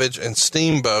Savage and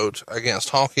Steamboat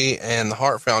against Honky and the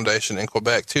Hart Foundation in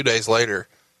Quebec 2 days later.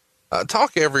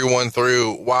 Talk everyone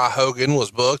through why Hogan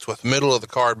was booked with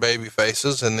middle-of-the-card baby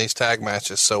faces in these tag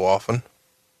matches so often.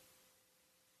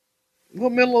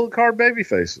 What middle-of-the-card baby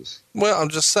faces? Well, I'm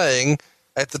just saying,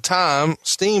 at the time,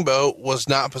 Steamboat was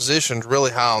not positioned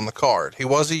really high on the card. He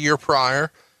was a year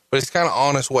prior, but he's kind of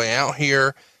on his way out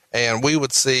here, and we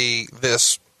would see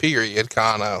this period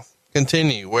kind of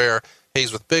continue where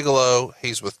he's with Bigelow,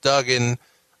 he's with Duggan,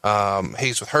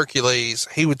 he's with Hercules.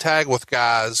 He would tag with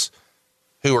guys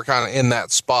who were kind of in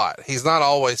that spot. He's not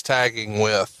always tagging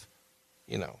with,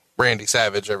 Randy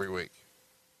Savage every week.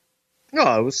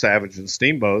 No, it was Savage and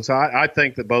Steamboat. So I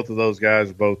think that both of those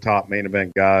guys are both top main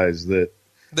event guys. Then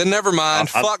never mind.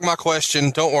 Fuck my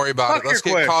question. Don't worry about it. Let's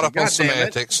get caught up on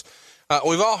semantics.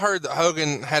 We've all heard that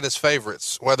Hogan had his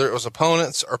favorites, whether it was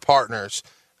opponents or partners.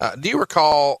 Do you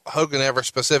recall Hogan ever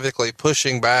specifically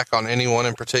pushing back on anyone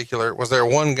in particular? Was there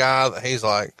one guy that he's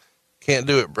like, can't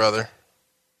do it, brother?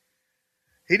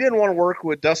 He didn't want to work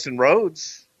with Dustin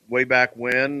Rhodes way back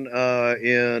when,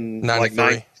 in 93. like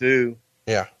 92.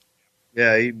 Yeah.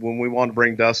 Yeah. When we wanted to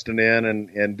bring Dustin in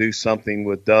and do something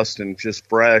with Dustin just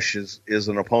fresh as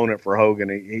an opponent for Hogan,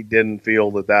 he didn't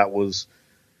feel that was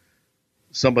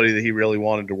somebody that he really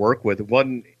wanted to work with. It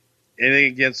wasn't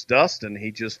anything against Dustin.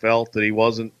 He just felt that he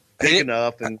wasn't big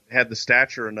enough and had the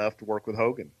stature enough to work with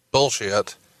Hogan.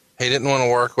 Bullshit. He didn't want to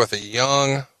work with a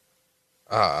young,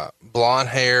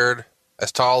 blonde-haired,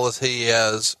 as tall as he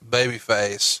is,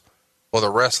 babyface with a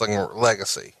wrestling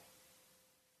legacy.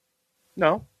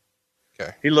 No.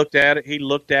 Okay. He looked at it. He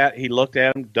looked at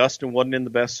him. Dustin wasn't in the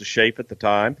best of shape at the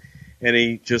time. And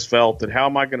he just felt that how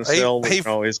am I going to sell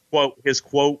his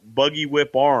quote buggy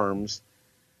whip arms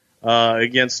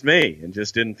against me, and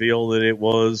just didn't feel that it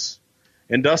was.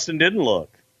 And Dustin didn't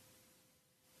look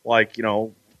like a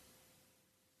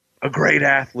great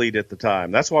athlete at the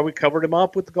time. That's why we covered him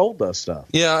up with the Goldust stuff.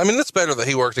 Yeah, I mean it's better that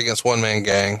he worked against one man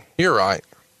gang. You're right.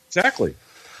 Exactly. Big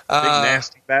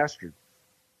nasty bastard.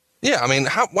 Yeah, I mean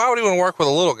why would he want to work with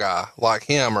a little guy like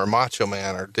him or Macho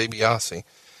Man or DiBiase?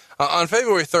 On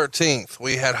February 13th,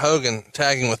 we had Hogan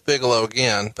tagging with Bigelow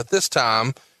again, but this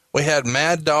time we had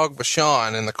Mad Dog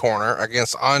Vachon in the corner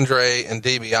against Andre and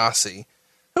DiBiase.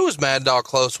 Who was Mad Dog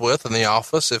close with in the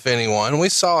office, if anyone? We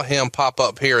saw him pop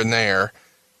up here and there,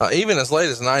 even as late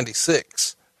as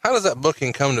 96. How does that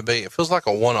booking come to be? It feels like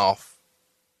a one-off.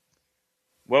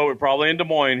 Well, we're probably in Des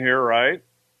Moines here, right?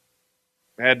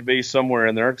 Had to be somewhere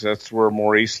in there because that's where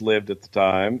Maurice lived at the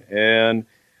time. And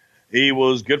he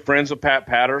was good friends with Pat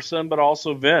Patterson, but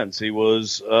also Vince. He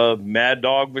was Mad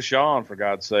Dog Vachon, for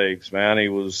God's sakes, man. He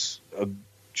was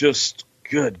just,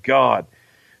 good God,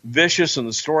 vicious in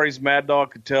the stories Mad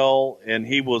Dog could tell. And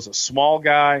he was a small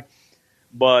guy,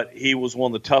 but he was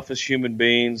one of the toughest human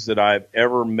beings that I've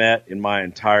ever met in my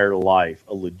entire life.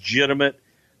 A legitimate,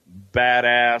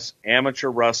 badass, amateur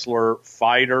wrestler,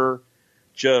 fighter,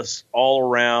 just all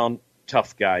around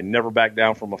tough guy. Never backed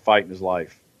down from a fight in his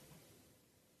life.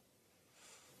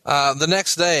 The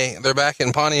next day, they're back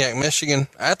in Pontiac, Michigan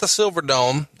at the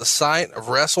Silverdome, the site of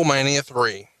WrestleMania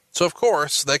 3. So, of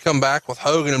course, they come back with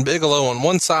Hogan and Bigelow on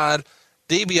one side,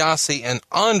 DiBiase and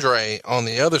Andre on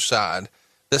the other side.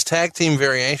 This tag team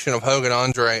variation of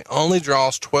Hogan-Andre only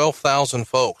draws 12,000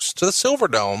 folks to the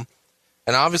Silverdome,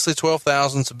 and obviously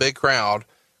 12,000 is a big crowd,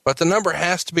 but the number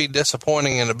has to be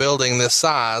disappointing in a building this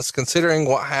size, considering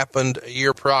what happened a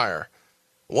year prior.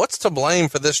 What's to blame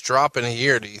for this drop in a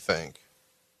year, do you think?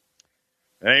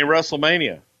 It ain't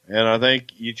WrestleMania. And I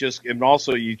think you just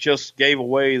gave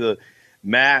away the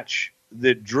match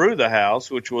that drew the house,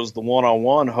 which was the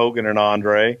one-on-one Hogan and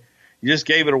Andre. You just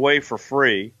gave it away for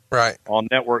free, right, on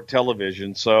network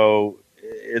television. So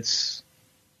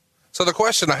the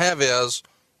question I have is,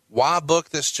 why book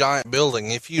this giant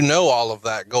building if you know all of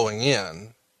that going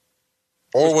in?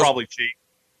 Or it was probably cheap.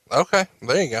 Okay,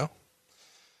 there you go.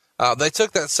 They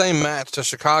took that same match to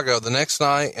Chicago the next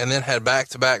night and then had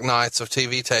back-to-back nights of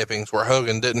TV tapings where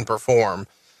Hogan didn't perform.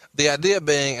 The idea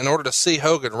being, in order to see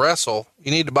Hogan wrestle, you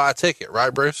need to buy a ticket,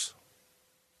 right, Bruce?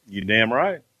 You damn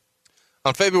right.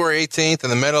 On February 18th in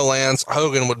the Meadowlands,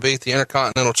 Hogan would beat the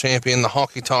Intercontinental Champion, the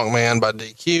Honky Tonk Man, by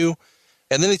DQ.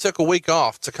 And then he took a week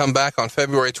off to come back on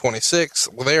February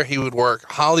 26th. There he would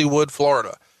work Hollywood,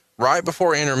 Florida, right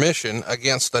before intermission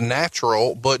against the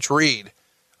natural Butch Reed.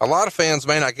 A lot of fans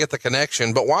may not get the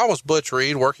connection, but why was Butch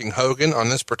Reed working Hogan on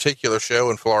this particular show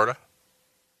in Florida?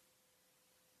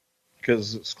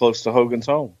 Because it's close to Hogan's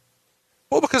home.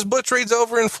 Well, because Butch Reed's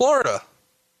over in Florida.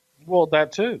 Well,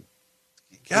 that too.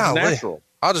 Golly. It's natural.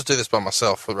 I'll just do this by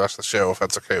myself for the rest of the show if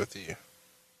that's okay with you.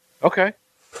 Okay.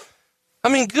 I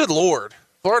mean, good Lord.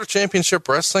 Florida Championship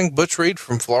Wrestling, Butch Reed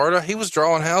from Florida, he was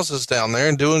drawing houses down there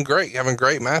and doing great, having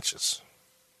great matches.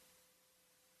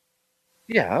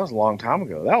 Yeah, that was a long time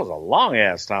ago. That was a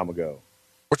long-ass time ago.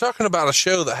 We're talking about a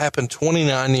show that happened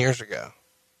 29 years ago.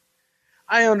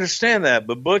 I understand that,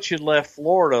 but Butch had left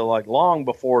Florida like long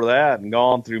before that and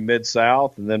gone through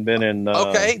Mid-South and then been in...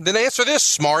 Okay, then answer this,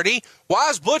 smarty. Why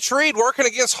is Butch Reed working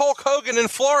against Hulk Hogan in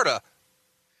Florida?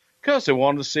 Because they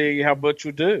wanted to see how Butch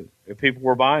would do if people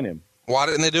were buying him. Why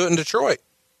didn't they do it in Detroit?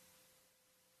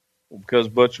 Because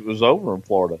Butch was over in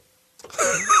Florida.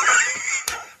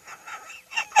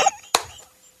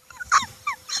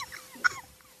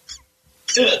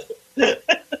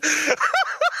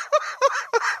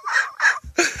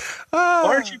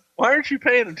 Why aren't you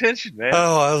paying attention, man?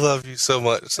 Oh, I love you so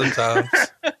much sometimes.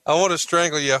 I want to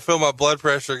strangle you. I feel my blood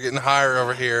pressure getting higher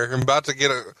over here. I'm about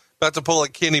to pull a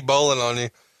Kenny Bolin on you.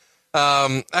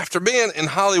 After being in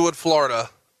Hollywood, Florida,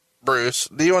 Bruce,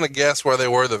 do you want to guess where they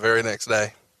were the very next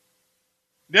day?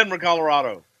 Denver,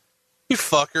 Colorado. You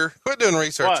fucker. Quit doing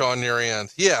research on your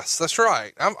end. Yes, that's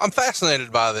right. I'm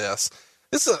fascinated by this.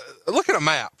 Look at a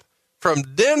map. From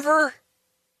Denver,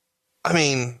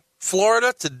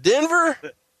 Florida to Denver.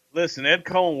 Listen, Ed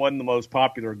Cohen wasn't the most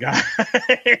popular guy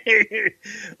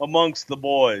amongst the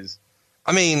boys.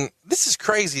 This is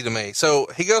crazy to me. So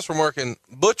he goes from working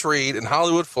Butch Reed in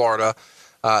Hollywood, Florida.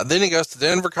 Then he goes to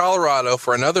Denver, Colorado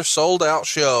for another sold-out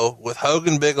show with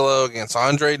Hogan Bigelow against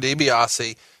Andre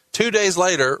DiBiase. 2 days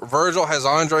later, Virgil has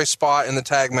Andre's spot in the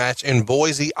tag match in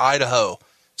Boise, Idaho.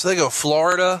 So they go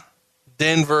Florida,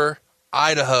 Denver,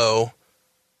 Idaho.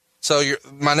 So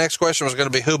my next question was going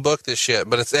to be who booked this shit,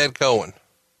 but it's Ed Cohen.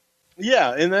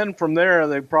 Yeah, and then from there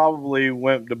they probably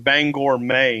went to Bangor,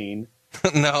 Maine.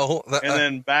 No,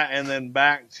 and then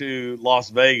back to Las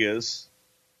Vegas,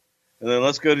 and then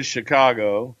let's go to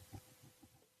Chicago.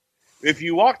 If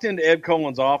you walked into Ed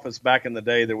Cohen's office back in the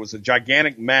day, there was a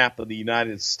gigantic map of the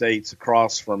United States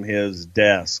across from his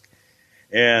desk,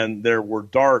 and there were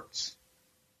darts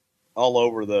all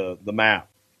over the map.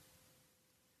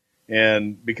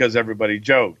 And because everybody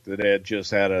joked that Ed just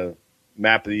had a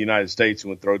map of the United States and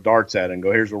would throw darts at it and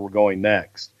go, here's where we're going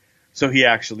next. So he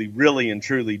actually really and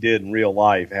truly did in real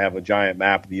life have a giant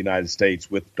map of the United States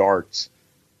with darts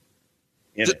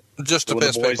in it. Just to so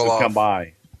piss people off. Would come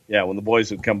by. Yeah, when the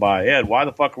boys would come by, Ed, why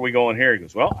the fuck are we going here? He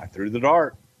goes, well, I threw the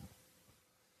dart.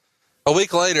 A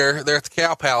week later, they're at the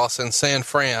Cow Palace in San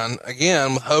Fran,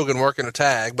 again with Hogan working a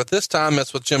tag, but this time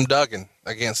it's with Jim Duggan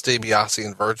against DiBiase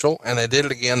and Virgil, and they did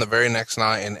it again the very next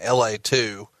night in LA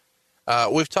too.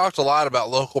 We've talked a lot about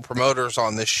local promoters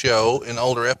on this show in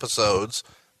older episodes.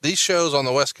 These shows on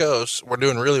the West Coast were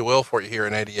doing really well for you here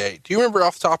in 88. Do you remember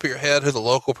off the top of your head who the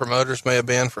local promoters may have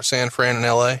been for San Fran and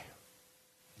LA?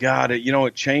 God,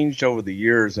 it changed over the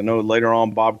years. I know later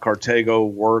on Bob Cartago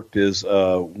worked as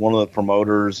one of the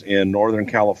promoters in Northern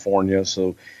California,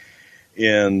 so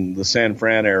in the San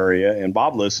Fran area, and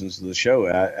Bob listens to the show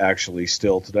actually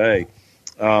still today.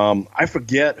 I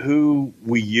forget who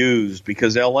we used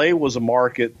because LA was a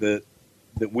market that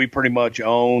we pretty much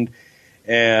owned,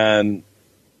 and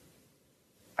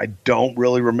I don't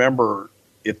really remember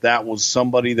if that was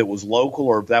somebody that was local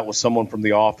or if that was someone from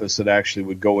the office that actually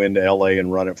would go into LA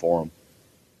and run it for them.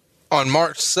 On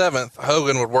March 7th,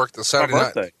 Hogan would work the Saturday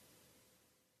night.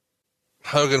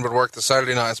 Hogan would work the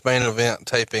Saturday night's main event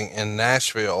taping in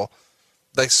Nashville.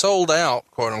 They sold out,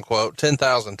 quote unquote,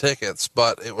 10,000 tickets,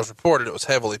 but it was reported it was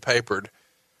heavily papered.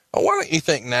 Why don't you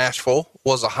think Nashville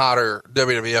was a hotter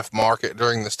WWF market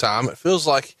during this time? It feels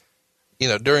like,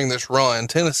 during this run,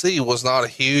 Tennessee was not a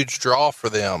huge draw for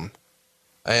them.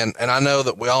 And I know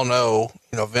that we all know,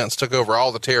 Vince took over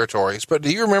all the territories, but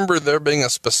do you remember there being a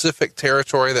specific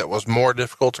territory that was more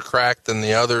difficult to crack than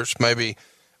the others? Maybe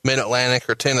Mid-Atlantic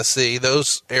or Tennessee.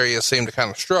 Those areas seem to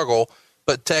kind of struggle,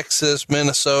 but Texas,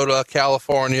 Minnesota,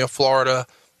 California, Florida,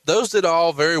 those did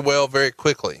all very well, very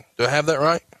quickly. Do I have that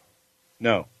right?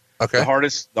 No. Okay.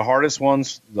 The hardest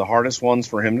ones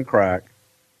for him to crack,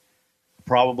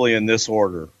 probably in this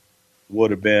order, would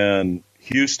have been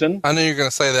Houston. I knew you were going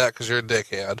to say that because you're a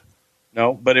dickhead.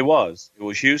 No, but it was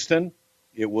Houston.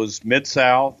 It was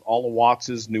Mid-South, all the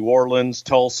Wattses, New Orleans,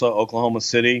 Tulsa, Oklahoma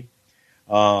City.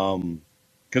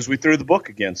 Because we threw the book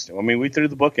against him. I mean, we threw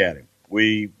the book at him.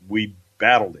 We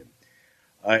battled him.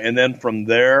 And then from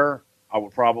there, I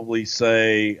would probably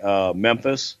say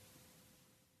Memphis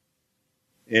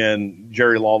in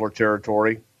Jerry Lawler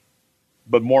territory,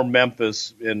 but more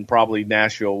Memphis, and probably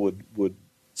Nashville would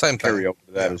Same carry thing. over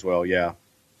to that as well. Yeah.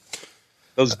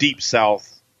 Those deep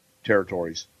South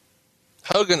territories.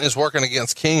 Hogan is working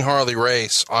against King Harley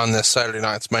Race on this Saturday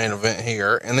night's main event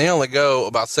here, and they only go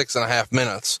about 6.5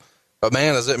 minutes, but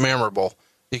man, is it memorable.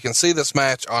 You can see this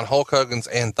match on Hulk Hogan's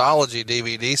Anthology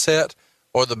DVD set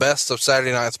or the Best of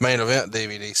Saturday Night's Main Event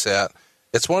DVD set.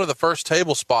 It's one of the first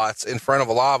table spots in front of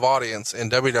a live audience in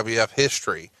WWF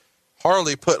history.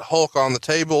 Harley put Hulk on the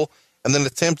table and then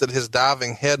attempted his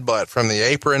diving headbutt from the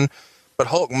apron, but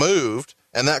Hulk moved,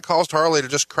 and that caused Harley to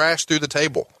just crash through the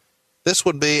table. This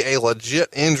would be a legit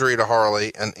injury to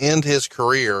Harley and end his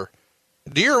career.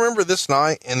 Do you remember this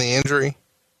night and the injury?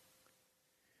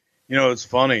 It's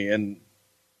funny, and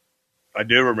I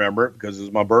do remember it because it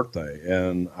was my birthday,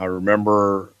 and I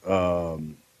remember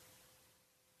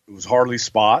it was Harley's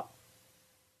spot.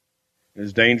 It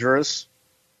was dangerous,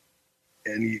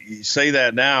 and you say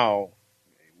that now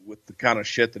with the kind of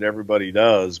shit that everybody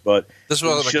does, but this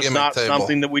wasn't it's just not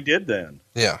something that we did then.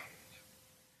 Yeah.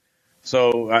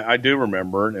 So I do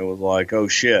remember, and it was like, oh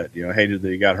shit, hated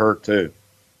that he got hurt too.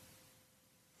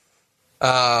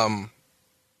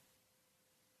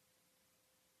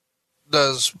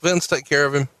 Does Vince take care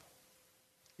of him?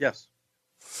 Yes.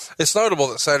 It's notable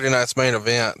that Saturday night's main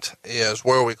event is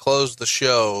where we close the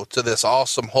show to this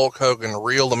awesome Hulk Hogan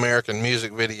Real American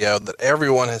music video that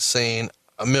everyone has seen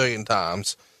a million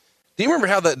times. Do you remember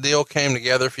how that deal came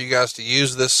together for you guys to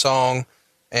use this song?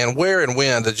 And where and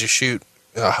when did you shoot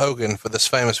Hogan for this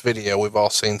famous video we've all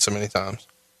seen so many times?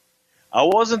 I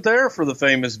wasn't there for the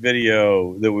famous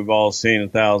video that we've all seen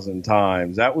 1,000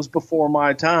 times. That was before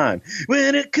my time.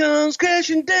 When it comes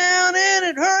crashing down and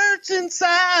it hurts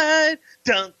inside.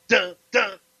 Dun, dun,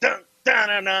 dun, dun, dun,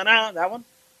 dun, dun, dun. That one?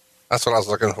 That's what I was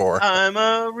looking for. I'm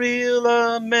a real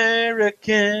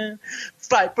American.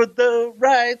 Fight for the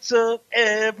rights of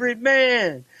every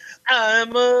man.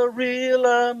 I'm a real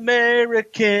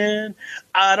American.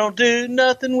 I don't do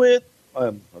nothing with...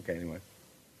 okay, anyway.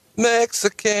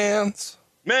 Mexicans.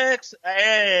 Hey,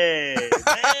 man.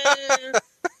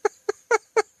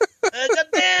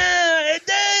 Hey,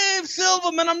 Dave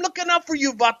Silverman, I'm looking out for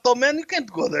you, Vato, man. You can't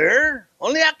go there.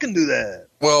 Only I can do that.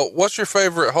 Well, what's your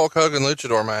favorite Hulk Hogan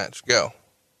Luchador match? Go.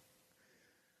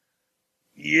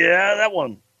 Yeah, that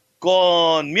one.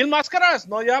 Con Mil Máscaras,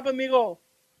 no llave, amigo.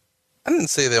 I didn't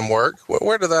see them work.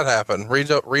 Where did that happen?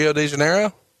 Rio de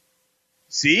Janeiro?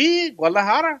 Sí,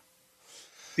 Guadalajara.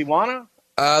 Tijuana.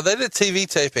 They did TV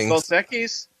tapings. Dos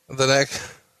Equis. The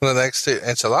next two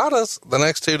enchiladas, the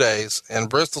next 2 days in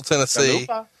Bristol, Tennessee,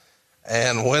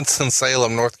 and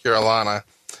Winston-Salem, North Carolina.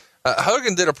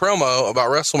 Hogan did a promo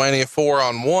about WrestleMania 4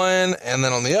 on one, and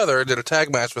then on the other did a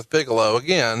tag match with Bigelow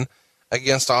again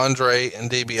against Andre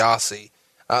and DiBiase.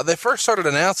 They first started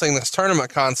announcing this tournament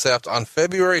concept on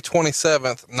February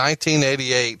 27th,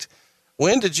 1988.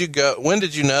 When did you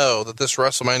know that this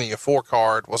WrestleMania 4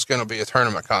 card was going to be a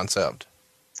tournament concept?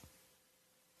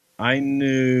 I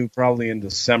knew probably in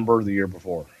December the year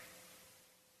before.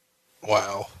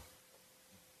 Wow.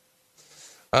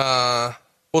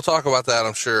 We'll talk about that,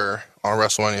 I'm sure, on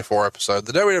WrestleMania 4 episode.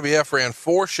 The WWF ran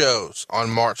 4 shows on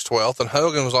March 12th, and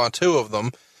Hogan was on 2 of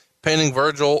them, pinning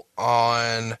Virgil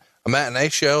on a matinee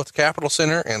show at the Capitol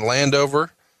Center in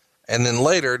Landover, and then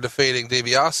later defeating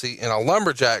DiBiase in a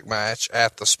lumberjack match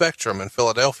at the Spectrum in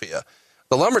Philadelphia.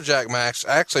 The lumberjack match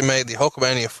actually made the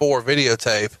Hulkamania 4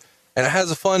 videotape, and it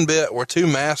has a fun bit where 2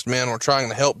 masked men were trying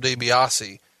to help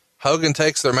DiBiase. Hogan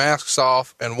takes their masks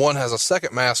off, and one has a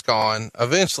second mask on.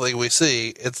 Eventually, we see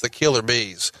it's the Killer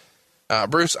Bees.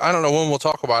 Bruce, I don't know when we'll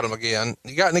talk about them again.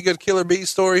 You got any good Killer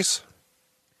Bees stories?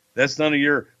 That's none of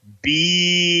your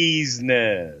business.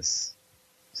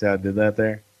 See how I did that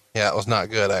there? Yeah, it was not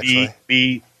good, actually.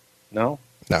 No?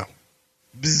 No.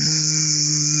 Bzzz.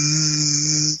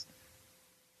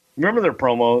 Remember their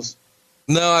promos?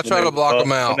 No, I try to block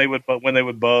them out. When they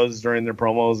would buzz during their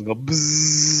promos and go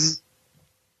bzzz.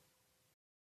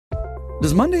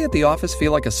 Does Monday at the office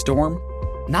feel like a storm?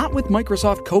 Not with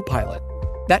Microsoft Copilot.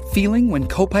 That feeling when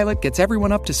Copilot gets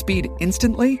everyone up to speed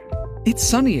instantly? It's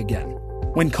sunny again.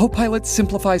 When Copilot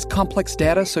simplifies complex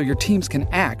data so your teams can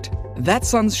act, that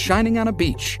sun's shining on a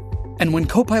beach. And when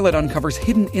Copilot uncovers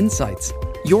hidden insights,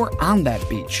 you're on that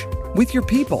beach with your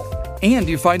people, and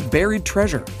you find buried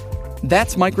treasure.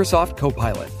 That's Microsoft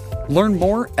Copilot. Learn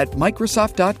more at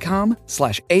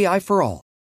Microsoft.com/AI for all.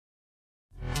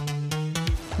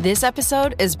 This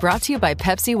episode is brought to you by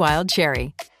Pepsi Wild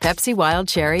Cherry. Pepsi Wild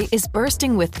Cherry is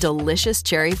bursting with delicious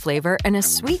cherry flavor and a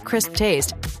sweet, crisp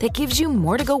taste that gives you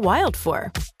more to go wild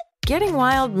for. Getting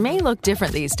wild may look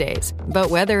different these days,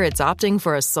 but whether it's opting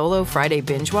for a solo Friday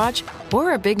binge watch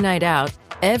or a big night out,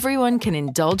 everyone can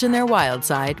indulge in their wild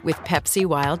side with Pepsi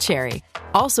Wild Cherry.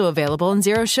 Also available in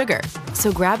Zero Sugar.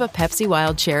 So grab a Pepsi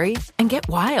Wild Cherry and get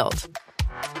wild.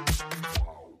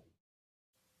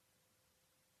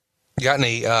 You got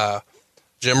any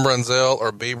Jim Brunzell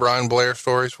or B. Brian Blair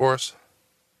stories for us?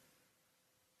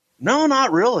 No,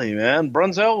 not really, man.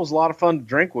 Brunzell was a lot of fun to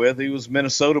drink with. He was a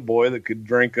Minnesota boy that could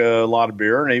drink a lot of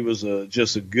beer, and he was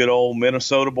just a good old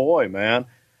Minnesota boy, man.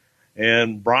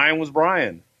 And Brian was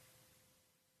Brian.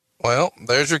 Well,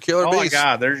 there's your killer beast. Oh, my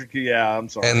God. I'm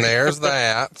sorry. And there's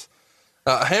that.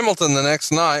 Hamilton the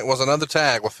next night was another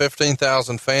tag with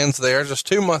 15,000 fans there just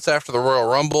 2 months after the Royal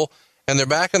Rumble. And they're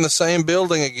back in the same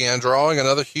building again, drawing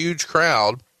another huge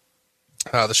crowd.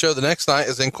 The show the next night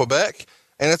is in Quebec,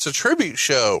 and it's a tribute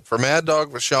show for Mad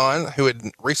Dog Vachon, who had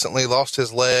recently lost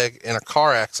his leg in a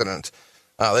car accident.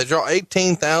 They draw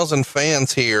 18,000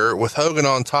 fans here, with Hogan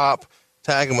on top,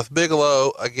 tagging with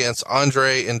Bigelow against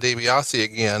Andre and DiBiase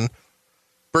again.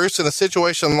 Bruce, in a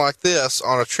situation like this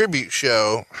on a tribute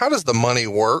show, how does the money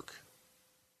work?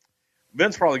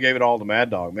 Vince probably gave it all to Mad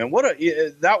Dog, man.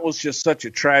 That was just such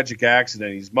a tragic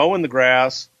accident. He's mowing the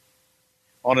grass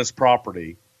on his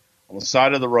property on the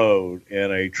side of the road,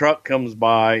 and a truck comes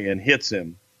by and hits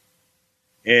him,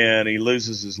 and he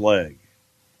loses his leg.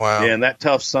 Wow. And that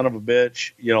tough son of a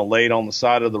bitch, laid on the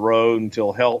side of the road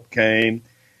until help came,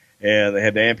 and they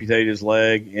had to amputate his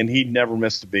leg, and he never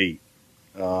missed a beat.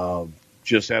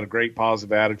 Just had a great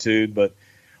positive attitude, but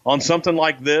on something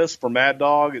like this for Mad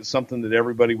Dog, it's something that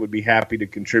everybody would be happy to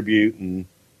contribute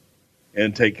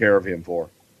and take care of him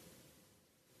for.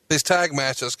 These tag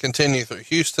matches continue through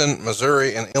Houston,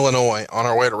 Missouri, and Illinois on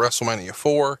our way to WrestleMania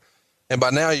 4. And by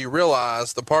now you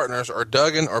realize the partners are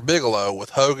Duggan or Bigelow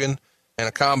with Hogan and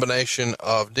a combination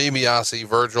of DiBiase,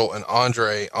 Virgil, and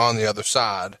Andre on the other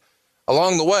side.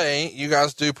 Along the way, you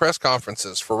guys do press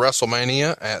conferences for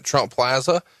WrestleMania at Trump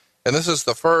Plaza. And this is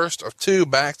the first of 2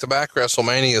 back-to-back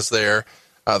WrestleManias there.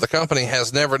 The company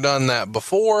has never done that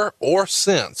before or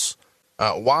since.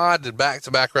 Why did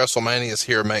back-to-back WrestleManias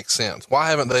here make sense? Why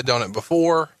haven't they done it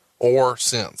before or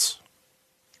since?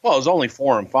 Well, it was only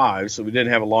 4 and 5, so we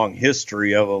didn't have a long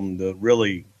history of them to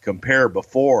really compare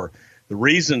before. The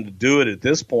reason to do it at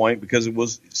this point, because it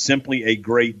was simply a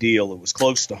great deal. It was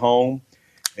close to home,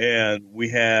 and we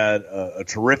had a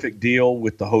terrific deal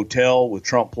with the hotel, with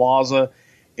Trump Plaza,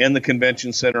 and the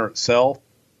convention center itself.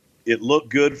 It looked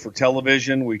good for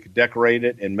television. We could decorate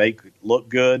it and make it look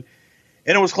good.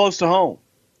 And it was close to home.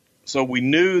 So we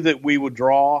knew that we would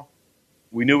draw.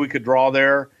 We knew we could draw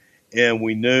there, and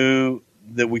we knew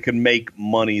that we could make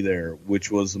money there, which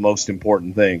was the most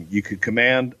important thing. You could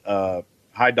command a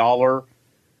high dollar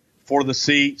for the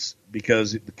seats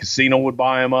because the casino would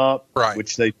buy them up, right,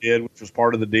 which they did, which was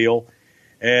part of the deal.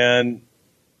 And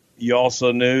you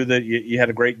also knew that you had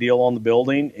a great deal on the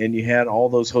building, and you had all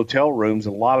those hotel rooms.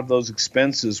 And a lot of those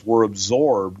expenses were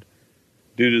absorbed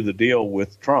due to the deal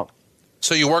with Trump.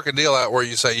 So you work a deal out where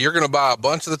you say, you're going to buy a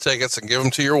bunch of the tickets and give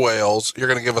them to your whales. You're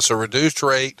going to give us a reduced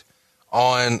rate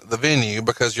on the venue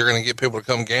because you're going to get people to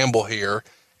come gamble here.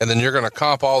 And then you're going to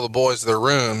comp all the boys their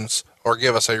rooms or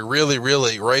give us a really,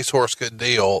 really racehorse good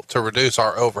deal to reduce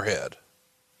our overhead.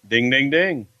 Ding, ding,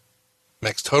 ding.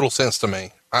 Makes total sense to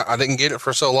me. I didn't get it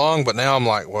for so long, but now I'm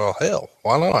like, well, hell,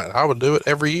 why not? I would do it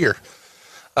every year.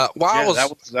 That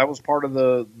was part of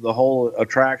the whole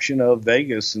attraction of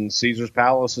Vegas and Caesar's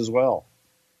Palace as well.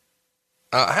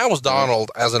 How was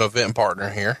Donald as an event partner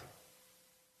here?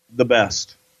 The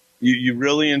best. You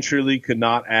really and truly could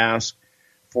not ask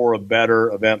for a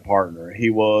better event partner. He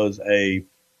was a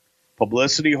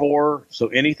publicity whore, so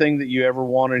anything that you ever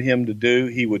wanted him to do,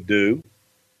 he would do.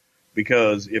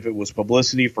 Because if it was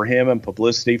publicity for him and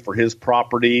publicity for his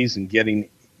properties and getting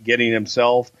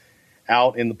himself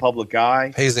out in the public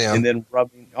eye, he's in. And then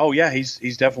rubbing, oh yeah, he's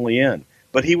definitely in.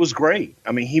 But he was great.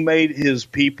 I mean, he made his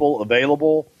people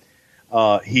available.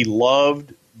 He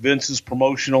loved Vince's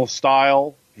promotional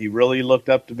style. He really looked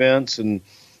up to Vince and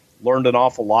learned an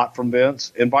awful lot from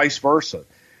Vince, and vice versa.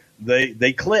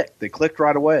 They clicked. They clicked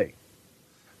right away.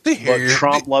 But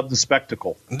Trump loved the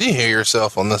spectacle. Do you hear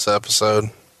yourself on this episode?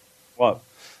 What?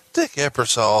 Dick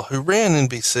Ebersol, who ran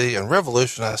NBC and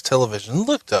revolutionized television,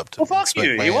 looked up to Vince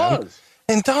McMahon. He was.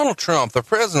 And Donald Trump, the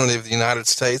president of the United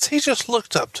States, he just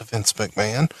looked up to Vince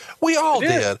McMahon. We all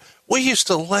did. We used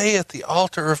to lay at the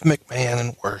altar of McMahon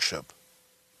and worship.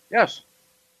 Yes.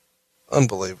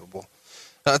 Unbelievable.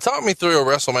 Talk me through a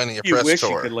WrestleMania press tour. You wish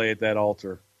you could lay at that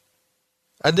altar.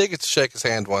 I did get to shake his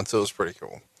hand once. It was pretty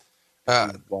cool.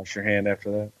 Wash your hand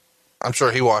after that? I'm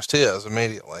sure he washed his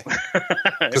immediately.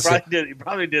 He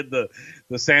probably did the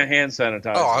hand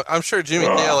sanitizer. Oh, I'm sure Jimmy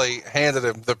Kelly handed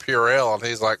him the Purell, and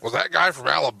he's like, was that guy from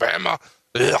Alabama?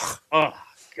 Ugh. Oh,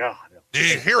 God.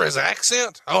 Did you hear his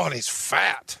accent? Oh, and he's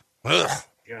fat. Ugh.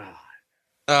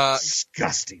 God.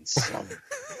 Disgusting son.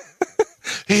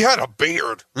 He had a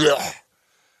beard. Ugh.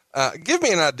 Give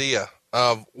me an idea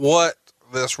of what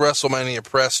this WrestleMania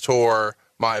press tour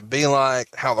might be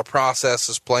like, how the process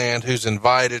is planned, who's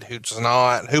invited, who's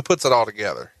not, who puts it all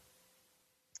together.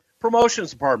 Promotions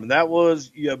department. That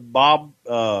was Bob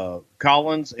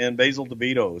Collins and Basil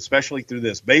DeVito, especially through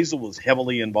this. Basil was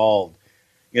heavily involved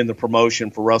in the promotion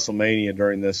for WrestleMania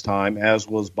during this time, as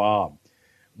was Bob.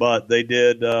 But they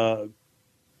did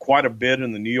quite a bit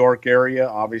in the New York area,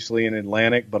 obviously in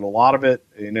Atlantic, but a lot of it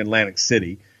in Atlantic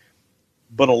City.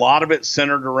 But a lot of it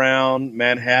centered around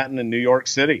Manhattan and New York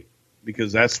City,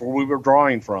 because that's where we were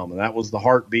drawing from, and that was the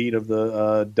heartbeat of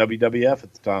the WWF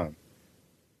at the time.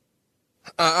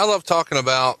 I love talking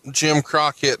about Jim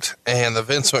Crockett and the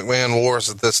Vince McMahon wars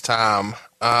at this time.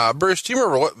 Bruce, do you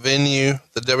remember what venue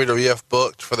the WWF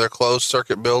booked for their closed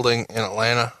circuit building in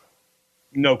Atlanta?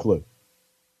 No clue.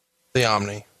 The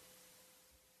Omni.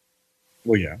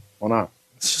 Well, yeah. Why not?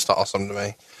 It's just awesome to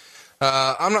me.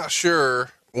 I'm not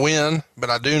sure when, but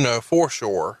I do know for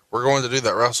sure we're going to do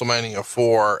that WrestleMania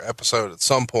 4 episode at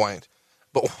some point.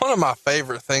 But one of my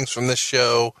favorite things from this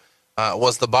show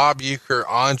was the Bob Uecker,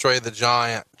 Andre the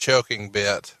Giant choking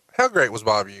bit. How great was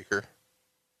Bob Uecker?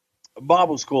 Bob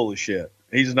was cool as shit.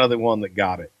 He's another one that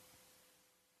got it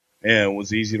and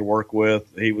was easy to work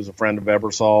with. He was a friend of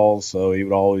Ebersol's, so he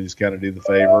would always kind of do the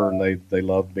favor, and they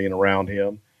loved being around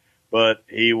him. But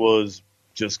he was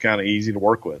just kind of easy to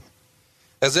work with.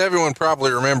 As everyone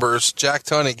probably remembers, Jack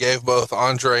Tunney gave both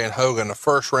Andre and Hogan a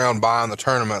first-round bye in the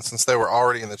tournament since they were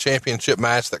already in the championship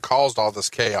match that caused all this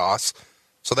chaos.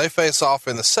 So they face off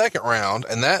in the second round,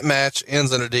 and that match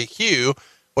ends in a DQ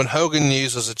when Hogan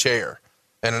uses a chair.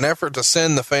 In an effort to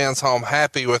send the fans home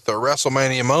happy with their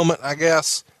WrestleMania moment, I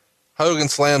guess, Hogan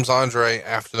slams Andre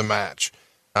after the match.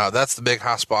 That's the big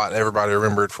high spot everybody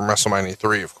remembered from WrestleMania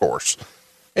 3, of course.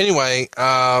 Anyway,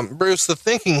 Bruce, the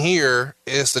thinking here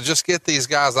is to just get these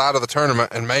guys out of the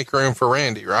tournament and make room for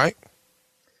Randy, right?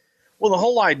 Well, the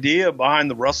whole idea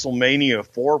behind the WrestleMania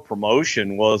 4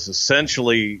 promotion was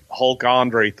essentially Hulk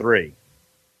Andre 3.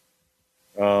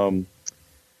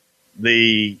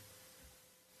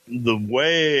 The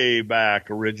way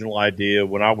back original idea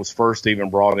when I was first even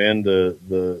brought into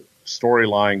the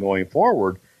storyline going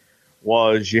forward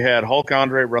was you had Hulk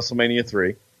Andre at WrestleMania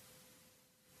 3.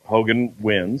 Hogan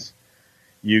wins.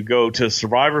 You go to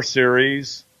Survivor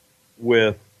Series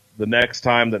with the next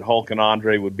time that Hulk and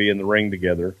Andre would be in the ring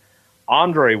together.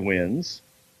 Andre wins.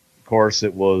 Of course,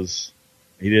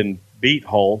 he didn't beat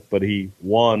Hulk, but he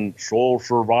won Sole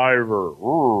Survivor.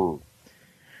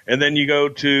 And then you go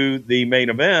to the main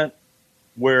event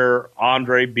where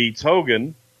Andre beats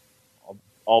Hogan,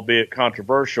 albeit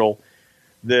controversial,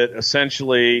 that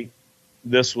essentially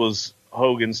this was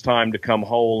Hogan's time to come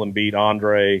whole and beat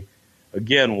Andre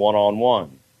again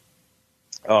one-on-one.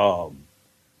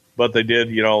 But they did,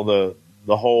 the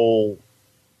whole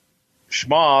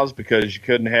schmoz because you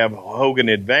couldn't have Hogan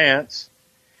advance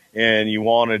and you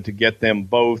wanted to get them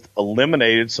both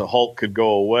eliminated so Hulk could go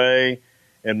away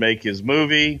and make his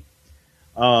movie.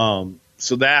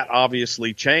 So that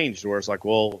obviously changed where it's like,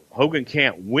 well, Hogan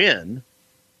can't win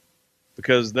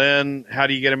because then how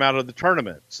do you get him out of the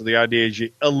tournament? So the idea is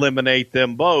you eliminate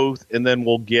them both and then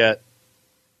we'll get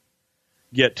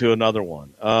to another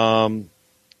one.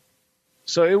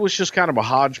 So it was just kind of a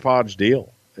hodgepodge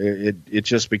deal. It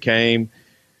just became,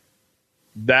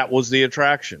 that was the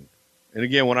attraction. And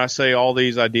again, when I say all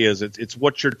these ideas, it's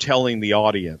what you're telling the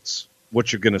audience,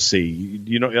 what you're going to see.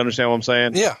 You understand what I'm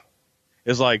saying? Yeah.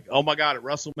 It's like, oh my God, at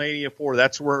WrestleMania 4,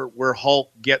 that's where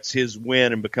Hulk gets his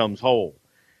win and becomes whole.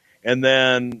 And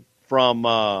then from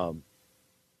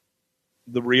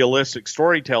the realistic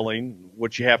storytelling,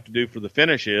 what you have to do for the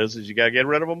finish is you got to get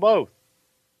rid of them both.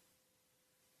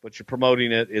 But you're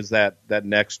promoting it is that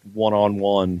next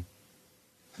one-on-one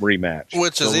rematch.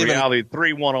 Which is in reality,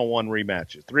 3 one-on-one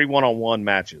rematches, 3 one-on-one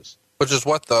matches. Which is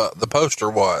what the poster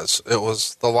was. It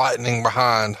was the lightning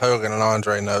behind Hogan and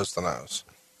Andre nose to nose.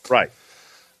 Right.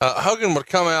 Hogan would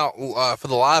come out for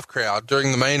the live crowd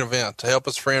during the main event to help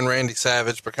his friend Randy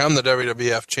Savage become the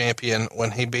WWF champion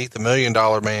when he beat the $1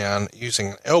 Million Man using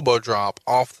an elbow drop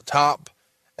off the top.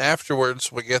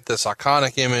 Afterwards, we get this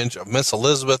iconic image of Miss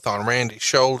Elizabeth on Randy's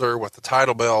shoulder with the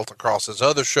title belt across his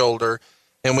other shoulder,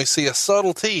 and we see a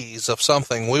subtle tease of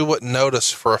something we wouldn't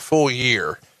notice for a full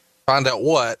year. Find out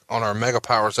what on our Mega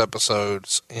Powers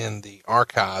episodes in the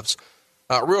archives.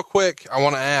 Real quick, I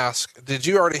want to ask, did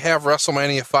you already have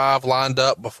WrestleMania 5 lined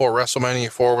up before WrestleMania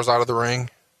 4 was out of the ring?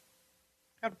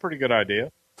 Got a pretty good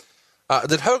idea.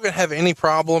 Did Hogan have any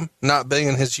problem not being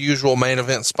in his usual main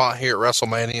event spot here at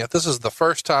WrestleMania? This is the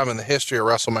first time in the history of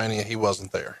WrestleMania he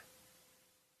wasn't there.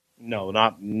 No,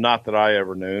 not that I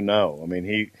ever knew. No, I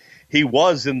mean he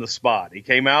was in the spot. He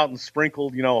came out and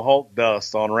sprinkled Hulk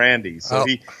dust on Randy, so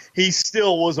he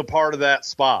still was a part of that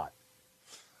spot.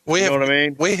 You know what I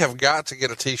mean? We have got to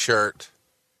get a T-shirt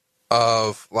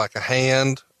of like a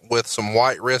hand with some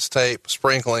white wrist tape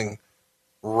sprinkling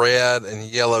red and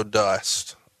yellow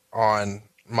dust on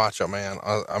Macho Man.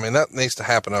 I mean, that needs to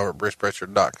happen over at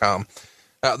BrucePritchard.com.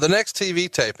 The next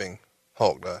TV taping,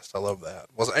 Hulk Dust, I love that,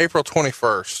 was April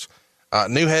 21st,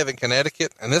 New Haven,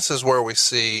 Connecticut. And this is where we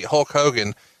see Hulk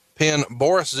Hogan pin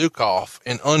Boris Zukov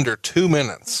in under 2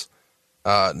 minutes.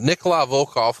 Nikolai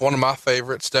Volkov, one of my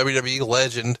favorites, WWE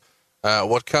legend,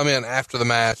 would come in after the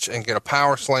match and get a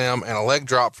power slam and a leg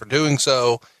drop for doing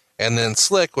so. And then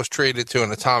Slick was treated to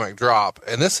an atomic drop.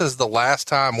 And this is the last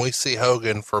time we see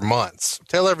Hogan for months.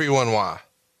 Tell everyone why.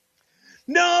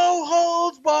 No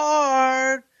holds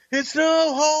barred. It's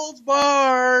no holds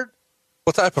barred.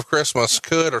 What type of Christmas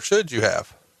could or should you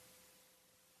have?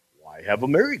 Why have a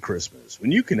Merry Christmas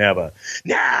when you can have a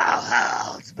no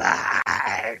holds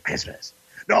barred Christmas?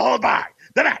 No holds barred.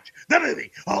 The match, the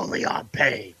movie, only on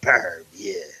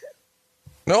pay-per-view.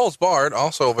 No Holds Barred,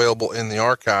 also available in the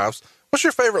archives. What's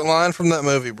your favorite line from that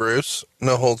movie, Bruce?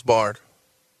 No Holds Barred.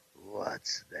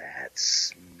 What's that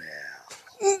smell?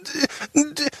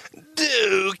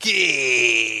 Dookie.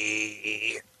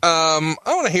 I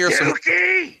want to hear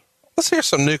Dookie? Let's hear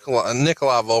some Nikolai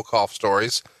Volkov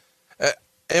stories.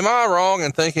 Am I wrong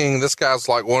in thinking this guy's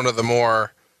like one of the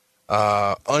more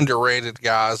underrated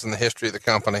guys in the history of the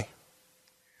company?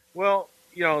 Well,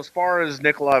 as far as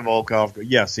Nikolai Volkov,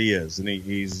 yes, he is, and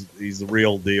he's the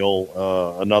real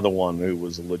deal. Another one who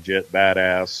was a legit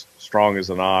badass, strong as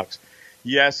an ox.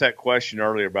 You asked that question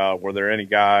earlier about were there any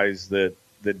guys that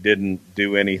didn't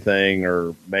do anything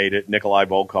or made it. Nikolai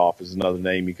Volkov is another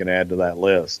name you can add to that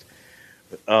list.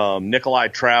 Nikolai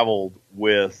traveled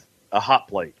with a hot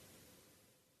plate,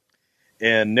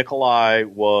 and Nikolai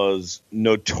was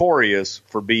notorious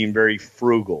for being very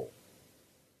frugal.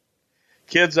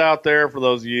 Kids out there, for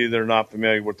those of you that are not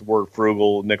familiar with the word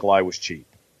frugal, Nikolai was cheap.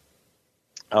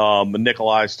 But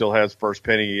Nikolai still has the first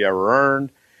penny he ever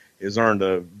earned. Has earned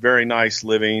a very nice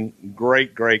living.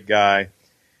 Great, great guy.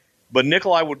 But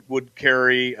Nikolai would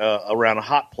carry around a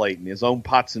hot plate and his own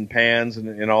pots and pans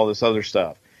and all this other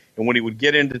stuff. And when he would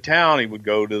get into town, he would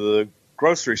go to the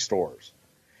grocery stores.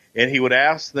 And he would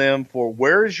ask them for,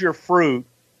 where's your fruit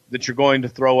that you're going to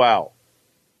throw out?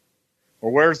 Or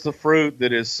where's the fruit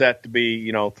that is set to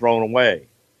be, thrown away?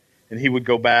 And he would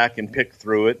go back and pick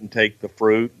through it and take the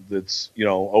fruit that's,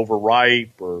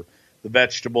 overripe, or the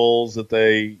vegetables that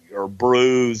or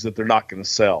bruised that they're not going to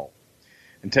sell.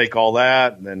 And take all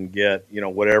that and then get,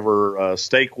 whatever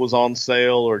steak was on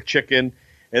sale or chicken,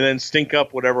 and then stink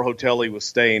up whatever hotel he was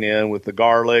staying in with the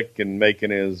garlic and making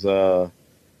his food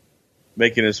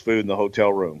in the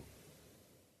hotel room.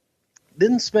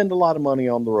 Didn't spend a lot of money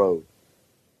on the road.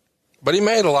 But he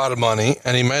made a lot of money,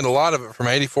 and he made a lot of it from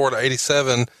 84 to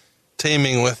 87,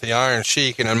 teaming with the Iron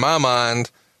Sheik. And in my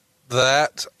mind,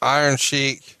 that Iron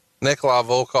Sheik Nikolai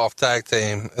Volkov tag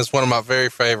team is one of my very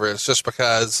favorites, just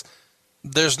because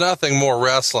there's nothing more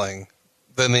wrestling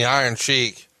than the Iron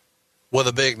Sheik with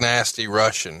a big, nasty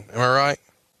Russian. Am I right?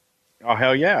 Oh,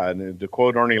 hell yeah. And to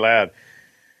quote Ernie Ladd,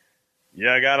 you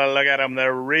got to look at them.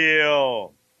 They're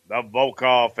real. The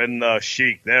Volkov and the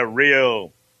Sheik, they're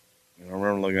real. I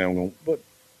remember looking at him going, but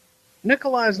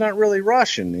Nikolai's not really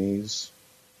Russian. He's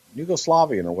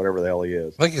Yugoslavian or whatever the hell he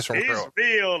is. I think he's from He's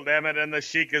real, damn it, and the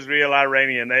Sheik is real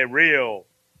Iranian. They're real.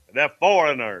 They're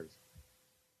foreigners.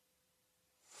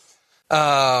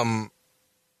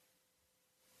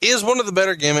 Is one of the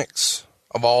better gimmicks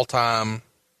of all time,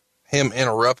 him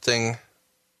interrupting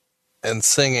and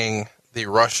singing the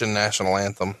Russian national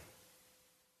anthem.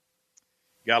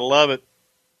 Gotta love it.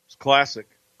 It's classic.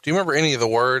 Do you remember any of the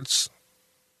words?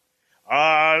 Eat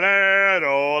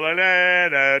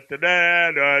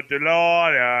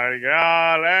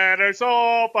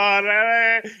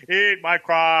my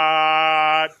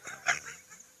crotch.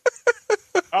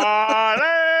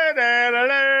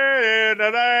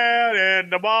 In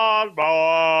the ball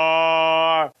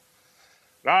bar.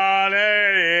 My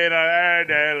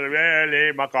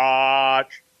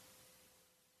crotch.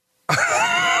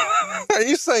 Are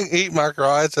you saying "Eat My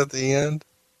Crotch" at the end?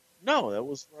 No, that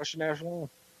was Russian national anthem.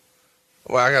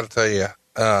 Well, I got to tell you,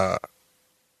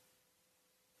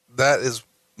 that is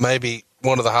maybe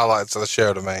one of the highlights of the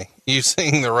show to me. You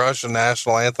sing the Russian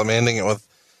national anthem, ending it with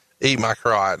 "Eat My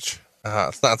Crotch."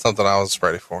 It's not something I was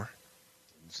ready for.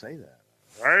 Didn't say that.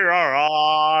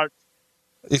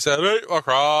 He said, "Eat my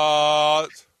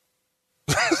crotch."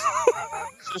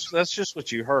 That's just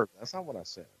what you heard. That's not what I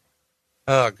said.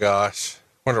 Oh, gosh.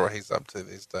 Wonder what he's up to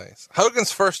these days.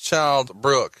 Hogan's first child,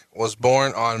 Brooke, was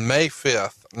born on May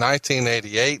 5th,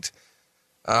 1988.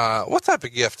 What type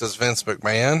of gift does Vince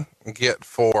McMahon get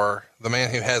for the man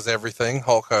who has everything,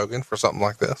 Hulk Hogan, for something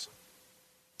like this?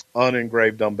 An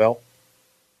engraved dumbbell.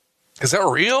 Is that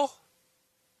real?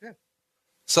 Yeah.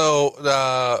 So,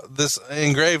 this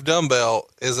engraved dumbbell,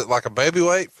 is it like a baby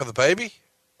weight for the baby?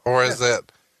 Or is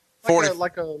it 40?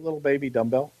 Like a little baby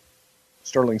dumbbell.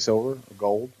 Sterling silver or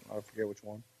gold. I forget which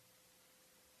one.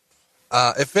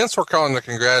 If Vince were calling to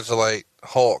congratulate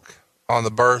Hulk on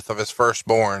the birth of his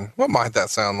firstborn, what might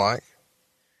that sound like?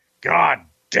 God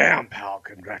damn, pal,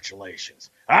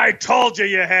 congratulations. I told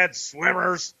you had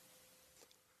swimmers.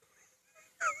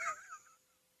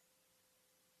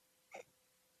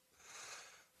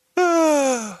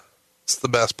 It's the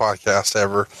best podcast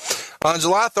ever. On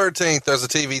July 13th, there's a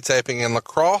TV taping in La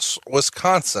Crosse,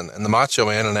 Wisconsin, and the Macho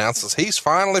Man announces he's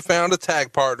finally found a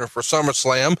tag partner for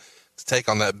SummerSlam to take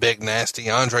on that big, nasty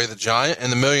Andre the Giant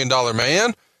and the $1 Million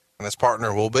Man, and his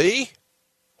partner will be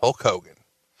Hulk Hogan.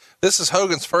 This is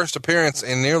Hogan's first appearance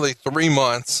in nearly 3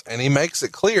 months, and he makes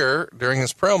it clear during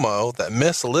his promo that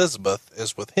Miss Elizabeth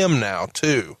is with him now,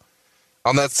 too.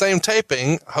 On that same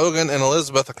taping, Hogan and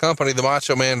Elizabeth accompany the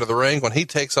Macho Man to the ring when he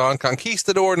takes on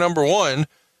Conquistador number 1,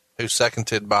 who's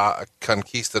seconded by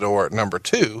Conquistador number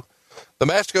 2. The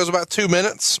match goes about 2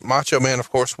 minutes. Macho Man, of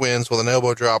course, wins with an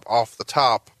elbow drop off the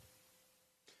top.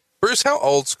 Bruce, how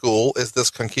old school is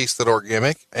this Conquistador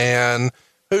gimmick, and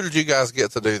who did you guys get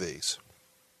to do these?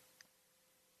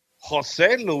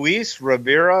 Jose Luis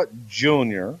Rivera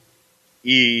Jr.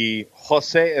 y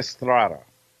Jose Estrada.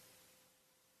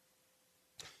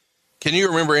 Can you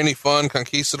remember any fun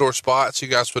Conquistador spots you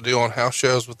guys would do on house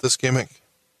shows with this gimmick?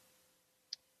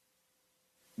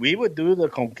 We would do the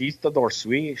Conquistador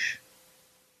swish.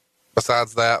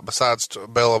 Besides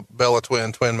Bella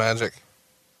Twin Magic.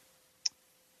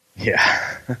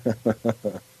 Yeah.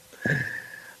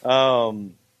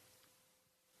 No,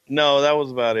 that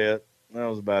was about it.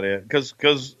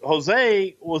 Because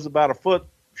Jose was about a foot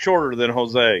shorter than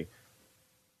Jose.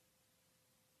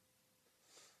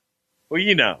 Well,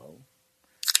 you know,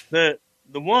 the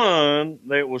one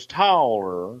that was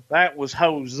taller, that was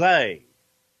Jose.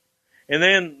 And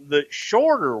then the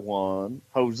shorter one,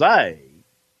 Jose,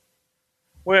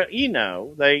 well, you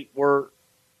know,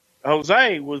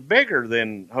 Jose was bigger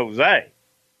than Jose.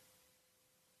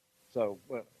 So,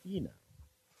 well, you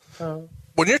know.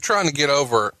 When you're trying to get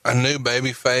over a new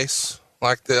baby face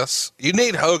like this, you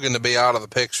need Hogan to be out of the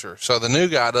picture so the new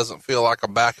guy doesn't feel like a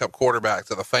backup quarterback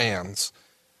to the fans.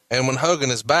 And when Hogan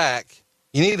is back,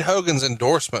 you need Hogan's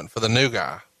endorsement for the new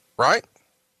guy, right?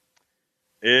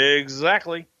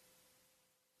 Exactly.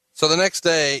 So the next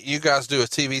day, you guys do a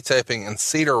TV taping in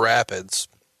Cedar Rapids.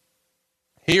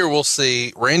 Here we'll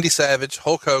see Randy Savage,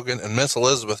 Hulk Hogan, and Miss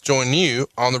Elizabeth join you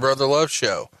on the Brother Love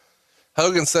show.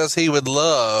 Hogan says he would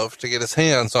love to get his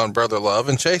hands on Brother Love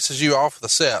and chases you off the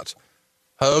set.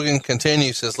 Hogan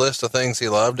continues his list of things he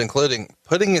loved, including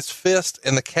putting his fist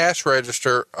in the cash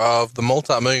register of the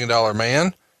multi-million-dollar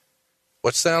man,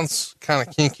 which sounds kind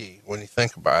of kinky when you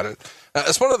think about it.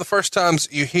 It's one of the first times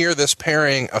you hear this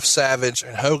pairing of Savage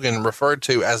and Hogan referred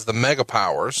to as the Mega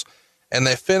Powers, and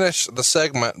they finish the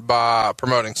segment by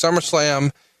promoting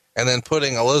SummerSlam and then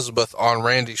putting Elizabeth on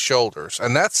Randy's shoulders.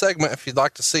 And that segment, if you'd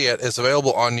like to see it, is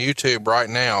available on YouTube right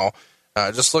now.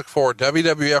 Just look for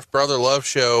WWF Brother Love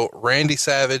Show, Randy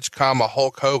Savage,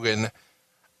 Hulk Hogan,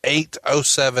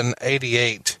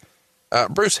 80788.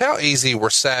 Bruce, how easy were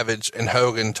Savage and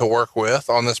Hogan to work with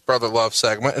on this Brother Love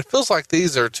segment? It feels like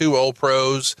these are two old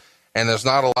pros, and there's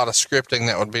not a lot of scripting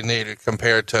that would be needed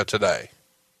compared to today.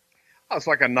 It's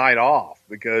like a night off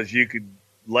because you could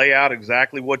lay out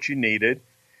exactly what you needed,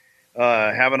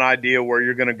 have an idea where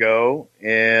you're going to go,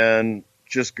 and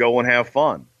just go and have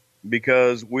fun.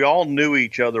 Because we all knew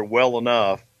each other well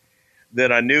enough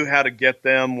that I knew how to get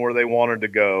them where they wanted to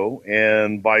go,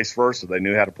 and vice versa. They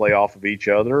knew how to play off of each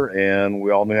other, and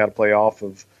we all knew how to play off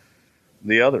of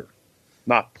the other.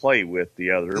 Not play with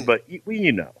the other, but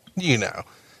you know. You know.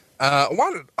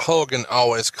 Why did Hogan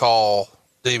always call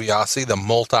DiBiase the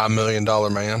multi-million-dollar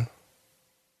man?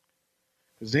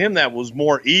 Because to him, that was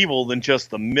more evil than just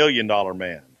the $1 million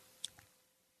man.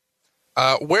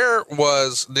 Where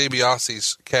was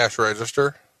DiBiase's cash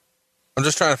register? I'm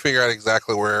just trying to figure out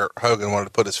exactly where Hogan wanted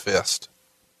to put his fist.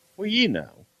 Well, you know.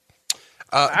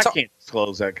 I can't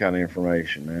disclose that kind of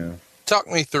information, man. Talk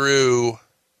me through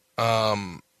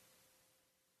the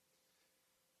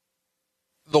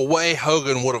way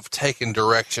Hogan would have taken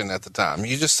direction at the time.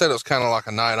 You just said it was kind of like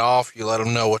a night off. You let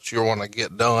him know what you want to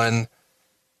get done.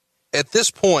 At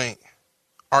this point,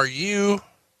 are you,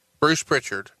 Bruce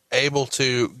Pritchard, able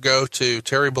to go to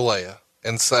Terry Bollea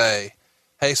and say,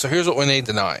 hey, so here's what we need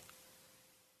tonight,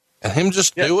 and him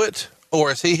just do it?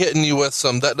 Or is he hitting you with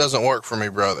some, that doesn't work for me,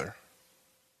 brother?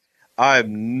 I've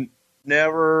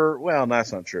never, well,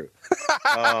 that's not true.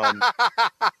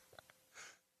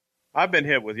 I've been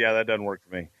hit with, that doesn't work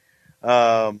for me.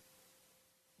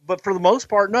 But for the most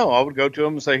part, no, I would go to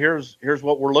him and say, here's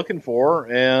what we're looking for.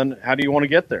 And how do you want to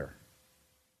get there?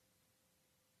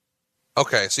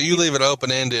 Okay. So you leave it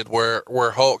open-ended where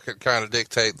Hulk could kind of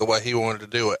dictate the way he wanted to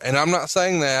do it. And I'm not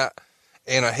saying that,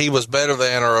 he was better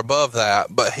than or above that,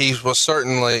 but he was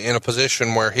certainly in a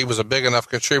position where he was a big enough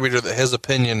contributor that his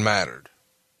opinion mattered.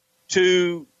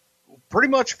 To pretty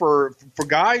much for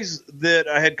guys that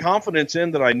I had confidence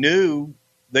in, that I knew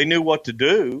they knew what to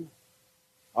do,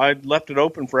 I left it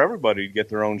open for everybody to get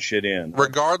their own shit in.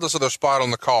 Regardless of their spot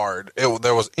on the card,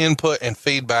 there was input and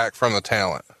feedback from the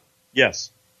talent.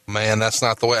 Yes. Man, that's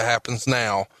not the way it happens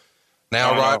now.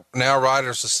 Now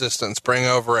writer's assistants bring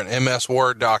over an MS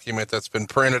Word document that's been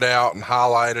printed out and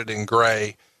highlighted in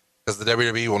gray, because the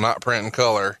WWE will not print in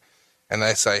color, and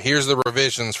they say, here's the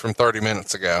revisions from 30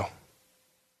 minutes ago.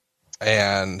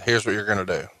 And here's what you're going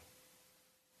to do.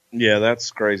 Yeah, that's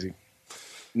crazy.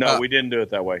 No, we didn't do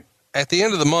it that way. At the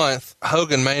end of the month,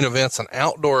 Hogan main events an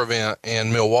outdoor event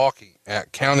in Milwaukee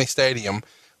at County Stadium.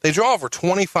 They draw over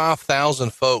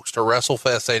 25,000 folks to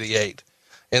WrestleFest 88.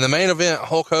 In the main event,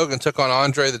 Hulk Hogan took on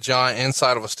Andre the Giant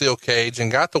inside of a steel cage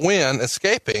and got the win,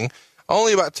 escaping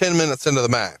only about 10 minutes into the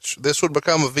match. This would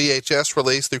become a VHS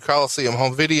release through Coliseum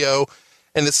Home Video,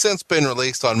 and has since been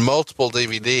released on multiple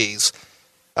DVDs.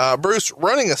 Bruce,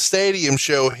 running a stadium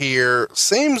show here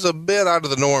seems a bit out of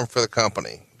the norm for the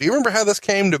company. Do you remember how this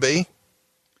came to be?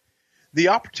 The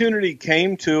opportunity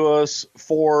came to us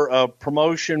for a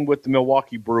promotion with the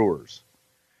Milwaukee Brewers.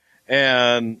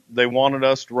 And they wanted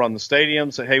us to run the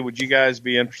stadium. Say, hey, would you guys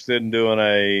be interested in doing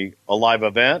a live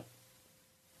event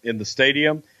in the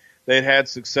stadium? They'd had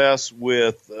success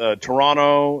with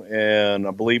Toronto and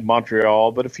I believe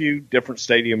Montreal, but a few different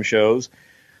stadium shows.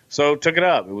 So took it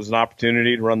up. It was an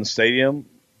opportunity to run the stadium.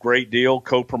 Great deal,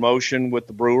 co-promotion with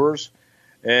the Brewers.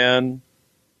 And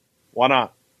why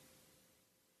not?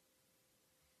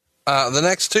 The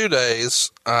next 2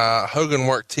 days, Hogan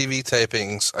worked TV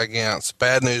tapings against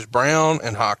Bad News Brown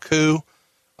and Haku.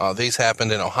 These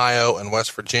happened in Ohio and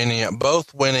West Virginia,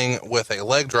 both winning with a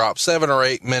leg drop 7 or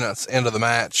 8 minutes into the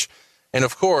match. And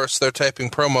of course, they're taping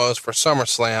promos for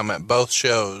SummerSlam at both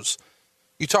shows.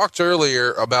 You talked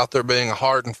earlier about there being a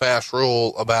hard and fast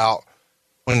rule about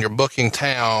when you're booking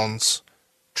towns,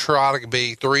 try to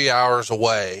be 3 hours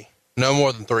away, no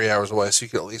more than 3 hours away, so you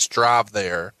can at least drive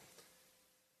there.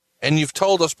 And you've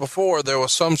told us before there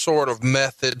was some sort of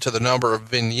method to the number of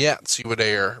vignettes you would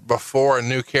air before a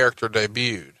new character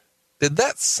debuted. Did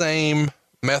that same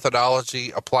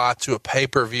methodology apply to a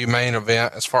pay-per-view main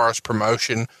event as far as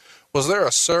promotion? Was there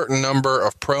a certain number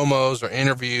of promos or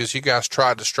interviews you guys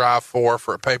tried to strive for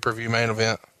a pay-per-view main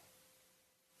event?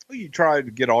 Well, you tried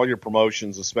to get all your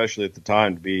promotions, especially at the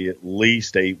time, to be at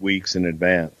least 8 weeks in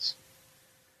advance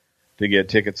to get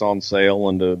tickets on sale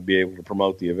and to be able to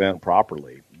promote the event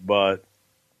properly. But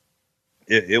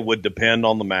it would depend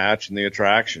on the match and the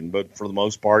attraction. But for the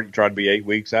most part, you try to be 8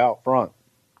 weeks out front.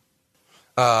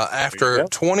 After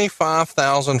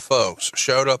 25,000 folks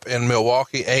showed up in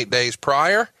Milwaukee 8 days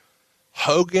prior,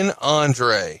 Hogan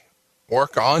Andre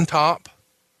work on top,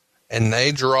 and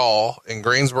they draw in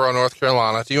Greensboro, North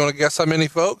Carolina. Do you want to guess how many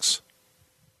folks?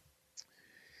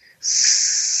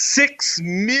 6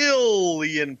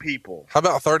 million people. How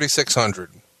about 3,600?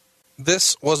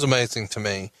 this was amazing to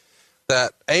me,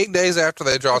 that 8 days after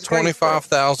they draw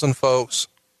 25,000 folks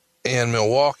in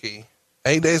Milwaukee,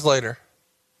 8 days later,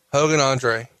 Hogan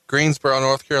Andre, Greensboro,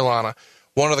 North Carolina,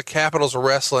 one of the capitals of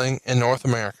wrestling in North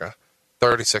America,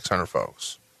 3,600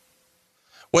 folks.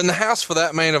 When the house for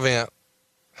that main event,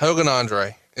 Hogan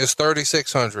Andre, is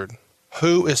 3,600,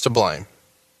 who is to blame?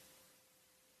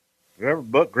 Whoever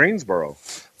but Greensboro.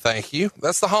 Thank you.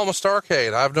 That's the home of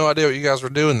Starrcade. I have no idea what you guys were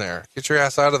doing there. Get your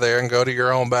ass out of there and go to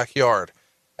your own backyard.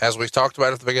 As we talked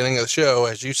about at the beginning of the show,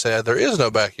 as you said, there is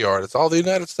no backyard. It's all the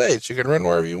United States. You can run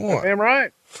wherever you want. Damn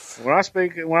right. When I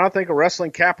think of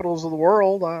wrestling capitals of the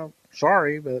world, I'm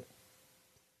sorry, but.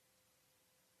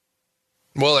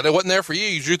 Well, it wasn't there for you.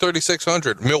 You drew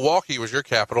 3,600. Milwaukee was your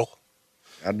capital.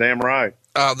 Goddamn right.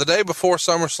 The day before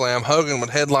SummerSlam, Hogan would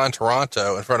headline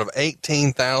Toronto in front of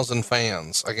 18,000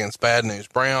 fans against Bad News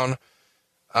Brown.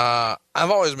 I've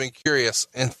always been curious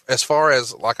as far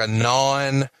as like a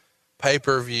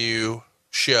non-pay-per-view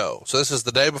show. So this is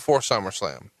the day before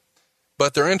SummerSlam,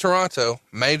 but they're in Toronto,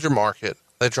 major market.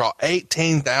 They draw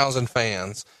 18,000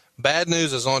 fans. Bad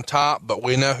News is on top, but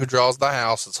we know who draws the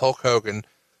house. It's Hulk Hogan.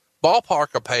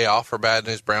 Ballpark a payoff for Bad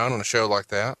News Brown on a show like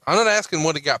that. I'm not asking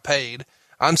what he got paid.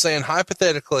 I'm saying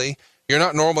hypothetically, you're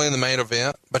not normally in the main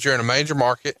event, but you're in a major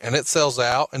market and it sells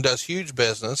out and does huge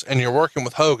business and you're working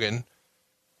with Hogan.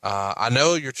 I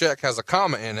know your check has a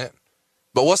comma in it,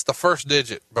 but what's the first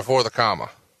digit before the comma?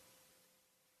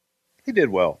 He did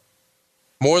well.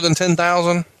 More than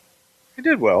 10,000? He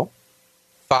did well.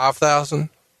 5,000?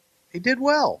 He did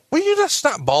well. Will you just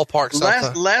not ballpark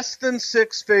something? Less than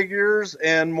six figures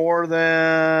and more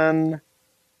than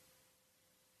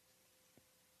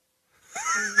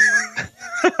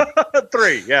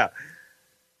 3. Yeah.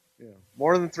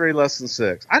 More than 3, less than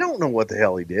 6. I don't know what the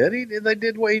hell he did. He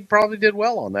probably did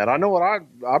well on that. I know what I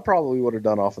probably would have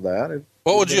done off of that.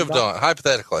 What would you have done?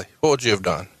 Hypothetically, what would you have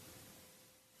done?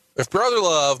 If Brother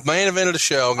Love main evented a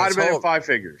show, I'd have been at 5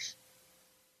 figures.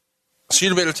 So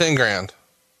you'd have been at 10 grand.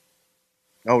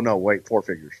 Oh no, wait, 4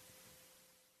 figures.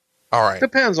 All right.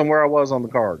 Depends on where I was on the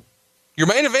card. Your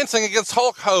main eventing against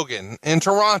Hulk Hogan in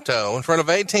Toronto in front of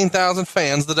 18,000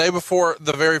 fans the day before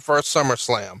the very first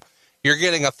SummerSlam. You're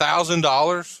getting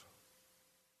 $1,000?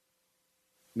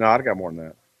 No, I'd have got more than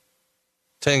that.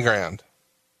 10 grand.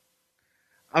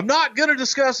 I'm not going to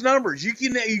discuss numbers. You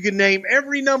can name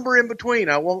every number in between.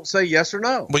 I won't say yes or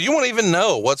no. Well, you won't even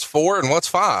know what's 4 and what's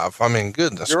 5. I mean,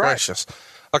 goodness You're gracious. Right.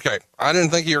 Okay, I didn't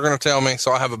think you were going to tell me,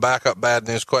 so I have a backup bad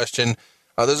news question.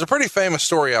 There's a pretty famous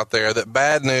story out there that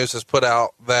Bad News has put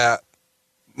out that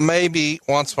maybe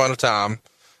once upon a time,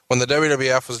 when the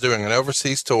WWF was doing an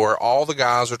overseas tour, all the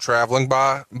guys are traveling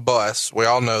by bus. We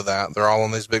all know that. They're all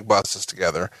on these big buses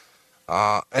together.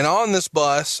 And on this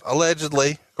bus,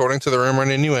 allegedly, according to the rumor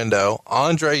and innuendo,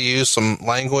 Andre used some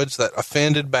language that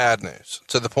offended Bad News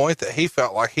to the point that he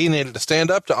felt like he needed to stand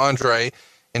up to Andre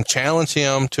and challenge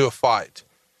him to a fight.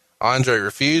 Andre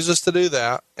refuses to do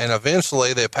that, and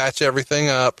eventually they patch everything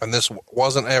up, and this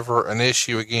wasn't ever an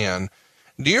issue again.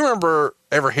 Do you remember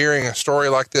ever hearing a story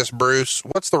like this, Bruce?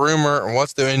 What's the rumor and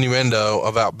what's the innuendo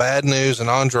about Bad News and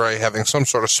Andre having some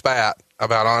sort of spat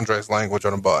about Andre's language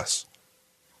on a bus?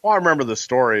 Well, I remember the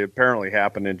story. It apparently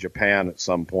happened in Japan at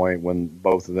some point when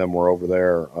both of them were over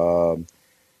there. So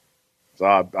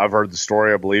I've heard the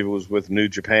story. I believe it was with New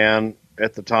Japan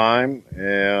at the time,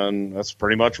 and that's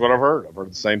pretty much what I've heard. I've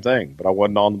heard the same thing, but I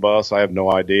wasn't on the bus. I have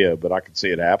no idea, but I could see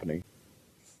it happening.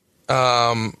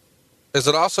 Is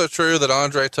it also true that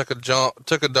Andre took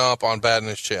a dump on Bad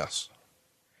News' chest?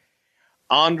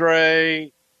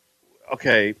 Andre,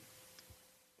 okay,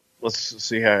 let's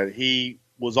see how he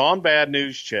was on Bad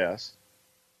News' chest.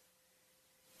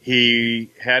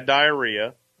 He had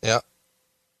diarrhea. Yeah.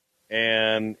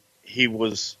 And he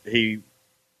wanted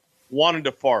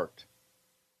to fart.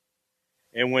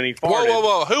 And when he farted...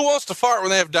 Whoa. Who wants to fart when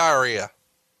they have diarrhea?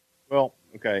 Well,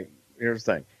 okay, here's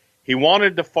the thing. He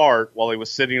wanted to fart while he was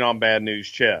sitting on Bad News'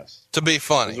 chest. To be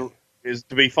funny. Is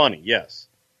to be funny, yes.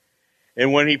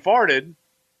 And when he farted,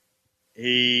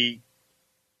 he...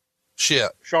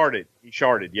 Sharted. He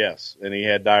sharted, yes. And he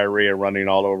had diarrhea running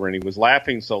all over, and he was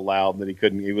laughing so loud that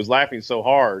he was laughing so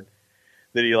hard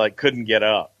that he couldn't get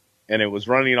up. And it was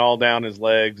running all down his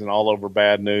legs and all over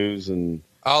Bad News and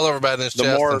all over Bad News'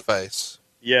 chest and face.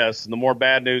 Yes, and the more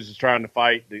Bad News is trying to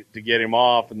fight to get him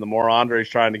off, and the more Andre's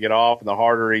trying to get off, and the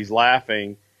harder he's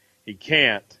laughing, he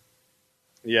can't.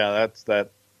 Yeah, that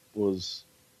was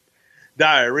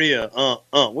diarrhea.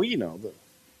 Well, you know.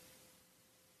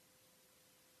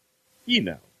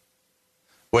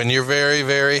 When you're very,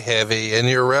 very heavy and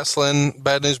you're wrestling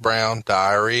Bad News Brown,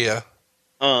 diarrhea.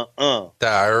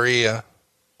 Diarrhea.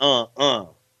 When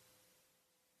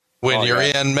you're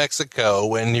yeah. in Mexico,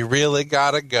 when you really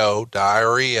gotta go,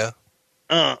 diarrhea.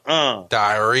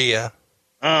 Diarrhea.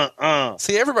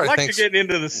 See, everybody I like thinks to get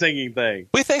into the singing thing.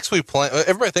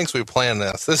 Everybody thinks we plan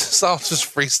this. This is all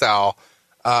just freestyle.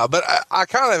 But I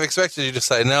kind of expected you to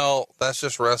say, no, that's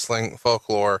just wrestling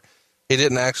folklore. He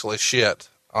didn't actually shit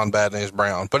on Bad News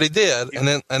Brown, but he did.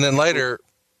 And then later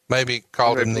maybe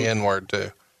called him the N-word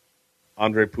too.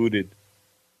 Andre Pudid.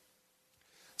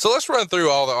 So let's run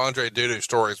through all the Andre Dudu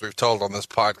stories we've told on this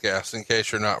podcast in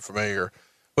case you're not familiar.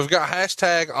 We've got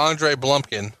hashtag Andre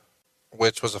Blumpkin,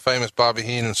 which was a famous Bobby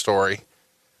Heenan story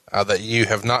that you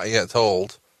have not yet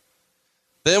told.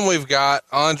 Then we've got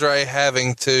Andre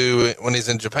having to, when he's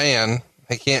in Japan,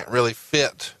 he can't really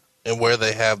fit in where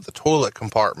they have the toilet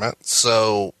compartment.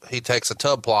 So he takes a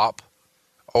tub plop,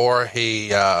 or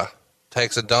he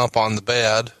takes a dump on the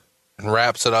bed and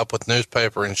wraps it up with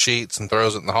newspaper and sheets and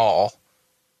throws it in the hall.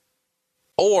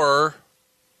 Or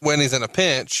when he's in a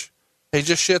pinch, he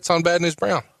just shits on Bad News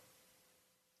Brown.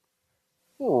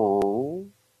 Oh,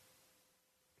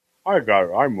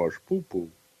 I must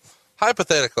poo-poo.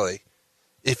 Hypothetically,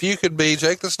 if you could be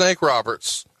Jake the Snake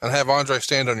Roberts and have Andre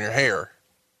stand on your hair,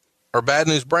 or Bad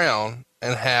News Brown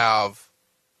and have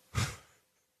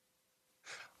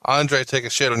Andre take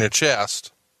a shit on your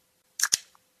chest,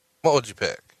 what would you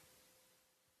pick?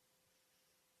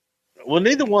 Well,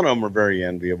 neither one of them are very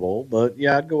enviable, but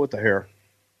yeah, I'd go with the hair.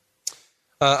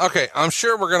 Okay, I'm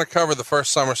sure we're going to cover the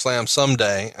first SummerSlam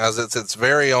someday, as it's its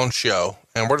very own show,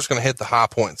 and we're just going to hit the high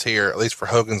points here, at least for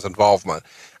Hogan's involvement.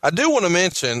 I do want to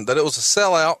mention that it was a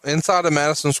sellout inside of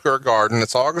Madison Square Garden.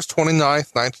 It's August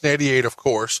 29th, 1988, of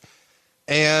course,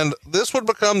 and this would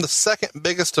become the second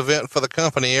biggest event for the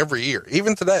company every year,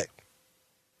 even today.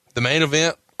 The main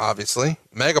event, obviously,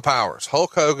 Mega Powers,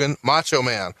 Hulk Hogan, Macho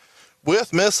Man,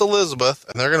 with Miss Elizabeth,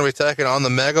 and they're going to be taking on the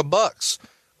Mega Bucks,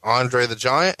 Andre the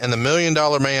Giant and the $1 Million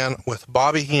Man, with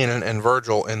Bobby Heenan and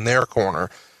Virgil in their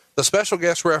corner. The special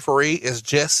guest referee is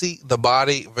Jesse the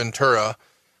Body Ventura,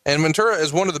 and Ventura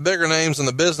is one of the bigger names in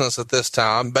the business at this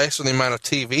time, based on the amount of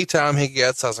TV time he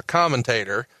gets as a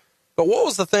commentator. But what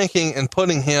was the thinking in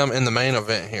putting him in the main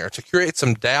event here? To create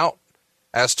some doubt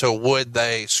as to would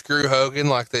they screw Hogan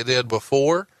like they did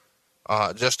before,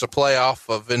 just to play off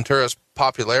of Ventura's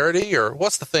popularity, or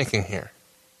what's the thinking here?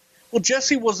 Well,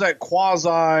 Jesse was that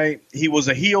he was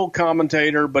a heel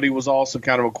commentator, but he was also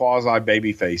kind of a quasi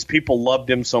babyface. People loved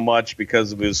him so much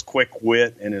because of his quick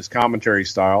wit and his commentary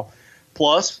style.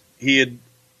 Plus, he had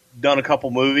done a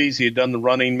couple movies. He had done The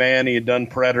Running Man. He had done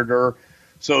Predator.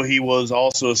 So he was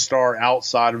also a star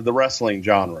outside of the wrestling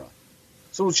genre.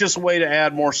 So it was just a way to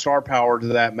add more star power to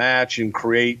that match and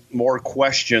create more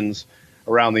questions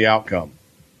around the outcome.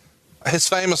 His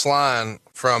famous line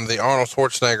from the Arnold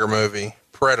Schwarzenegger movie,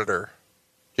 Predator.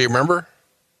 Do you remember?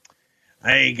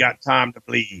 I ain't got time to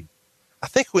bleed. I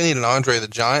think we need an Andre the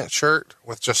Giant shirt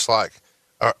with just like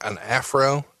an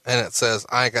afro, and it says,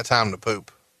 I ain't got time to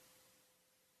poop.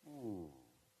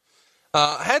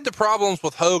 Had the problems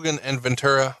with Hogan and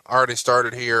Ventura already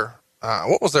started here?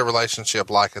 What was their relationship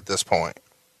like at this point?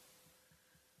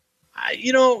 I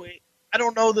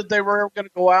don't know that they were ever going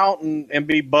to go out and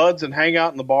be buds and hang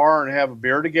out in the bar and have a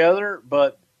beer together,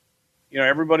 but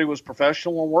everybody was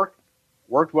professional and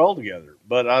worked well together,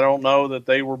 but I don't know that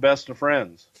they were best of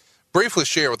friends. Briefly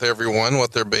share with everyone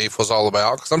what their beef was all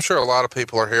about, because I'm sure a lot of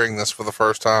people are hearing this for the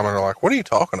first time and are like, what are you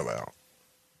talking about?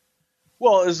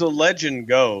 Well, as the legend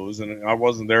goes, and I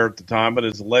wasn't there at the time, but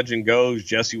as the legend goes,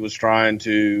 Jesse was trying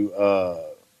to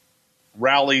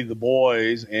rally the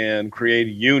boys and create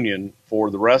a union for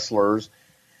the wrestlers,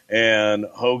 and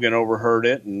Hogan overheard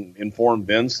it and informed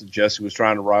Vince that Jesse was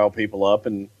trying to rile people up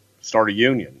and start a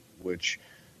union, which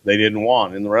they didn't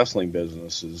want in the wrestling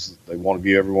business. Is they want to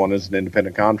view everyone as an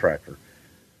independent contractor.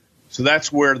 So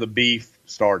that's where the beef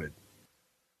started.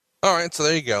 All right, so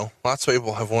there you go. Lots of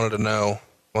people have wanted to know,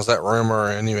 was that rumor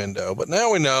or innuendo? But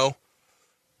now we know.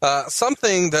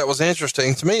 Something that was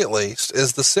interesting, to me at least,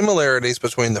 is the similarities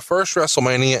between the first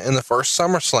WrestleMania and the first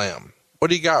SummerSlam. What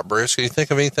do you got, Bruce? Can you think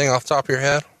of anything off the top of your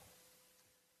head?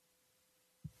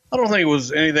 I don't think it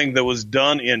was anything that was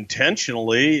done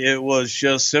intentionally. It was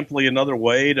just simply another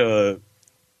way to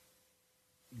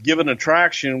give an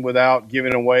attraction without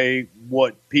giving away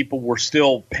what people were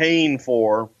still paying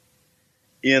for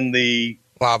in the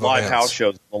live house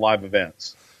shows, the live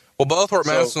events. Well, both were at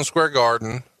Madison Square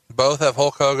Garden. Both have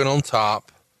Hulk Hogan on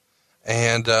top,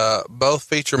 and both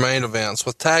feature main events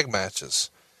with tag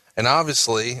matches. And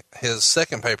obviously, his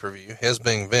second pay-per-view, his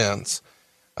being Vince,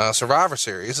 Survivor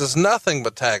Series, is nothing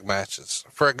but tag matches.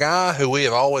 For a guy who we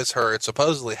have always heard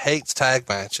supposedly hates tag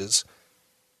matches,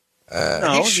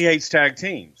 No, he hates tag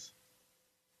teams.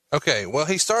 Okay, well,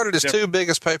 he started his two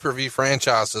biggest pay-per-view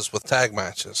franchises with tag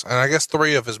matches, and I guess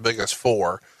 3 of his biggest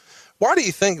 4. Why do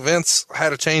you think Vince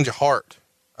had a change of heart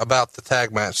about the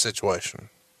tag match situation?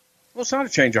 Well, it's not a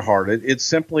change of heart. It's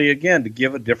simply, again, to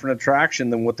give a different attraction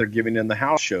than what they're giving in the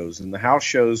house shows. And the house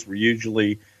shows were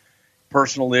usually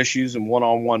personal issues and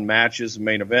one-on-one matches and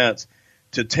main events.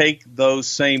 To take those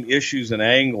same issues and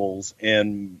angles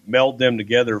and meld them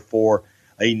together for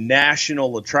a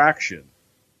national attraction,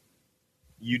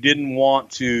 you didn't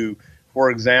want to,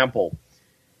 for example,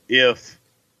 if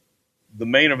the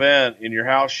main event in your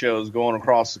house shows going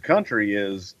across the country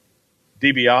is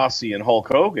DiBiase and Hulk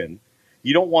Hogan,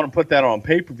 you don't want to put that on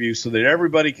pay-per-view so that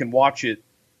everybody can watch it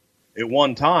at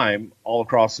one time all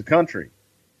across the country.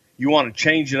 You want to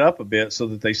change it up a bit so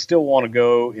that they still want to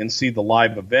go and see the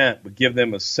live event, but give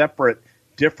them a separate,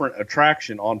 different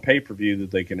attraction on pay-per-view that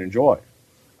they can enjoy.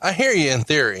 I hear you in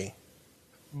theory,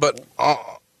 but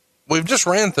we've just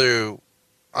ran through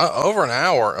over an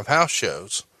hour of house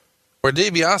shows where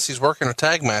DiBiase's working a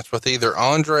tag match with either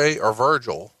Andre or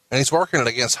Virgil, and he's working it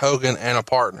against Hogan and a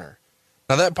partner.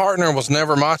 Now, that partner was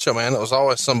never Macho Man. It was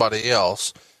always somebody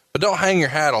else. But don't hang your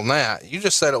hat on that. You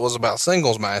just said it was about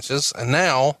singles matches, and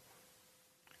now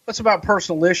it's about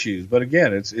personal issues. But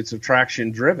again, it's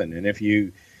attraction driven. And if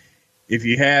you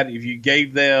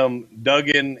gave them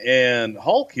Duggan and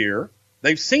Hulk here,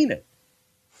 they've seen it.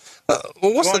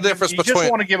 Well, what's the difference between? You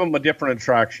just want to give them a different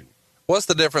attraction. What's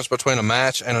the difference between a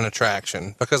match and an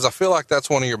attraction? Because I feel like that's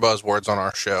one of your buzzwords on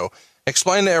our show.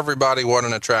 Explain to everybody what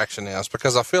an attraction is,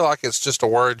 because I feel like it's just a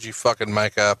word you fucking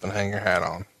make up and hang your hat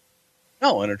on.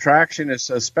 No, an attraction is,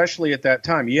 especially at that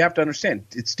time, you have to understand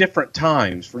it's different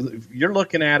times. You're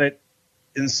looking at it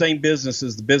in the same business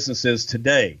as the business is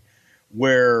today,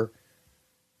 where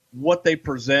what they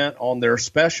present on their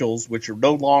specials, which are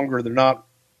no longer, they're not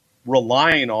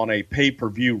relying on a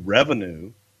pay-per-view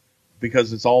revenue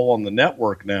because it's all on the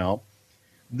network now.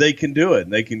 They can do it.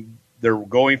 They're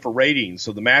going for ratings.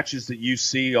 So the matches that you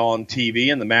see on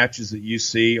TV and the matches that you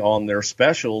see on their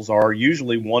specials are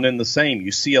usually one and the same.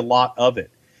 You see a lot of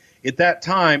it. At that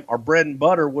time, our bread and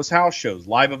butter was house shows,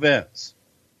 live events.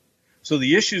 So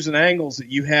the issues and angles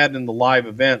that you had in the live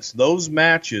events, those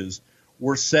matches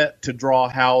were set to draw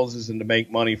houses and to make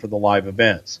money for the live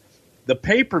events. The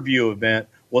pay-per-view event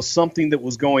was something that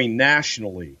was going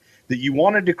nationally, that you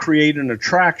wanted to create an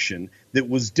attraction that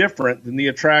was different than the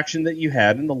attraction that you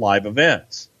had in the live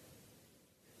events.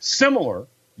 Similar,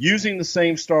 using the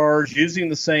same stars, using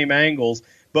the same angles,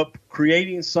 but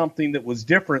creating something that was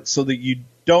different so that you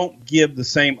don't give the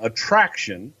same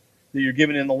attraction that you're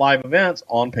giving in the live events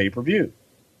on pay-per-view.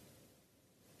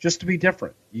 Just to be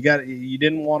different. You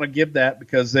didn't want to give that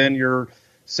because then you're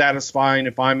satisfying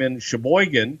if I'm in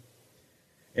Sheboygan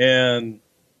and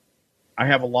I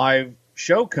have a live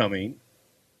show coming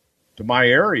to my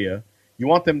area, you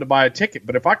want them to buy a ticket.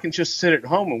 But if I can just sit at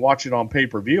home and watch it on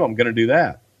pay-per-view, I'm going to do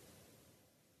that.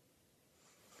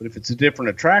 But if it's a different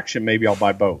attraction, maybe I'll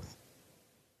buy both.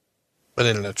 But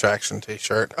in an attraction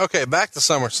t-shirt. Okay, back to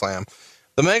SummerSlam.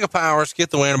 The Mega Powers get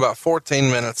the win about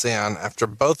 14 minutes in after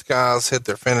both guys hit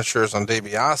their finishers on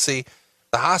DiBiase.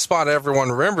 The high spot everyone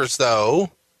remembers,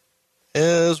 though,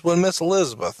 is when Miss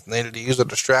Elizabeth needed to use a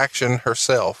distraction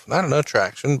herself. Not an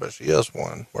attraction, but she is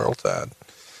one, World Tide.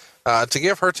 To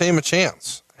give her team a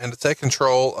chance and to take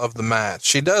control of the match.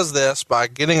 She does this by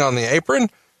getting on the apron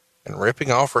and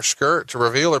ripping off her skirt to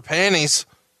reveal her panties.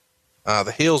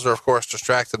 The heels are, of course,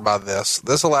 distracted by this.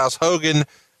 This allows Hogan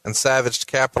and Savage to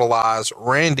capitalize.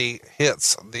 Randy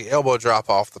hits the elbow drop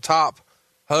off the top.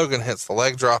 Hogan hits the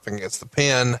leg drop and gets the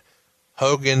pin.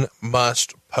 Hogan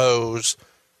must pose.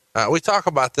 We talk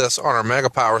about this on our Mega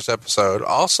Powers episode,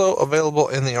 also available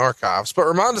in the archives. But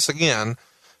remind us again,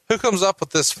 who comes up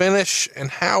with this finish and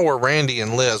how were Randy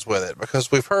and Liz with it?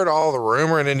 Because we've heard all the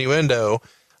rumor and innuendo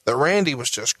that Randy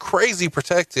was just crazy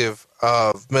protective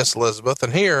of Miss Elizabeth.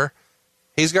 And here,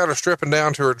 he's got her stripping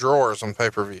down to her drawers on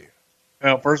pay-per-view.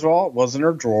 Well, first of all, it wasn't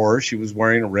her drawers. She was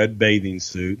wearing a red bathing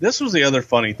suit. This was the other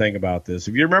funny thing about this.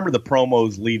 If you remember the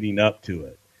promos leading up to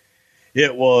it,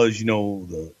 it was,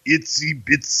 the itsy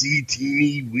bitsy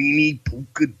teeny weeny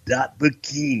polka dot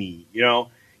bikini,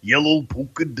 yellow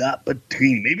polka dot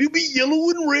bikini. Maybe it'll be yellow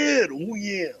and red. Oh,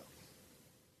 yeah.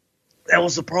 That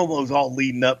was the promos all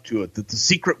leading up to it, that the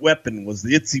secret weapon was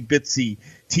the itsy bitsy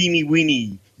teeny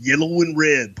weeny yellow and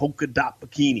red polka dot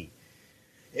bikini.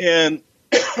 And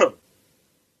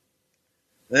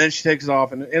then she takes it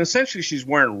off, and essentially she's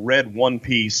wearing a red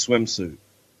one-piece swimsuit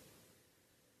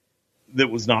that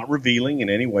was not revealing in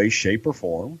any way, shape, or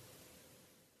form.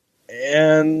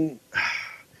 And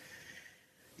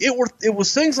it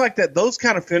was things like that, those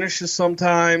kind of finishes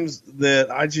sometimes that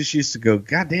I just used to go,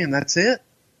 God damn, that's it.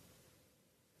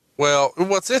 Well,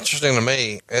 what's interesting to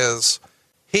me is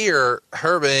here,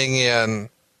 her being in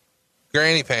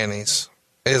granny panties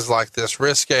is like this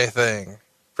risque thing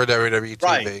for WWE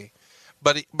TV.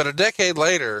 Right. But a decade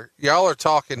later, y'all are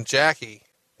talking Jackie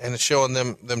and showing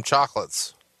them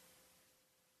chocolates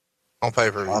on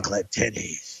paper. Chocolate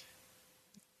titties.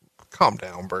 Calm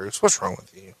down, Bruce. What's wrong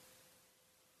with you?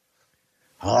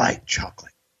 I like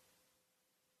chocolate.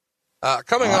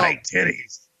 Coming I on. like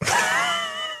titties.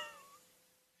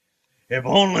 If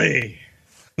only.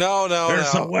 No.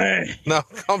 There's a way. No,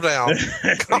 calm down.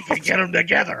 We can get them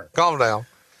together. Calm down.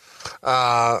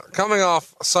 Coming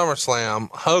off SummerSlam,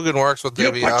 Hogan works with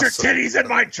You DiBiase. put your titties in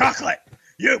my chocolate.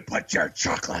 You put your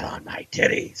chocolate on my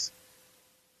titties.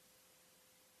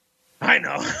 I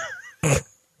know.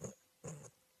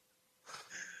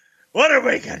 What if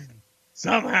we can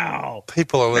somehow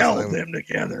People are meld listening. them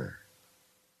together?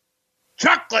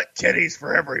 Chocolate titties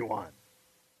for everyone.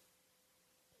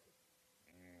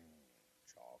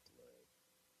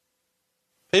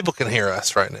 People can hear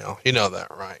us right now. You know that,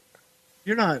 right?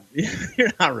 You're not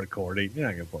recording. You're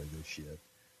not gonna play this shit.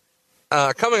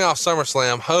 Coming off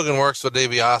SummerSlam, Hogan works with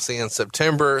DiBiase in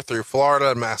September through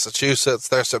Florida and Massachusetts.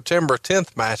 Their September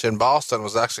 10th match in Boston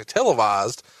was actually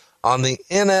televised on the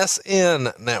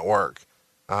NSN network.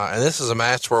 And this is a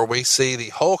match where we see the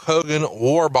Hulk Hogan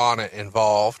war bonnet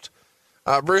involved.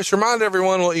 Bruce, remind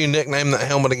everyone what you nicknamed that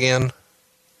helmet again.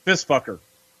 Fist fucker.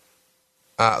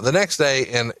 The next day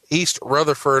in East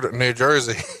Rutherford, New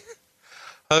Jersey,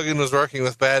 Hogan was working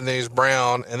with Bad News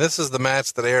Brown, and this is the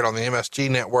match that aired on the MSG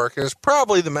network. And it's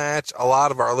probably the match a lot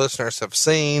of our listeners have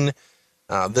seen.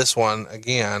 This one,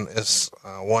 again, is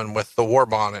one with the war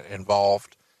bonnet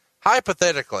involved.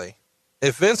 Hypothetically,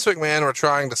 if Vince McMahon were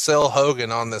trying to sell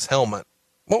Hogan on this helmet,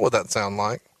 what would that sound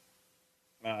like?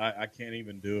 I can't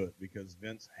even do it because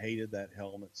Vince hated that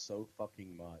helmet so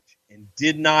fucking much and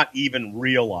did not even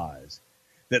realize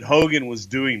that Hogan was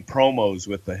doing promos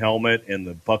with the helmet and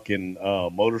the fucking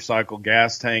motorcycle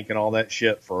gas tank and all that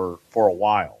shit for a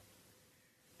while.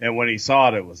 And when he saw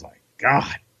it, it was like,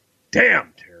 God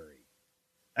damn, Terry,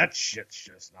 that shit's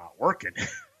just not working.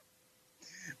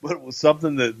 But it was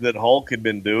something that Hulk had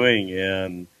been doing,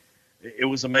 and it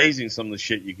was amazing some of the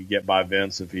shit you could get by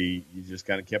Vince if you just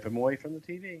kind of kept him away from the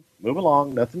TV. Move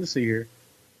along, nothing to see here.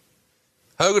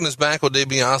 Hogan is back with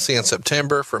DiBiase in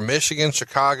September for Michigan,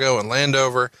 Chicago, and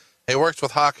Landover. He worked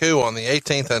with Haku on the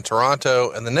 18th in Toronto,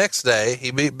 and the next day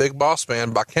he beat Big Boss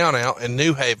Man by countout in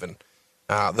New Haven.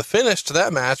 The finish to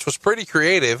that match was pretty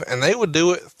creative, and they would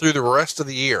do it through the rest of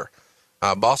the year.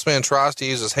 Boss Man tries to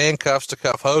use his handcuffs to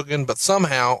cuff Hogan, but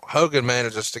somehow Hogan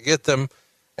manages to get them,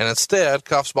 and instead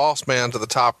cuffs Boss Man to the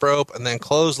top rope and then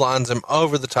clotheslines him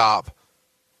over the top.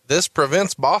 This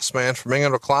prevents Boss Man from being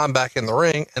able to climb back in the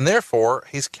ring, and therefore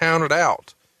he's counted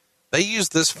out. They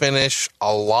used this finish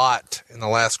a lot in the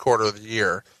last quarter of the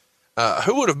year.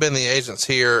 Who would have been the agents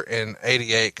here in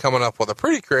 '88 coming up with a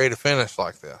pretty creative finish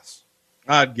like this?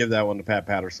 I'd give that one to Pat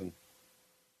Patterson.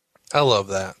 I love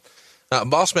that.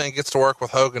 Boss Man gets to work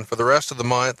with Hogan for the rest of the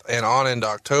month and on into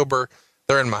October.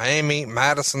 They're in Miami,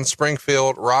 Madison,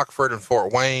 Springfield, Rockford, and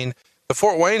Fort Wayne. The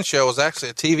Fort Wayne show was actually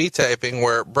a TV taping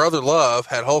where Brother Love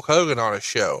had Hulk Hogan on his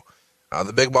show.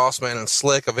 The Big Boss Man and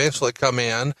Slick eventually come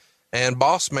in, and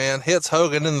Boss Man hits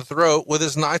Hogan in the throat with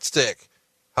his nightstick.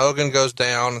 Hogan goes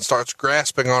down and starts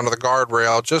grasping onto the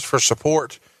guardrail just for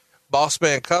support. Boss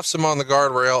Man cuffs him on the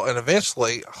guardrail, and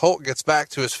eventually Hulk gets back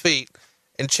to his feet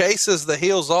and chases the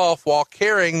heels off while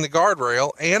carrying the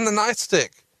guardrail and the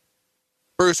nightstick.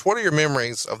 Bruce, what are your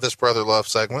memories of this Brother Love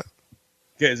segment?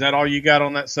 Okay, is that all you got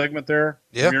on that segment there?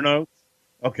 Yeah. In your notes?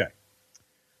 Okay.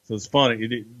 So it's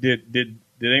funny. Did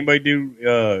anybody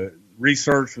do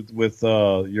research with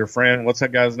your friend? What's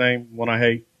that guy's name? One I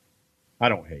hate? I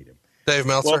don't hate him. Dave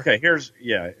Meltzer? Well, okay,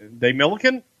 Dave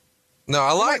Milliken? No,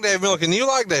 I like Dave Milliken. You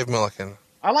like Dave Milliken.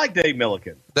 I like Dave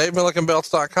Milliken.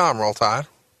 DaveMillikenBelts.com, Roll Tide.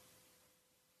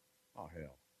 Oh, hell.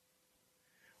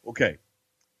 Okay.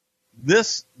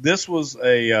 This was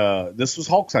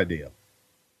Hulk's idea.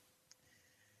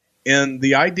 And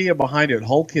the idea behind it,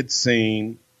 Hulk had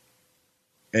seen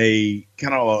a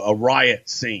kind of a riot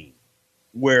scene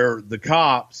where the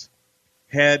cops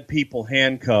had people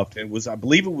handcuffed. And I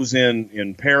believe it was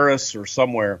in Paris or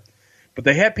somewhere, but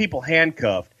they had people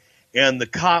handcuffed, and the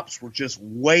cops were just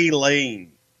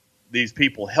waylaying these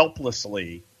people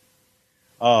helplessly,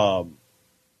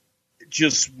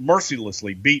 just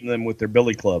mercilessly beating them with their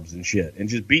billy clubs and shit, and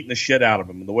just beating the shit out of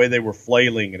them, and the way they were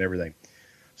flailing and everything.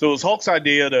 So it was Hulk's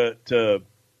idea to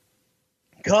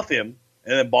cuff him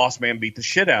And then Boss Man beat the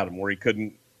shit out of him where he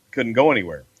couldn't go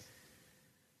anywhere.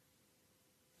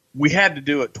 We had to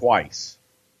do it twice.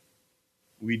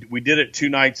 We did it 2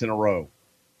 nights in a row.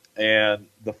 And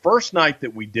the first night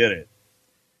that we did it,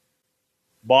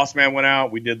 Boss Man went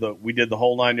out. We did the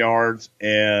whole 9 yards.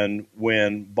 And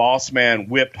when Boss Man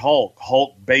whipped Hulk,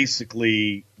 Hulk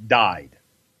basically died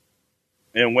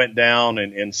and went down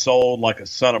and sold like a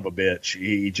son of a bitch.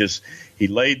 He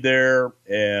laid there,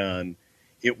 and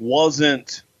it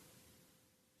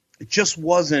just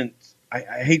wasn't,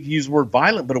 I hate to use the word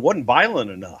violent, but it wasn't violent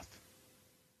enough.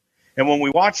 And when we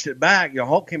watched it back,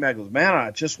 Hulk came back and goes, man,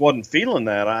 I just wasn't feeling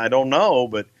that. I don't know,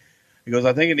 but he goes,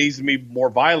 I think it needs to be more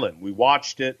violent. We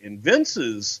watched it, and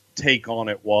Vince's take on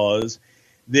it was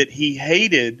that he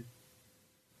hated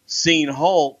seeing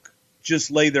Hulk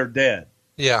just lay there dead.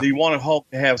 Yeah. He wanted Hulk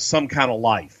to have some kind of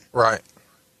life. Right.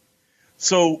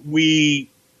 So we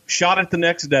shot it the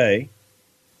next day,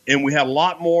 and we had a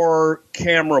lot more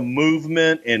camera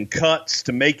movement and cuts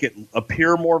to make it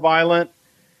appear more violent.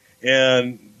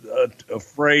 And a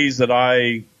phrase that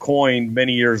I coined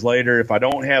many years later, if I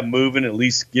don't have movement, at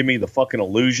least give me the fucking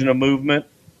illusion of movement.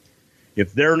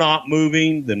 If they're not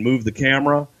moving, then move the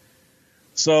camera.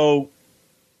 So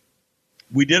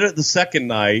we did it the second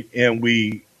night, and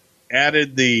we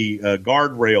added the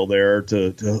guardrail there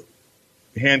to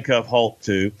handcuff Hulk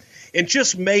to, and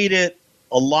just made it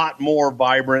a lot more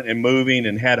vibrant and moving,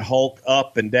 and had Hulk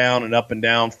up and down and up and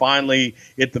down. Finally,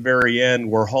 at the very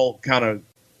end, where Hulk kind of,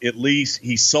 at least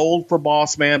he sold for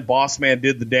Boss Man. Boss Man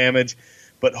did the damage,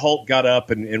 but Hulk got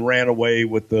up and ran away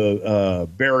with the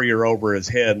barrier over his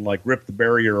head and like ripped the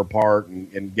barrier apart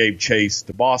and gave chase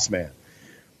to Boss Man,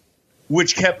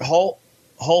 which kept Hulk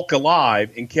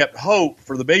alive and kept hope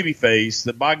for the babyface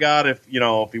that, by God, if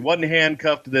he wasn't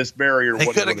handcuffed to this barrier, he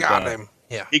could have got him.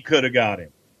 Yeah, he could have got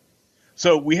him.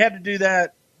 So we had to do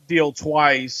that deal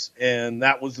twice, and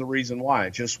that was the reason why.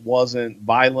 It just wasn't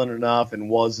violent enough and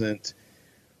wasn't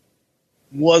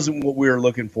what we were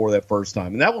looking for that first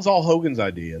time. And that was all Hogan's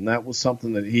idea, and that was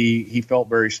something that he felt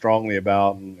very strongly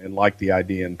about and liked the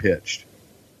idea and pitched.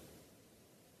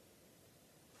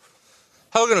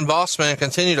 Hogan and Boss Man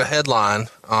continue to headline.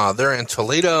 They're in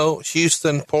Toledo,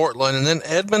 Houston, Portland, and then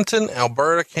Edmonton,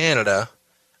 Alberta, Canada.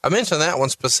 I mentioned that one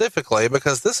specifically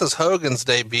because this is Hogan's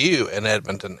debut in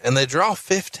Edmonton, and they draw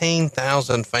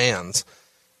 15,000 fans.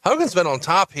 Hogan's been on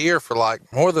top here for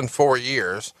like more than 4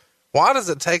 years. Why does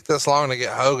it take this long to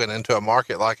get Hogan into a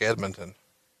market like Edmonton?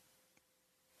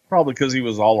 Probably because he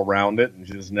was all around it and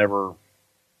just never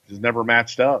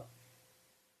matched up.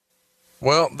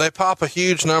 Well, they pop a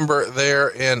huge number there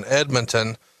in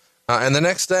Edmonton. And the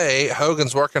next day,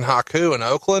 Hogan's working Haku in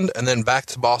Oakland and then back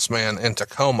to Boss Man in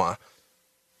Tacoma.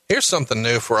 Here's something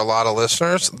new for a lot of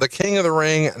listeners. The King of the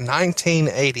Ring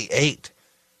 1988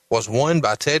 was won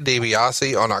by Ted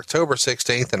DiBiase on October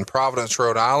 16th in Providence,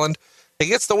 Rhode Island. He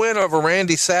gets the win over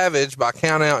Randy Savage by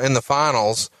countout in the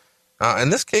finals.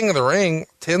 And this King of the Ring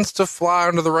tends to fly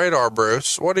under the radar,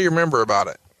 Bruce. What do you remember about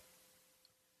it?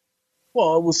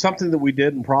 Well, it was something that we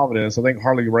did in Providence. I think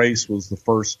Harley Race was the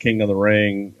first King of the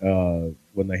Ring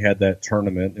when they had that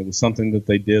tournament. It was something that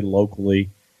they did locally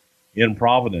in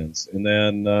Providence. And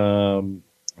then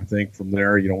I think from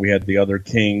there, we had the other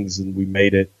Kings, and we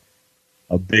made it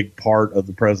a big part of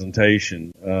the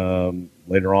presentation.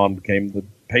 Later on became the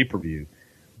pay-per-view.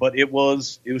 But it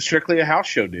was strictly a house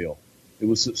show deal. It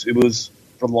was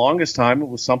for the longest time, it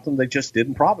was something they just did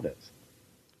in Providence.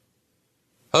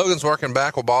 Hogan's working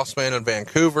back with Boss Man in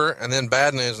Vancouver, and then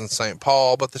bad news in St.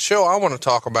 Paul. But the show I want to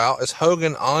talk about is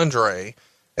Hogan Andre.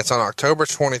 It's on October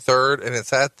 23rd, and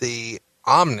it's at the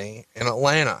Omni in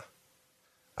Atlanta.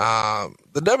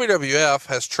 The WWF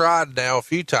has tried now a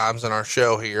few times in our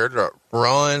show here to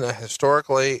run a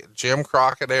historically Jim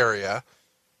Crockett area,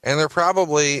 and they're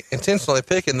probably intentionally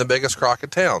picking the biggest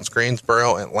Crockett towns,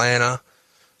 Greensboro, Atlanta.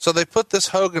 So they put this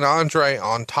Hogan Andre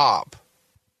on top,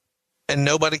 and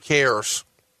nobody cares.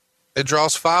 It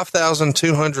draws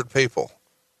 5,200 people.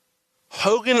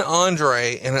 Hogan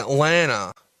Andre in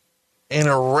Atlanta in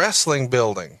a wrestling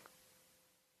building.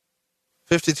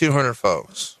 5,200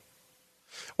 folks.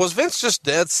 Was Vince just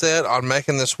dead set on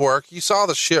making this work? You saw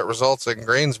the shit results in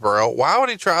Greensboro. Why would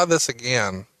he try this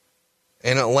again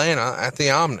in Atlanta at the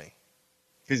Omni?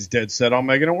 He's dead set on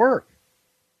making it work.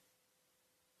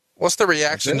 What's the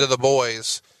reaction to the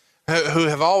boys who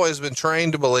have always been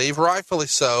trained to believe, rightfully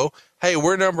so, hey,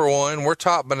 we're number one, we're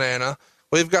top banana,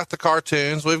 we've got the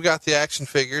cartoons, we've got the action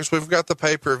figures, we've got the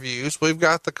pay-per-views, we've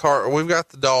got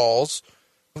the dolls,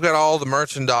 we've got all the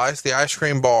merchandise, the ice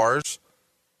cream bars,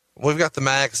 we've got the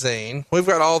magazine, we've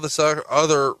got all this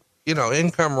other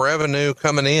income revenue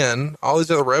coming in, all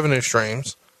these other revenue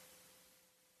streams.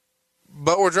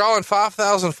 But we're drawing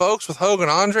 5,000 folks with Hogan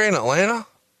Andre in Atlanta.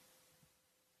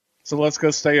 So let's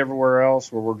go stay everywhere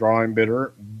else where we're drawing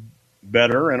better,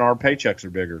 and our paychecks are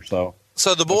bigger. So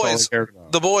the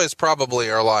boys probably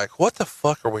are like, what the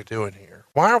fuck are we doing here?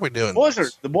 Why are we doing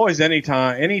this? The boys,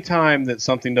 anytime that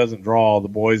something doesn't draw, the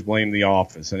boys blame the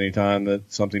office. Anytime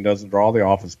that something doesn't draw, the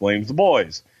office blames the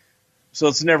boys. So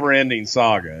it's a never-ending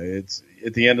saga. It's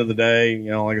at the end of the day,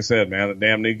 like I said, man, a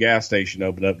damn new gas station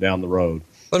opened up down the road.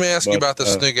 Let me ask you about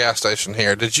this new gas station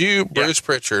here. Did you, Bruce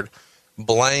Pritchard,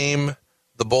 blame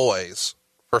the boys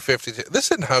for 52?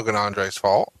 This isn't Hogan Andre's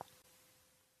fault.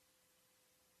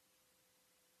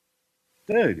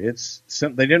 Dude,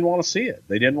 they didn't want to see it.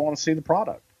 They didn't want to see the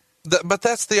product. But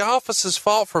that's the office's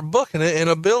fault for booking it in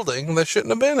a building they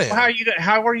shouldn't have been in. Well,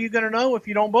 how are you going to know if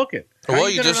you don't book it?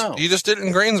 You just did it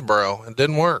in Greensboro. It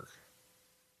didn't work.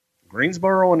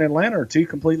 Greensboro and Atlanta are two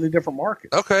completely different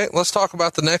markets. Okay, let's talk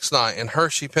about the next night in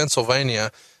Hershey,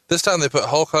 Pennsylvania. This time they put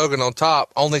Hulk Hogan on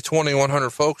top. Only 2,100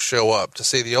 folks show up to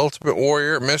see the Ultimate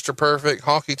Warrior, Mr. Perfect,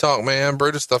 Honky Tonk Man,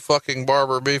 Brutus the fucking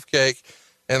Barber Beefcake,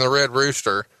 and the Red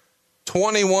Rooster.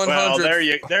 2,100. Well,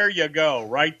 there you go,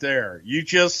 right there. You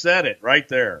just said it right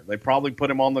there. They probably put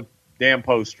him on the damn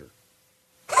poster.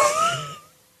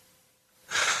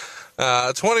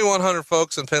 2,100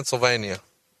 folks in Pennsylvania.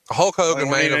 A Hulk Hogan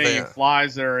main event.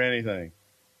 Flies there or anything.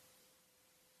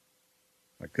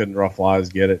 I couldn't draw flies,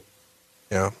 get it?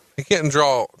 Yeah. You can't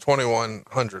draw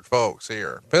 2,100 folks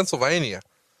here. Pennsylvania.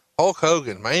 Hulk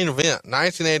Hogan, main event,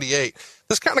 1988.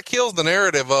 This kind of kills the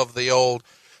narrative of the old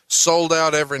sold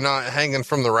out every night hanging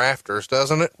from the rafters,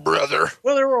 doesn't it, brother?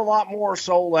 Well, there were a lot more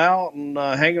sold out and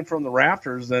hanging from the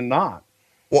rafters than not.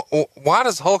 Why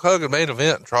does Hulk Hogan main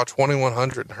event draw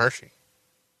 2,100 in Hershey?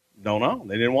 Don't know.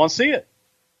 They didn't want to see it.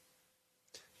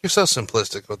 You're so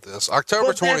simplistic with this.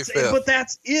 October 25th. But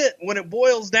that's it. When it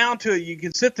boils down to it, you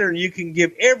can sit there and you can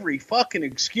give every fucking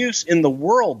excuse in the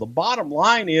world. The bottom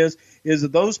line is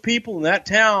that those people in that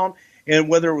town, and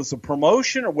whether it was a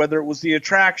promotion or whether it was the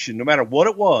attraction, no matter what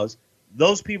it was,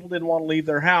 those people didn't want to leave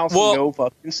their house and go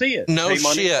fucking see it. No Pay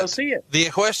money shit. to go see it. The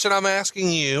question I'm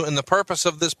asking you, and the purpose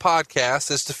of this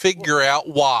podcast, is to figure out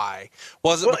why.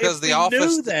 Was it because the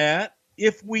office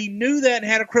If we knew that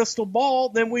and had a crystal ball,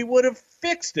 then we would have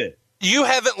fixed it. You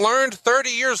haven't learned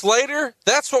 30 years later?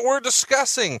 That's what we're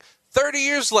discussing. 30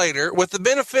 years later, with the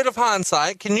benefit of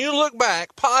hindsight, can you look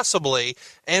back, possibly,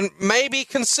 and maybe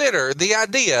consider the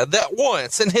idea that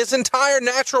once in his entire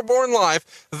natural-born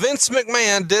life, Vince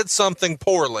McMahon did something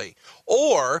poorly?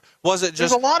 Or was it just...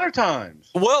 There's a lot of times.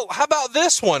 Well, how about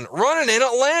this one? Running in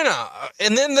Atlanta,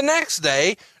 and then the next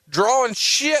day, drawing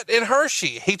shit in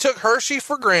Hershey. He took Hershey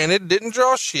for granted, didn't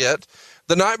draw shit.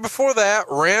 The night before that,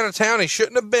 ran a town he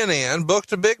shouldn't have been in,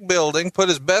 booked a big building, put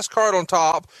his best card on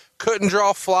top, couldn't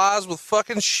draw flies with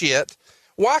fucking shit.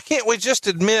 Why can't we just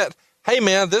admit, hey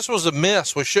man, this was a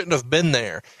miss, we shouldn't have been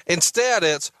there? Instead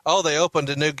it's, they opened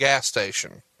a new gas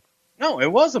station. No,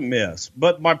 it was a miss.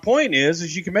 But my point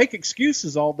is you can make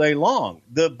excuses all day long.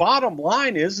 The bottom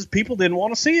line is people didn't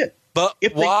want to see it. But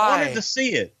if why? They wanted to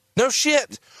see it. No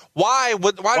shit. Why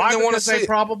did they want to see it? They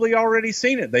probably already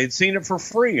seen it. They had seen it for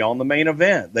free on the main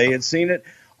event. They had seen it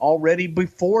already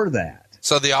before that.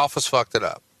 So the office fucked it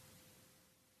up.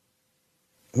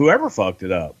 Whoever fucked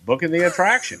it up, booking the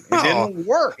attraction. It didn't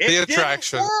work. The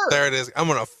attraction. There it is. I'm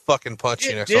going to fucking punch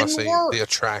you next time I see the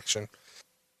attraction.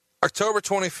 October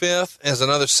 25th is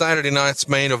another Saturday night's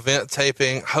main event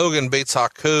taping. Hogan beats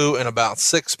Haku in about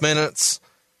 6 minutes.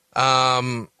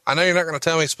 I know you're not going to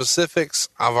tell me specifics.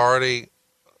 I've already,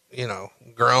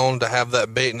 grown to have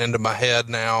that beaten into my head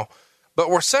now. But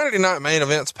were Saturday night main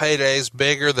events paydays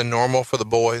bigger than normal for the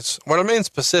boys? What I mean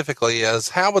specifically is,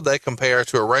 how would they compare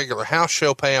to a regular house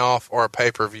show payoff or a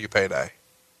pay-per-view payday?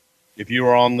 If you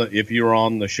were on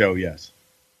the show, yes.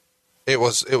 It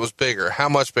was bigger. How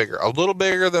much bigger? A little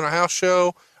bigger than a house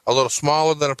show, a little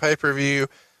smaller than a pay-per-view.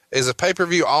 Is a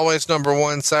pay-per-view always number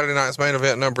one, Saturday night's main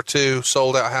event number two,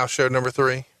 sold out house show number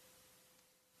three?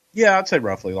 Yeah, I'd say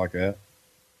roughly like that.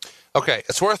 Okay,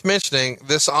 it's worth mentioning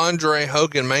this Andre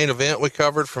Hogan main event we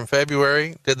covered from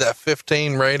February did that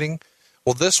 15 rating.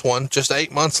 Well, this one, just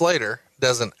 8 months later,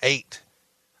 does an 8.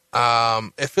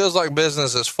 It feels like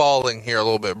business is falling here a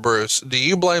little bit, Bruce. Do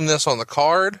you blame this on the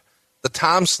card, the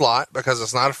time slot, because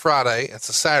it's not a Friday, it's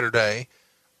a Saturday,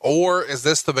 or is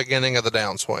this the beginning of the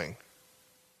downswing?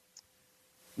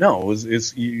 No,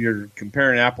 you're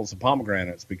comparing apples and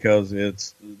pomegranates because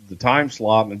it's the time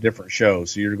slot and a different show.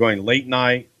 So you're going late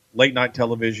night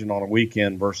television on a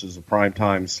weekend versus a prime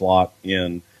time slot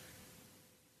during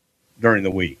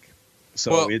the week.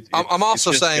 So I'm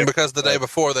also saying because the day right?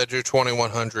 before they drew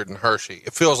 2,100 in Hershey,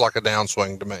 it feels like a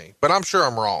downswing to me, but I'm sure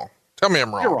I'm wrong. Tell me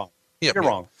I'm wrong. You're wrong. Yep, You're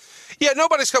wrong. Yeah,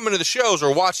 nobody's coming to the shows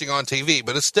or watching on TV,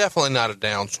 but it's definitely not a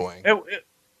downswing.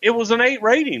 It was an 8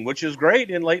 rating, which is great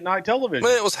in late night television.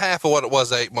 Well, it was half of what it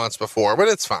was 8 months before, but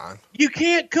it's fine. You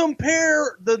can't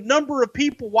compare the number of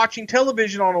people watching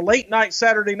television on a late night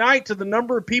Saturday night to the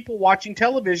number of people watching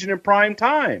television in prime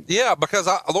time. Yeah, because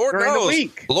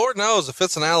Lord knows if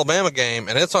it's an Alabama game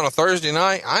and it's on a Thursday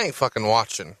night, I ain't fucking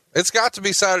watching. It's got to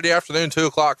be Saturday afternoon,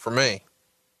 2:00 for me.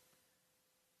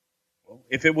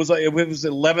 If it was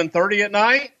 11:30 at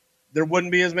night, there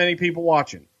wouldn't be as many people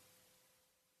watching.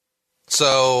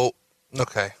 So,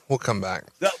 okay, we'll come back.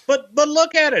 But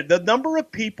look at it. The number of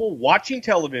people watching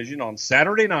television on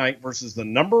Saturday night versus the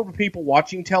number of people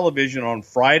watching television on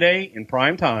Friday in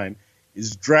prime time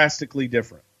is drastically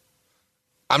different.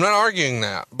 I'm not arguing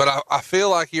that, but I feel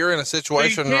like you're in a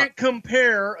situation. You can't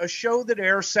compare a show that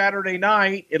airs Saturday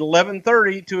night at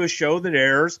 11:30 to a show that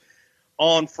airs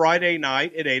on Friday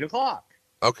night at 8:00.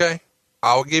 Okay,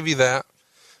 I'll give you that.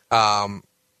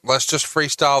 Let's just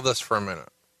freestyle this for a minute.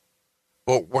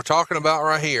 What we're talking about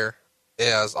right here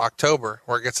is October,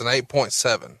 where it gets an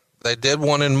 8.7. They did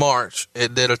one in March.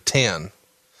 It did a 10.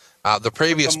 The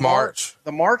previous March.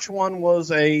 The March one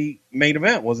was a main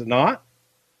event, was it not?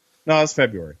 No, it's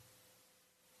February.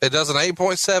 It does an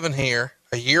 8.7 here.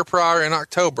 A year prior in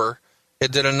October,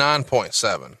 it did a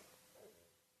 9.7.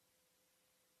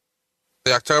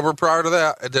 The October prior to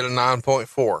that, it did a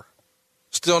 9.4.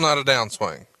 Still not a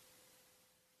downswing.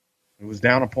 It was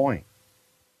down a point.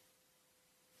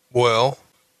 Well,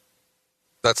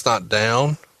 that's not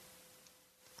down.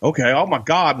 Okay. Oh my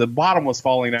God, the bottom was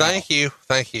falling out. Thank you.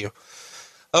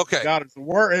 Okay. God,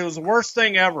 it was the worst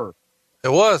thing ever.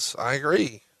 It was. I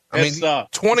agree. I mean,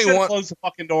 21. Close the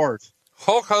fucking doors.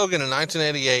 Hulk Hogan in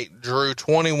 1988 drew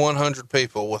 2,100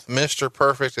 people with Mr.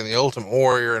 Perfect and the Ultimate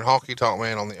Warrior and Honky Tonk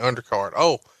Man on the undercard.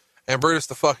 Oh, and Brutus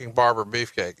the fucking Barber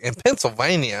Beefcake in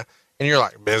Pennsylvania. And you're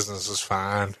like, business is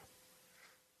fine.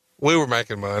 We were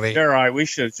making money. You're right. We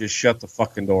should have just shut the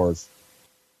fucking doors.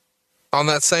 On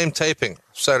that same taping,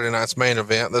 Saturday night's main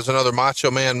event, there's another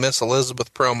Macho Man Miss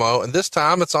Elizabeth promo, and this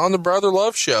time it's on the Brother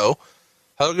Love show.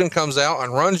 Hogan comes out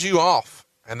and runs you off,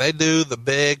 and they do the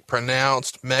big,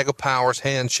 pronounced Mega Powers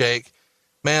handshake.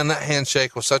 Man, that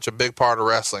handshake was such a big part of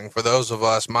wrestling for those of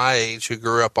us my age who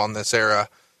grew up on this era.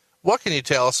 What can you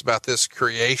tell us about this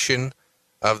creation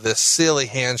of this silly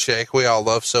handshake we all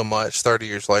love so much 30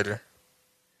 years later?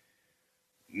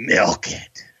 Milk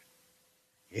it.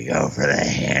 You go for the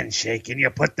handshake and you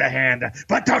put the hand up,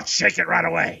 but don't shake it right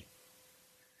away.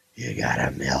 You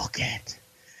gotta milk it.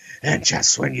 And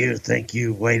just when you think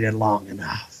you've waited long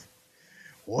enough,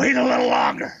 wait a little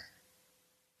longer.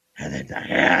 And then the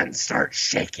hand starts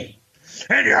shaking.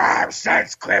 And your arm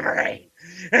starts quivering.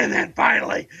 And then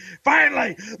finally,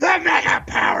 the Mega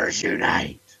Powers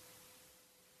unite.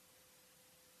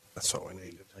 That's what we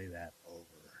need to play that over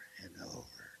and over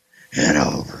and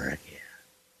over again.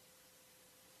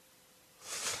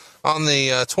 On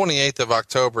the 28th of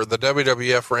October, the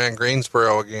WWF ran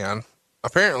Greensboro again.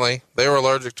 Apparently, they were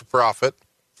allergic to profit.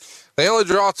 They only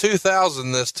draw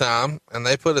 2,000 this time, and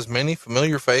they put as many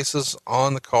familiar faces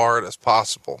on the card as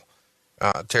possible.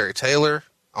 Terry Taylor,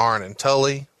 Arn and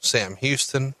Tully, Sam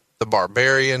Houston, the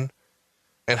Barbarian,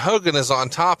 and Hogan is on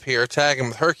top here, tagging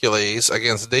with Hercules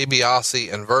against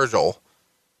DiBiase and Virgil.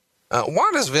 Why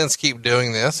does Vince keep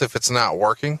doing this if it's not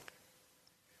working?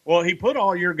 Well, he put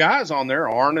all your guys on there,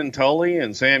 Arn and Tully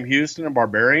and Sam Houston and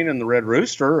Barbarian and the Red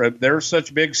Rooster. They're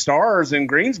such big stars in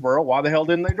Greensboro. Why the hell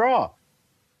didn't they draw?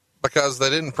 Because they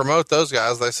didn't promote those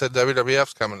guys. They said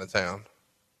WWF's coming to town.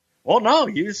 Well, no,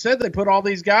 you just said they put all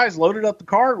these guys, loaded up the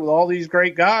card with all these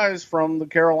great guys from the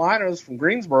Carolinas, from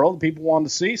Greensboro, that people wanted to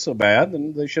see so bad,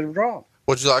 then they should have drawn.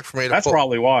 Would you like for me to That's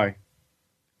probably why.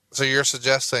 So you're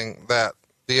suggesting that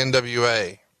the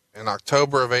NWA in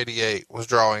October of 88 was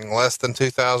drawing less than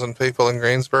 2,000 people in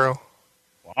Greensboro?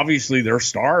 Well, obviously their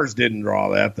stars didn't draw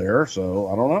that there, so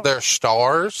I don't know. Their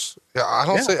stars? Yeah, I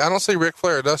don't see Ric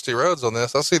Flair or Dusty Rhodes on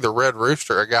this. I see the Red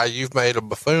Rooster, a guy you've made a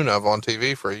buffoon of on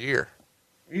TV for a year.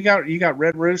 You got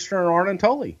Red Rooster and Arn and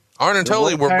Tully. Arn and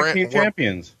Tully were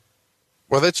champions.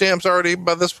 Were they champs already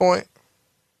by this point?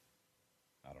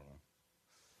 I don't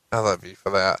know. I love you for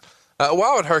that.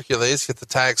 Why would Hercules get the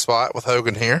tag spot with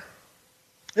Hogan here?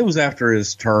 It was after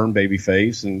his turn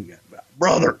babyface and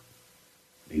brother,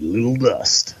 a little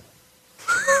dust.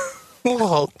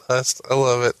 Little dust. I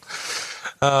love it.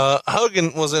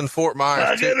 Hogan was in Fort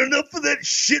Myers. I got enough of that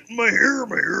shit in my hair.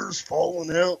 My hair's falling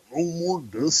out. No more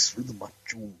dust for the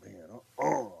Macho Man.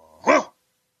 Yeah.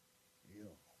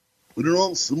 Put it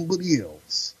on somebody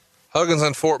else. Hogan's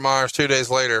in Fort Myers 2 days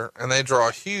later, and they draw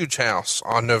a huge house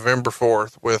on November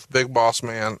 4th with Big Boss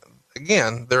Man.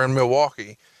 Again, they're in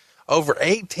Milwaukee. Over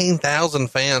 18,000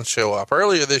 fans show up.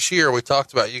 Earlier this year, we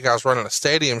talked about you guys running a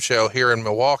stadium show here in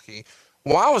Milwaukee.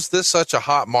 Why was this such a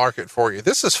hot market for you?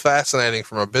 This is fascinating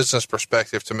from a business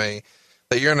perspective to me,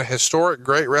 that you're in a historic,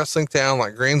 great wrestling town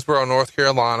like Greensboro, North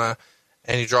Carolina,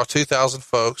 and you draw 2,000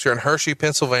 folks. You're in Hershey,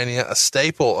 Pennsylvania, a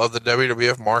staple of the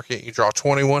WWF market. You draw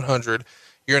 2,100.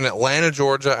 You're in Atlanta,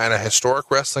 Georgia, and a historic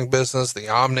wrestling business, the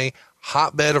Omni,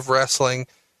 hotbed of wrestling,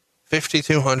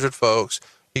 5,200 folks.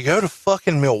 You go to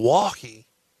fucking Milwaukee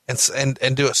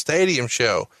and do a stadium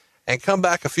show and come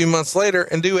back a few months later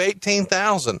and do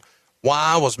 18,000.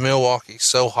 Why was Milwaukee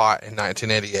so hot in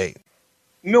 1988?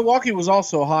 Milwaukee was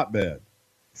also a hotbed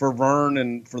for Vern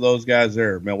and for those guys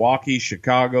there. Milwaukee,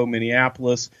 Chicago,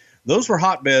 Minneapolis, those were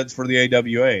hotbeds for the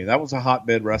AWA. That was a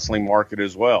hotbed wrestling market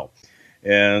as well.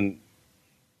 And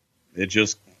it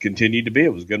just continued to be.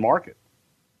 It was a good market.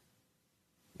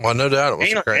 Well, no doubt it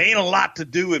was great. Ain't a lot to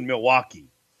do in Milwaukee.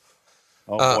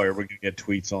 Oh, boy, are we going to get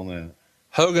tweets on that.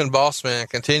 Hogan Bossman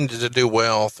continued to do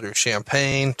well through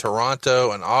Champaign,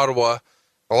 Toronto, and Ottawa.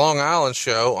 The Long Island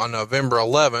show on November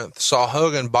 11th saw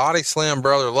Hogan body slam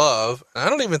Brother Love, and I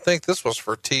don't even think this was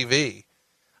for TV.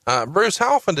 Bruce,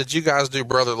 how often did you guys do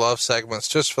Brother Love segments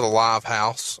just for the live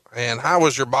house? And how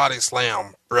was your body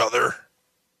slam, brother?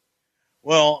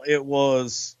 Well, it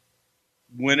was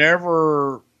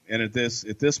whenever... And at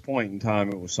this point in time,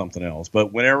 it was something else.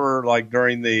 But whenever, like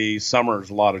during the summers,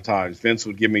 a lot of times, Vince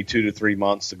would give me 2 to 3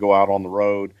 months to go out on the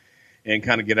road and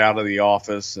kind of get out of the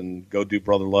office and go do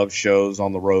Brother Love shows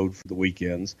on the road for the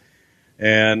weekends.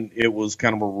 And it was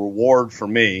kind of a reward for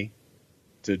me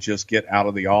to just get out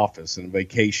of the office and a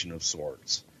vacation of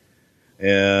sorts.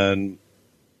 And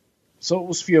so it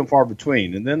was few and far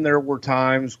between. And then there were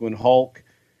times when Hulk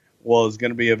was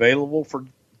going to be available for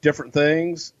different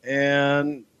things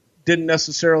and didn't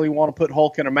necessarily want to put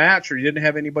Hulk in a match, or you didn't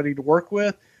have anybody to work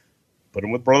with, put him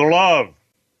with Brother Love.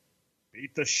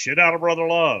 Beat the shit out of Brother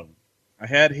Love. I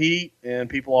had heat, and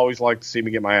people always like to see me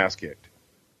get my ass kicked.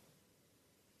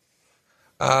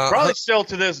 Probably still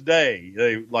to this day,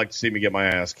 they like to see me get my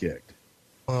ass kicked.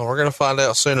 Well, we're going to find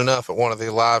out soon enough at one of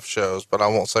the live shows, but I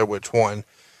won't say which one.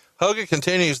 Hogan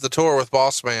continues the tour with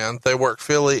Boss Man. They work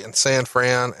Philly and San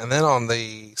Fran, and then on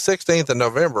the 16th of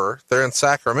November, they're in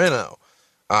Sacramento.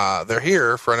 They're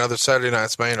here for another Saturday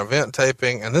Night's Main Event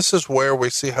taping, and this is where we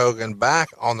see Hogan back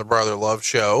on the Brother Love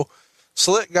show.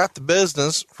 Slick got the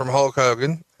business from Hulk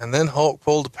Hogan, and then Hulk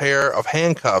pulled a pair of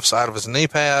handcuffs out of his knee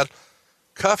pad,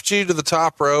 cuffed you to the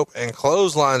top rope, and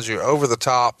clotheslines you over the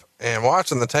top. And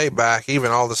watching the tape back,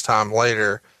 even all this time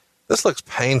later, this looks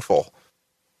painful.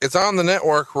 It's on the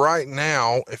network right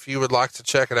now if you would like to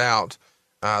check it out.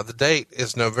 The date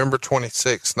is November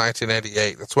 26,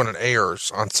 1988. That's when it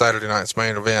airs on Saturday Night's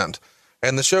Main Event.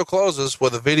 And the show closes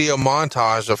with a video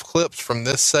montage of clips from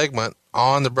this segment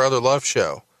on the Brother Love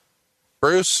show.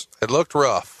 Bruce, it looked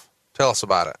rough. Tell us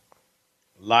about it.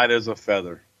 Light as a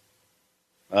feather.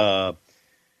 I'd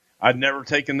never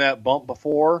taken that bump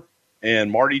before,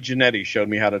 and Marty Jannetty showed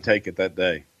me how to take it that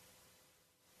day.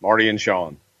 Marty and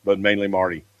Sean, but mainly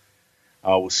Marty.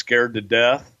 I was scared to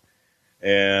death.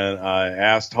 And I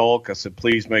asked Hulk, I said,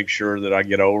 please make sure that I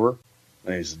get over.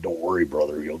 And he said, don't worry,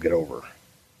 brother, you'll get over.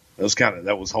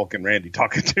 That was Hulk and Randy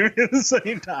talking to me at the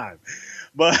same time.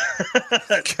 But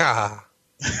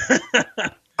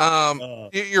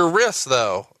your wrist,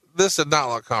 though, this did not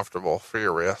look comfortable for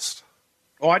your wrist.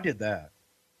 Oh, I did that.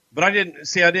 But I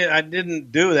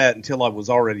didn't do that until I was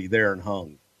already there and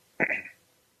hung.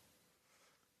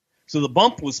 So the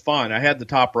bump was fine. I had the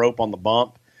top rope on the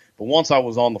bump. But once I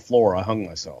was on the floor, I hung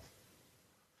myself.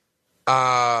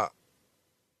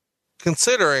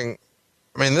 Considering,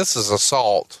 this is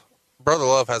assault. Brother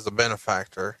Love has a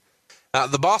benefactor.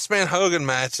 The Boss Man Hogan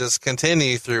matches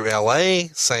continue through LA,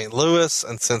 St. Louis,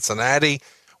 and Cincinnati.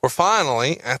 We're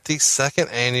finally at the second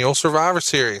annual Survivor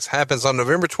Series. Happens on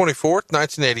November 24th,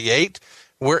 1988.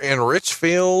 We're in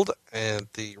Richfield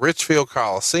at the Richfield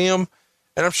Coliseum.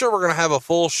 And I'm sure we're going to have a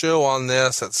full show on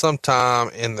this at some time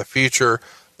in the future.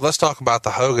 Let's talk about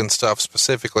the Hogan stuff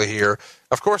specifically here.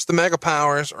 Of course, the Mega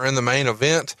Powers are in the main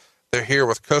event. They're here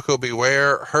with Coco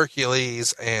Beware,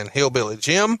 Hercules, and Hillbilly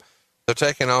Jim. They're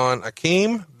taking on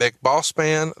Akeem, Big Boss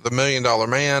Man, the $1 Million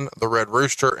Man, the Red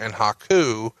Rooster, and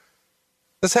Haku.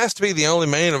 This has to be the only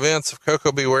main events of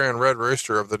Coco Beware and Red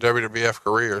Rooster of the WWF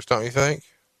careers, don't you think?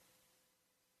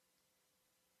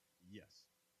 Yes.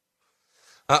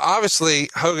 Obviously,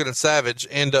 Hogan and Savage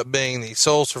end up being the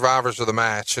sole survivors of the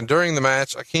match, and during the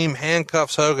match, Akeem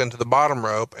handcuffs Hogan to the bottom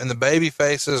rope, and the baby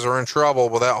faces are in trouble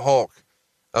without Hulk.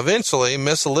 Eventually,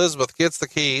 Miss Elizabeth gets the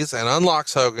keys and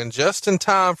unlocks Hogan just in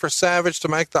time for Savage to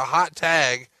make the hot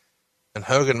tag, and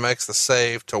Hogan makes the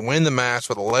save to win the match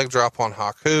with a leg drop on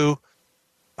Haku.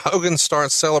 Hogan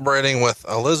starts celebrating with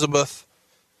Elizabeth.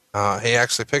 He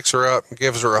actually picks her up and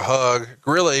gives her a hug.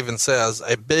 Gorilla even says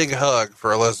a big hug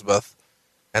for Elizabeth.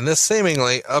 And this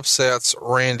seemingly upsets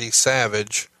Randy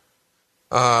Savage.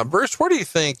 Bruce, where do you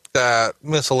think that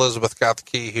Miss Elizabeth got the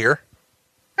key here?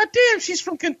 God damn, she's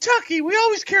from Kentucky. We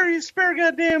always carry a spare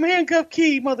goddamn handcuff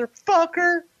key,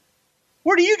 motherfucker.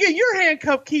 Where do you get your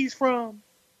handcuff keys from?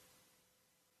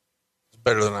 It's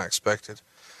better than I expected.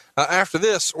 After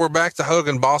this, we're back to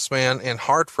Hogan Bossman in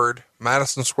Hartford,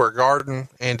 Madison Square Garden,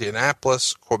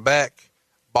 Indianapolis, Quebec,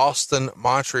 Boston,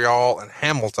 Montreal, and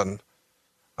Hamilton.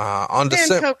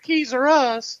 Handcuff keys are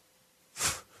us.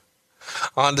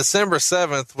 On December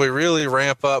 7th, we really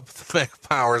ramp up the Mega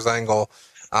Powers angle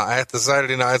at the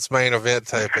Saturday night's main event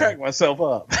taping. I cracked myself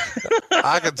up.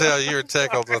 I could tell you were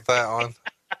tickled with that one.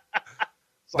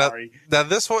 Sorry. Now,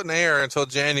 this wouldn't air until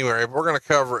January, but we're going to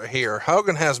cover it here.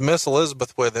 Hogan has Miss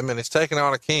Elizabeth with him, and he's taking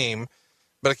on Akeem,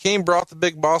 but Akeem brought the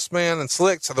Big Boss Man and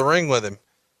Slick to the ring with him.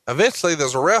 Eventually,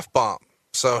 there's a ref bump,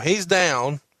 so he's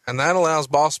down, and that allows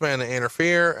Boss Man to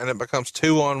interfere, and it becomes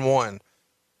 2-on-1.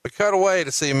 We cut away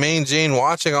to see Mean Gene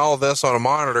watching all of this on a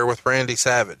monitor with Randy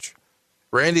Savage.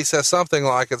 Randy says something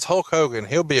like, "It's Hulk Hogan,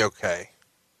 he'll be okay."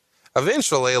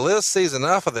 Eventually, Liz sees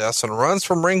enough of this and runs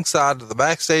from ringside to the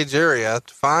backstage area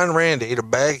to find Randy to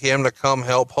beg him to come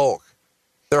help Hulk.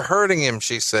 They're hurting him,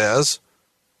 she says.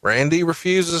 Randy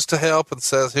refuses to help and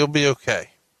says he'll be okay.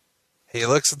 He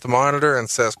looks at the monitor and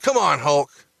says, "Come on, Hulk,"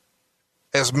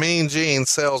 as Mean Gene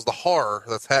sells the horror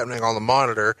that's happening on the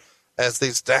monitor as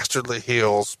these dastardly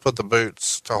heels put the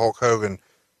boots to Hulk Hogan.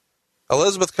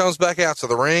 Elizabeth comes back out to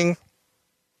the ring,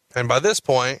 and by this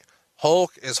point,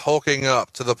 Hulk is hulking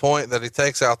up to the point that he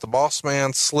takes out the Boss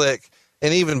Man, Slick,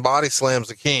 and even body slams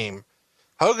Akeem.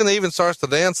 Hogan even starts to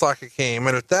dance like Akeem,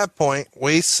 and at that point,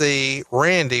 we see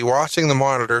Randy watching the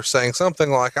monitor saying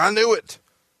something like, "I knew it.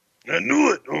 I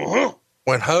knew it. Uh-huh."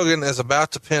 When Hogan is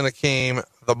about to pin Akeem,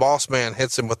 the Boss Man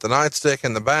hits him with the nightstick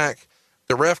in the back.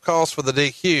 The ref calls for the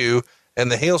DQ,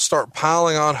 and the heels start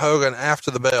piling on Hogan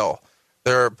after the bell.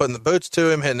 They're putting the boots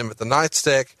to him, hitting him with the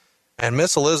nightstick, and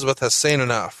Miss Elizabeth has seen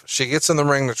enough. She gets in the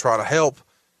ring to try to help.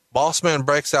 Boss Man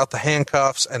breaks out the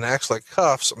handcuffs and actually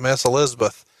cuffs Miss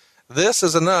Elizabeth. This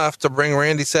is enough to bring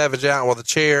Randy Savage out with a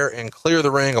chair and clear the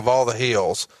ring of all the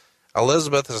heels.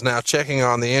 Elizabeth is now checking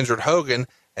on the injured Hogan,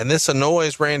 and this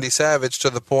annoys Randy Savage to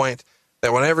the point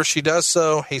that whenever she does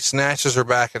so, he snatches her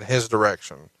back in his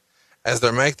direction. As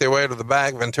they make their way to the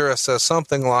back, Ventura says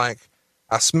something like,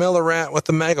 "I smell a rat with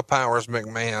the Mega Powers,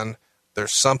 McMahon.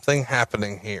 There's something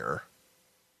happening here."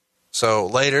 So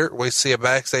later, we see a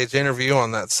backstage interview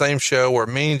on that same show where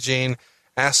Mean Gene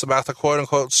asks about the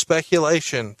quote-unquote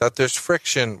speculation that there's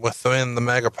friction within the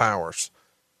Mega Powers.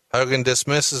 Hogan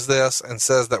dismisses this and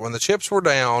says that when the chips were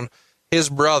down, his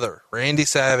brother, Randy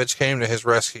Savage, came to his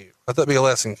rescue. Let that be a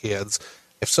lesson, kids.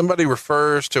 If somebody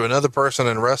refers to another person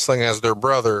in wrestling as their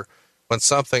brother when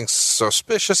something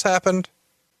suspicious happened,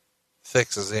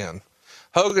 fix is in.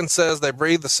 Hogan says they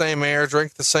breathe the same air,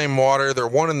 drink the same water, they're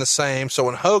one and the same. So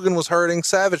when Hogan was hurting,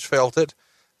 Savage felt it.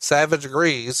 Savage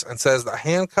agrees and says that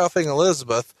handcuffing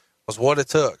Elizabeth was what it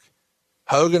took.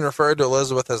 Hogan referred to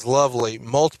Elizabeth as lovely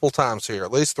multiple times here,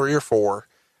 at least 3 or 4.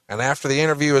 And after the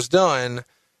interview is done,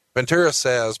 Ventura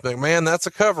says, "McMahon, that's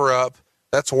a cover-up.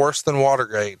 That's worse than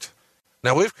Watergate."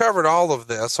 Now, we've covered all of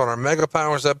this on our Mega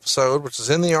Powers episode, which is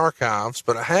in the archives,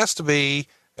 but it has to be,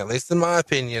 at least in my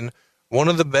opinion, one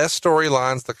of the best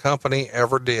storylines the company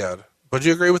ever did. Would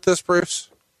you agree with this, Bruce?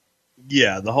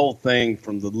 Yeah, the whole thing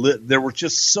from there were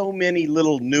just so many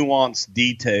little nuanced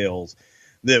details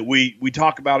that we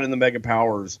talk about in the Mega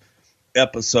Powers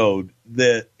episode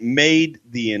that made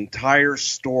the entire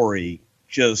story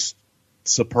just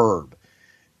superb.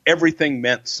 Everything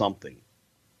meant something.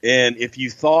 And if you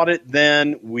thought it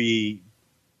then, we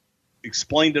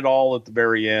explained it all at the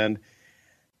very end.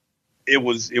 It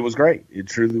was great. It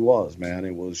truly was, man.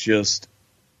 It was just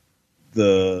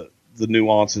the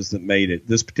nuances that made it.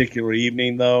 This particular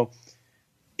evening, though,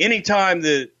 anytime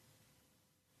that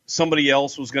somebody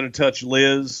else was going to touch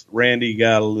Liz, Randy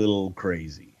got a little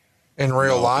crazy. In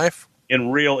real life?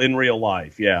 In real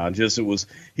life, yeah.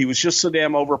 He was just so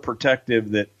damn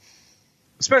overprotective that,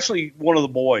 especially one of the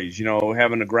boys,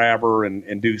 having to grab her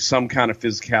and do some kind of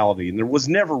physicality. And there was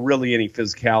never really any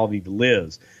physicality to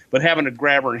Liz. but having to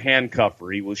grab her and handcuff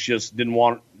her, he was just didn't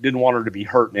want her to be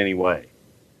hurt in any way,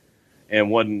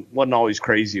 and wasn't always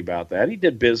crazy about that. He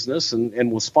did business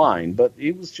and was fine, but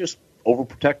he was just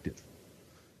overprotective.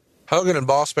 Hogan and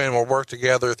Bossman will work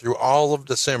together through all of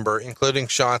December, including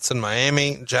shots in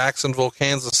Miami, Jacksonville,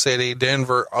 Kansas City,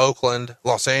 Denver, Oakland,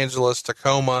 Los Angeles,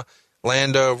 Tacoma,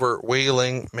 Landover,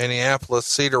 Wheeling, Minneapolis,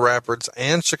 Cedar Rapids,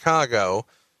 and Chicago.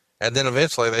 And then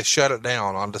eventually they shut it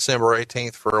down on December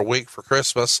 18th for a week for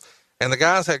Christmas. And the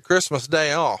guys had Christmas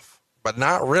Day off, but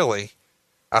not really.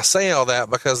 I say all that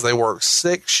because they worked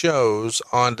 6 shows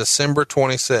on December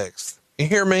 26th. You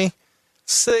hear me?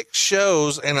 6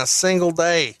 shows in a single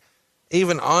day.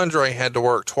 Even Andre had to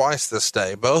work twice this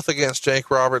day, both against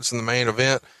Jake Roberts in the main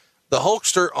event. The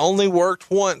Hulkster only worked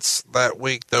once that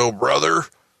week, though, brother,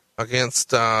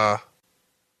 against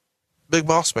Big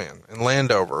Boss Man in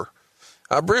Landover.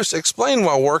 Bruce, explain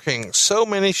why working so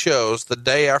many shows the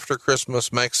day after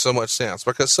Christmas makes so much sense,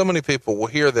 because so many people will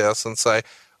hear this and say,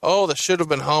 oh, they should have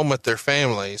been home with their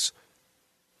families.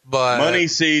 But money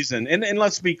season. And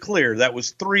let's be clear, that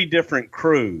was 3 different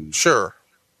crews. Sure.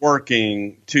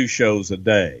 Working 2 shows a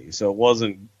day. So it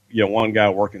wasn't, one guy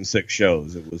working 6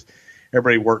 shows. It was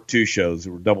everybody worked 2 shows.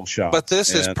 It were double shots. But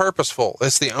this is purposeful.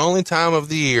 It's the only time of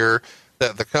the year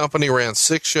that the company ran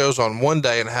 6 shows on one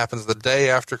day, and it happens the day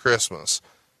after Christmas.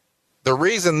 The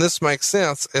reason this makes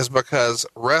sense is because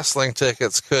wrestling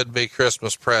tickets could be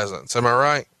Christmas presents. Am I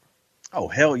right? Oh,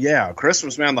 hell yeah.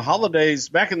 Christmas, man. The holidays,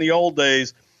 back in the old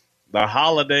days, the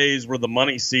holidays were the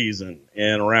money season.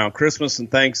 And around Christmas and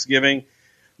Thanksgiving,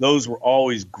 those were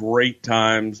always great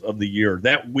times of the year.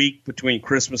 That week between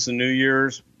Christmas and New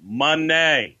Year's,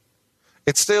 Monday.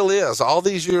 It still is. All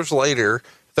these years later,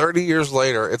 30 years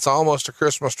later, it's almost a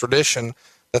Christmas tradition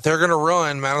that they're going to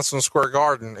run Madison Square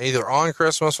Garden either on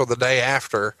Christmas or the day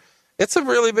after. It's a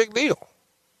really big deal.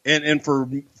 And for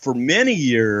many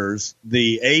years,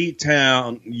 the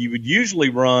A-Town, you would usually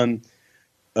run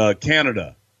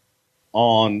Canada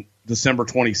on December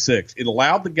 26th. It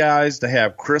allowed the guys to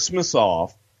have Christmas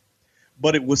off,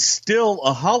 but it was still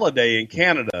a holiday in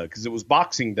Canada because it was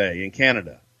Boxing Day in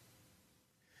Canada.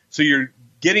 So you're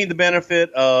getting the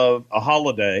benefit of a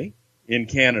holiday in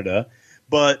Canada,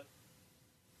 but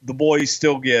the boys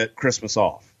still get Christmas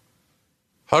off.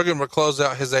 Hogan would close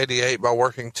out his 88 by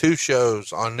working 2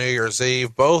 shows on New Year's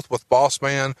Eve, both with Boss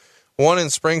Man, one in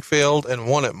Springfield and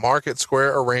one at Market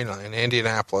Square Arena in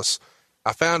Indianapolis.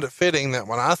 I found it fitting that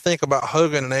when I think about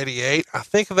Hogan in 88, I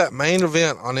think of that main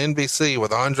event on NBC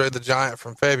with Andre the Giant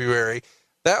from February.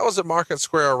 That was at Market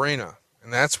Square Arena,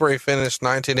 and that's where he finished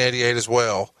 1988 as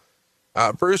well.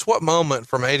 Bruce, what moment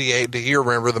from 88 do you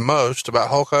remember the most about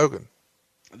Hulk Hogan?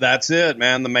 That's it,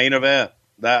 man. The main event.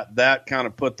 That kind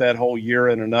of put that whole year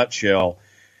in a nutshell.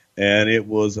 And it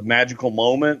was a magical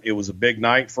moment. It was a big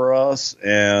night for us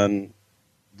and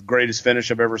the greatest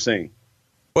finish I've ever seen.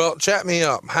 Well, chat me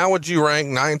up. How would you rank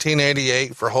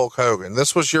 1988 for Hulk Hogan?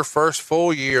 This was your first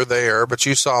full year there, but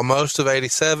you saw most of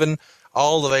 87,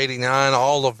 all of 89,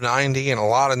 all of 90, and a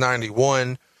lot of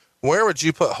 91. Where would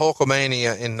you put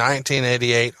Hulkamania in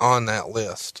 1988 on that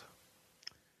list?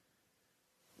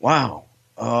 Wow.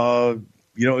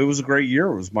 It was a great year.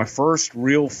 It was my first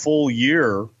real full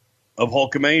year of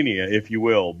Hulkamania, if you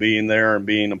will, being there and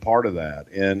being a part of that.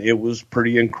 And it was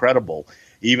pretty incredible.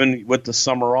 Even with the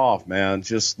summer off, man,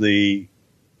 just the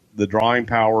drawing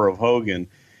power of Hogan,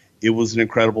 it was an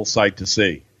incredible sight to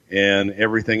see. And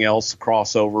everything else,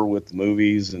 crossover with the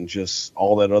movies and just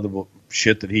all that other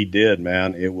shit that he did,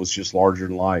 man, it was just larger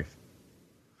than life.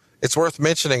 It's worth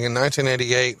mentioning in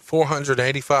 1988,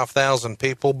 485,000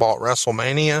 people bought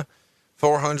WrestleMania,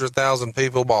 400,000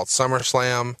 people bought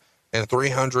SummerSlam, and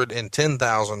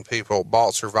 310,000 people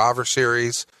bought Survivor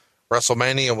Series.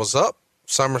 WrestleMania was up,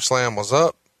 SummerSlam was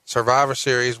up, Survivor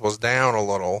Series was down a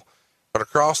little, but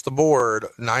across the board,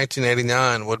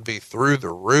 1989 would be through the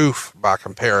roof by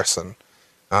comparison.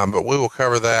 But we will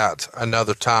cover that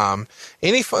another time.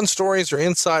 Any fun stories or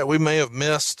insight we may have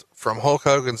missed from Hulk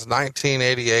Hogan's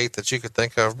 1988 that you could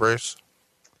think of, Bruce?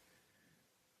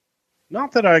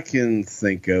 Not that I can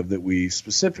think of that we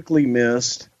specifically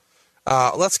missed.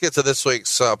 Let's get to this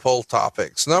week's poll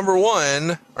topics. Number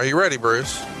 1, are you ready,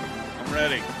 Bruce? I'm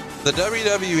ready. The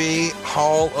WWE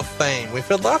Hall of Fame. We've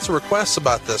had lots of requests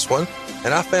about this one,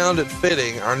 and I found it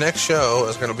fitting. Our next show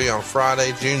is going to be on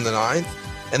Friday, June the 9th,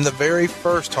 and the very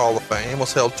first Hall of Fame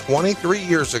was held 23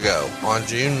 years ago on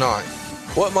June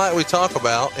 9th. What might we talk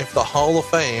about if the Hall of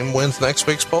Fame wins next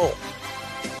week's poll?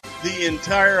 The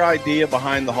entire idea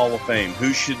behind the Hall of Fame,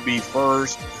 who should be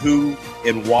first, who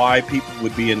and why people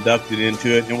would be inducted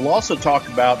into it. And we'll also talk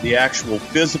about the actual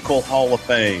physical Hall of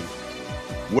Fame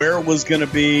where it was going to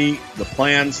be, the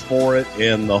plans for it,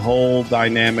 and the whole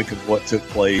dynamic of what took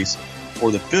place for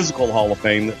the physical Hall of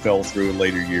Fame that fell through in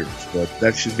later years. But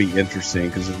that should be interesting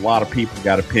because a lot of people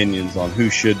got opinions on who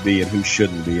should be and who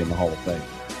shouldn't be in the Hall of Fame.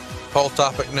 Poll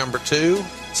topic number 2,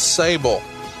 Sable.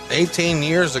 18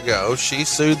 years ago, she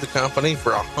sued the company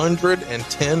for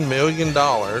 $110 million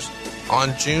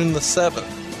on June the 7th.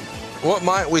 What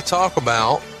might we talk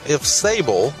about if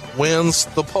Sable wins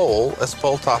the poll as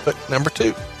poll topic number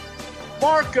 2?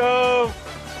 Marco!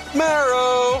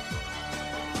 Marrow!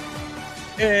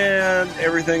 And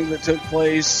everything that took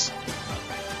place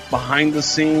behind the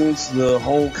scenes, the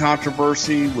whole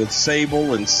controversy with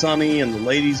Sable and Sonny and the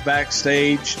ladies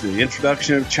backstage, the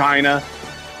introduction of China.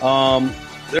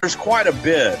 There's quite a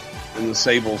bit in the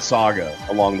Sable saga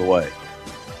along the way.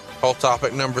 Poll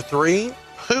topic number 3,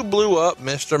 who blew up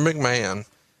Mr. McMahon?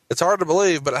 It's hard to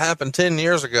believe, but it happened 10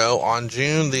 years ago on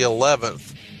June the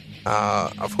 11th.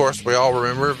 Of course, we all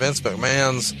remember Vince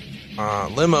McMahon's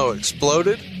limo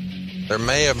exploded. There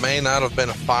may not have been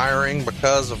a firing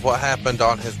because of what happened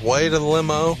on his way to the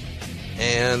limo.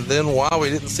 And then while we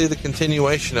didn't see the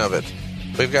continuation of it,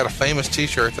 we've got a famous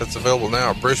t-shirt that's available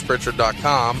now at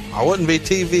brucepritchard.com. I wouldn't be on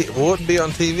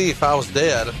TV if I was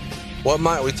dead. What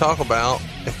might we talk about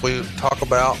if we talk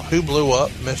about who blew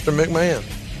up Mr. McMahon?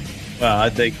 Well, I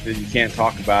think that you can't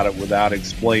talk about it without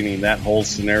explaining that whole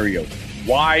scenario.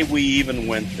 Why we even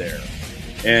went there.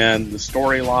 And the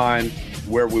storyline,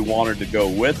 where we wanted to go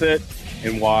with it,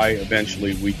 and why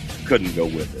eventually we couldn't go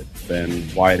with it, and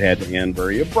why it had to end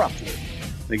very abruptly.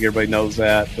 I think everybody knows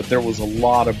that, but there was a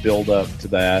lot of build-up to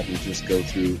that, and just go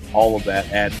through all of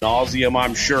that ad nauseum,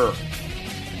 I'm sure.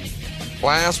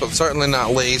 Last but certainly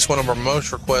not least, one of our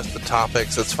most requested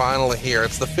topics, it's finally here.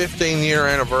 It's the 15-year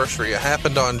anniversary. It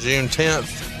happened on June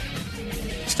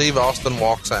 10th. Steve Austin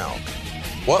walks out.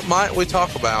 What might we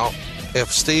talk about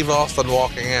if Steve Austin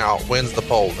walking out wins the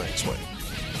poll next week?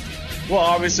 Well,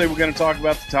 obviously, we're going to talk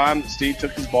about the time that Steve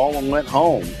took his ball and went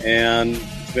home. And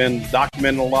it's been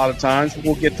documented a lot of times.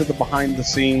 We'll get to the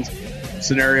behind-the-scenes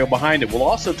scenario behind it. We'll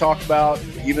also talk about,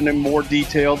 even in more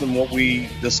detail than what we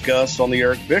discussed on the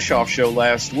Eric Bischoff show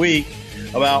last week,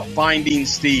 about finding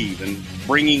Steve and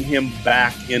bringing him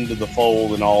back into the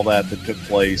fold and all that took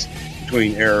place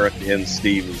between Eric and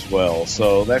Steve as well.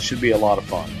 So that should be a lot of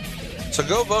fun. So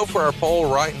go vote for our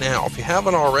poll right now. If you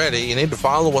haven't already, you need to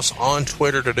follow us on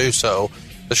Twitter to do so.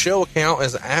 The show account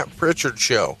is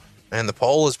 @PritchardShow, and the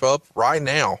poll is up right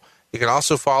now. You can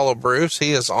also follow Bruce.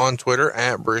 He is on Twitter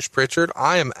 @BrucePritchard.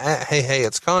 I am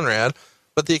 @HeyHeyIt'sConrad,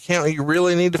 but the account you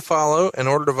really need to follow in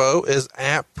order to vote is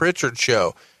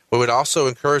 @PritchardShow. We would also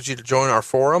encourage you to join our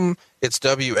forum. It's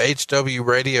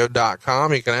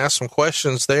WHWRadio.com. You can ask some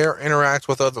questions there, interact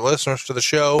with other listeners to the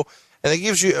show, and it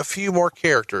gives you a few more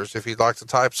characters if you'd like to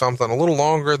type something a little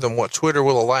longer than what Twitter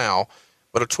will allow.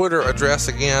 But a Twitter address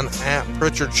again,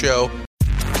 @PritchardShow.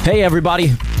 Hey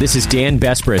everybody, this is Dan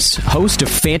Bespris, host of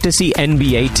Fantasy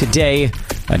NBA Today,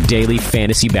 a daily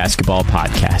fantasy basketball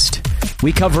podcast.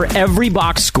 We cover every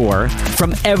box score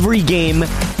from every game,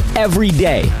 every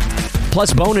day.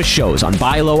 Plus bonus shows on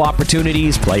buy low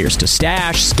opportunities, players to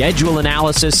stash, schedule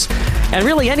analysis, and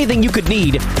really anything you could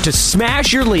need to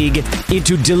smash your league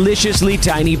into deliciously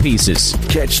tiny pieces.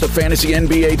 Catch the Fantasy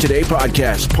NBA Today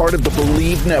podcast, part of the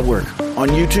Believe Network, on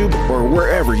YouTube or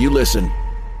wherever you listen.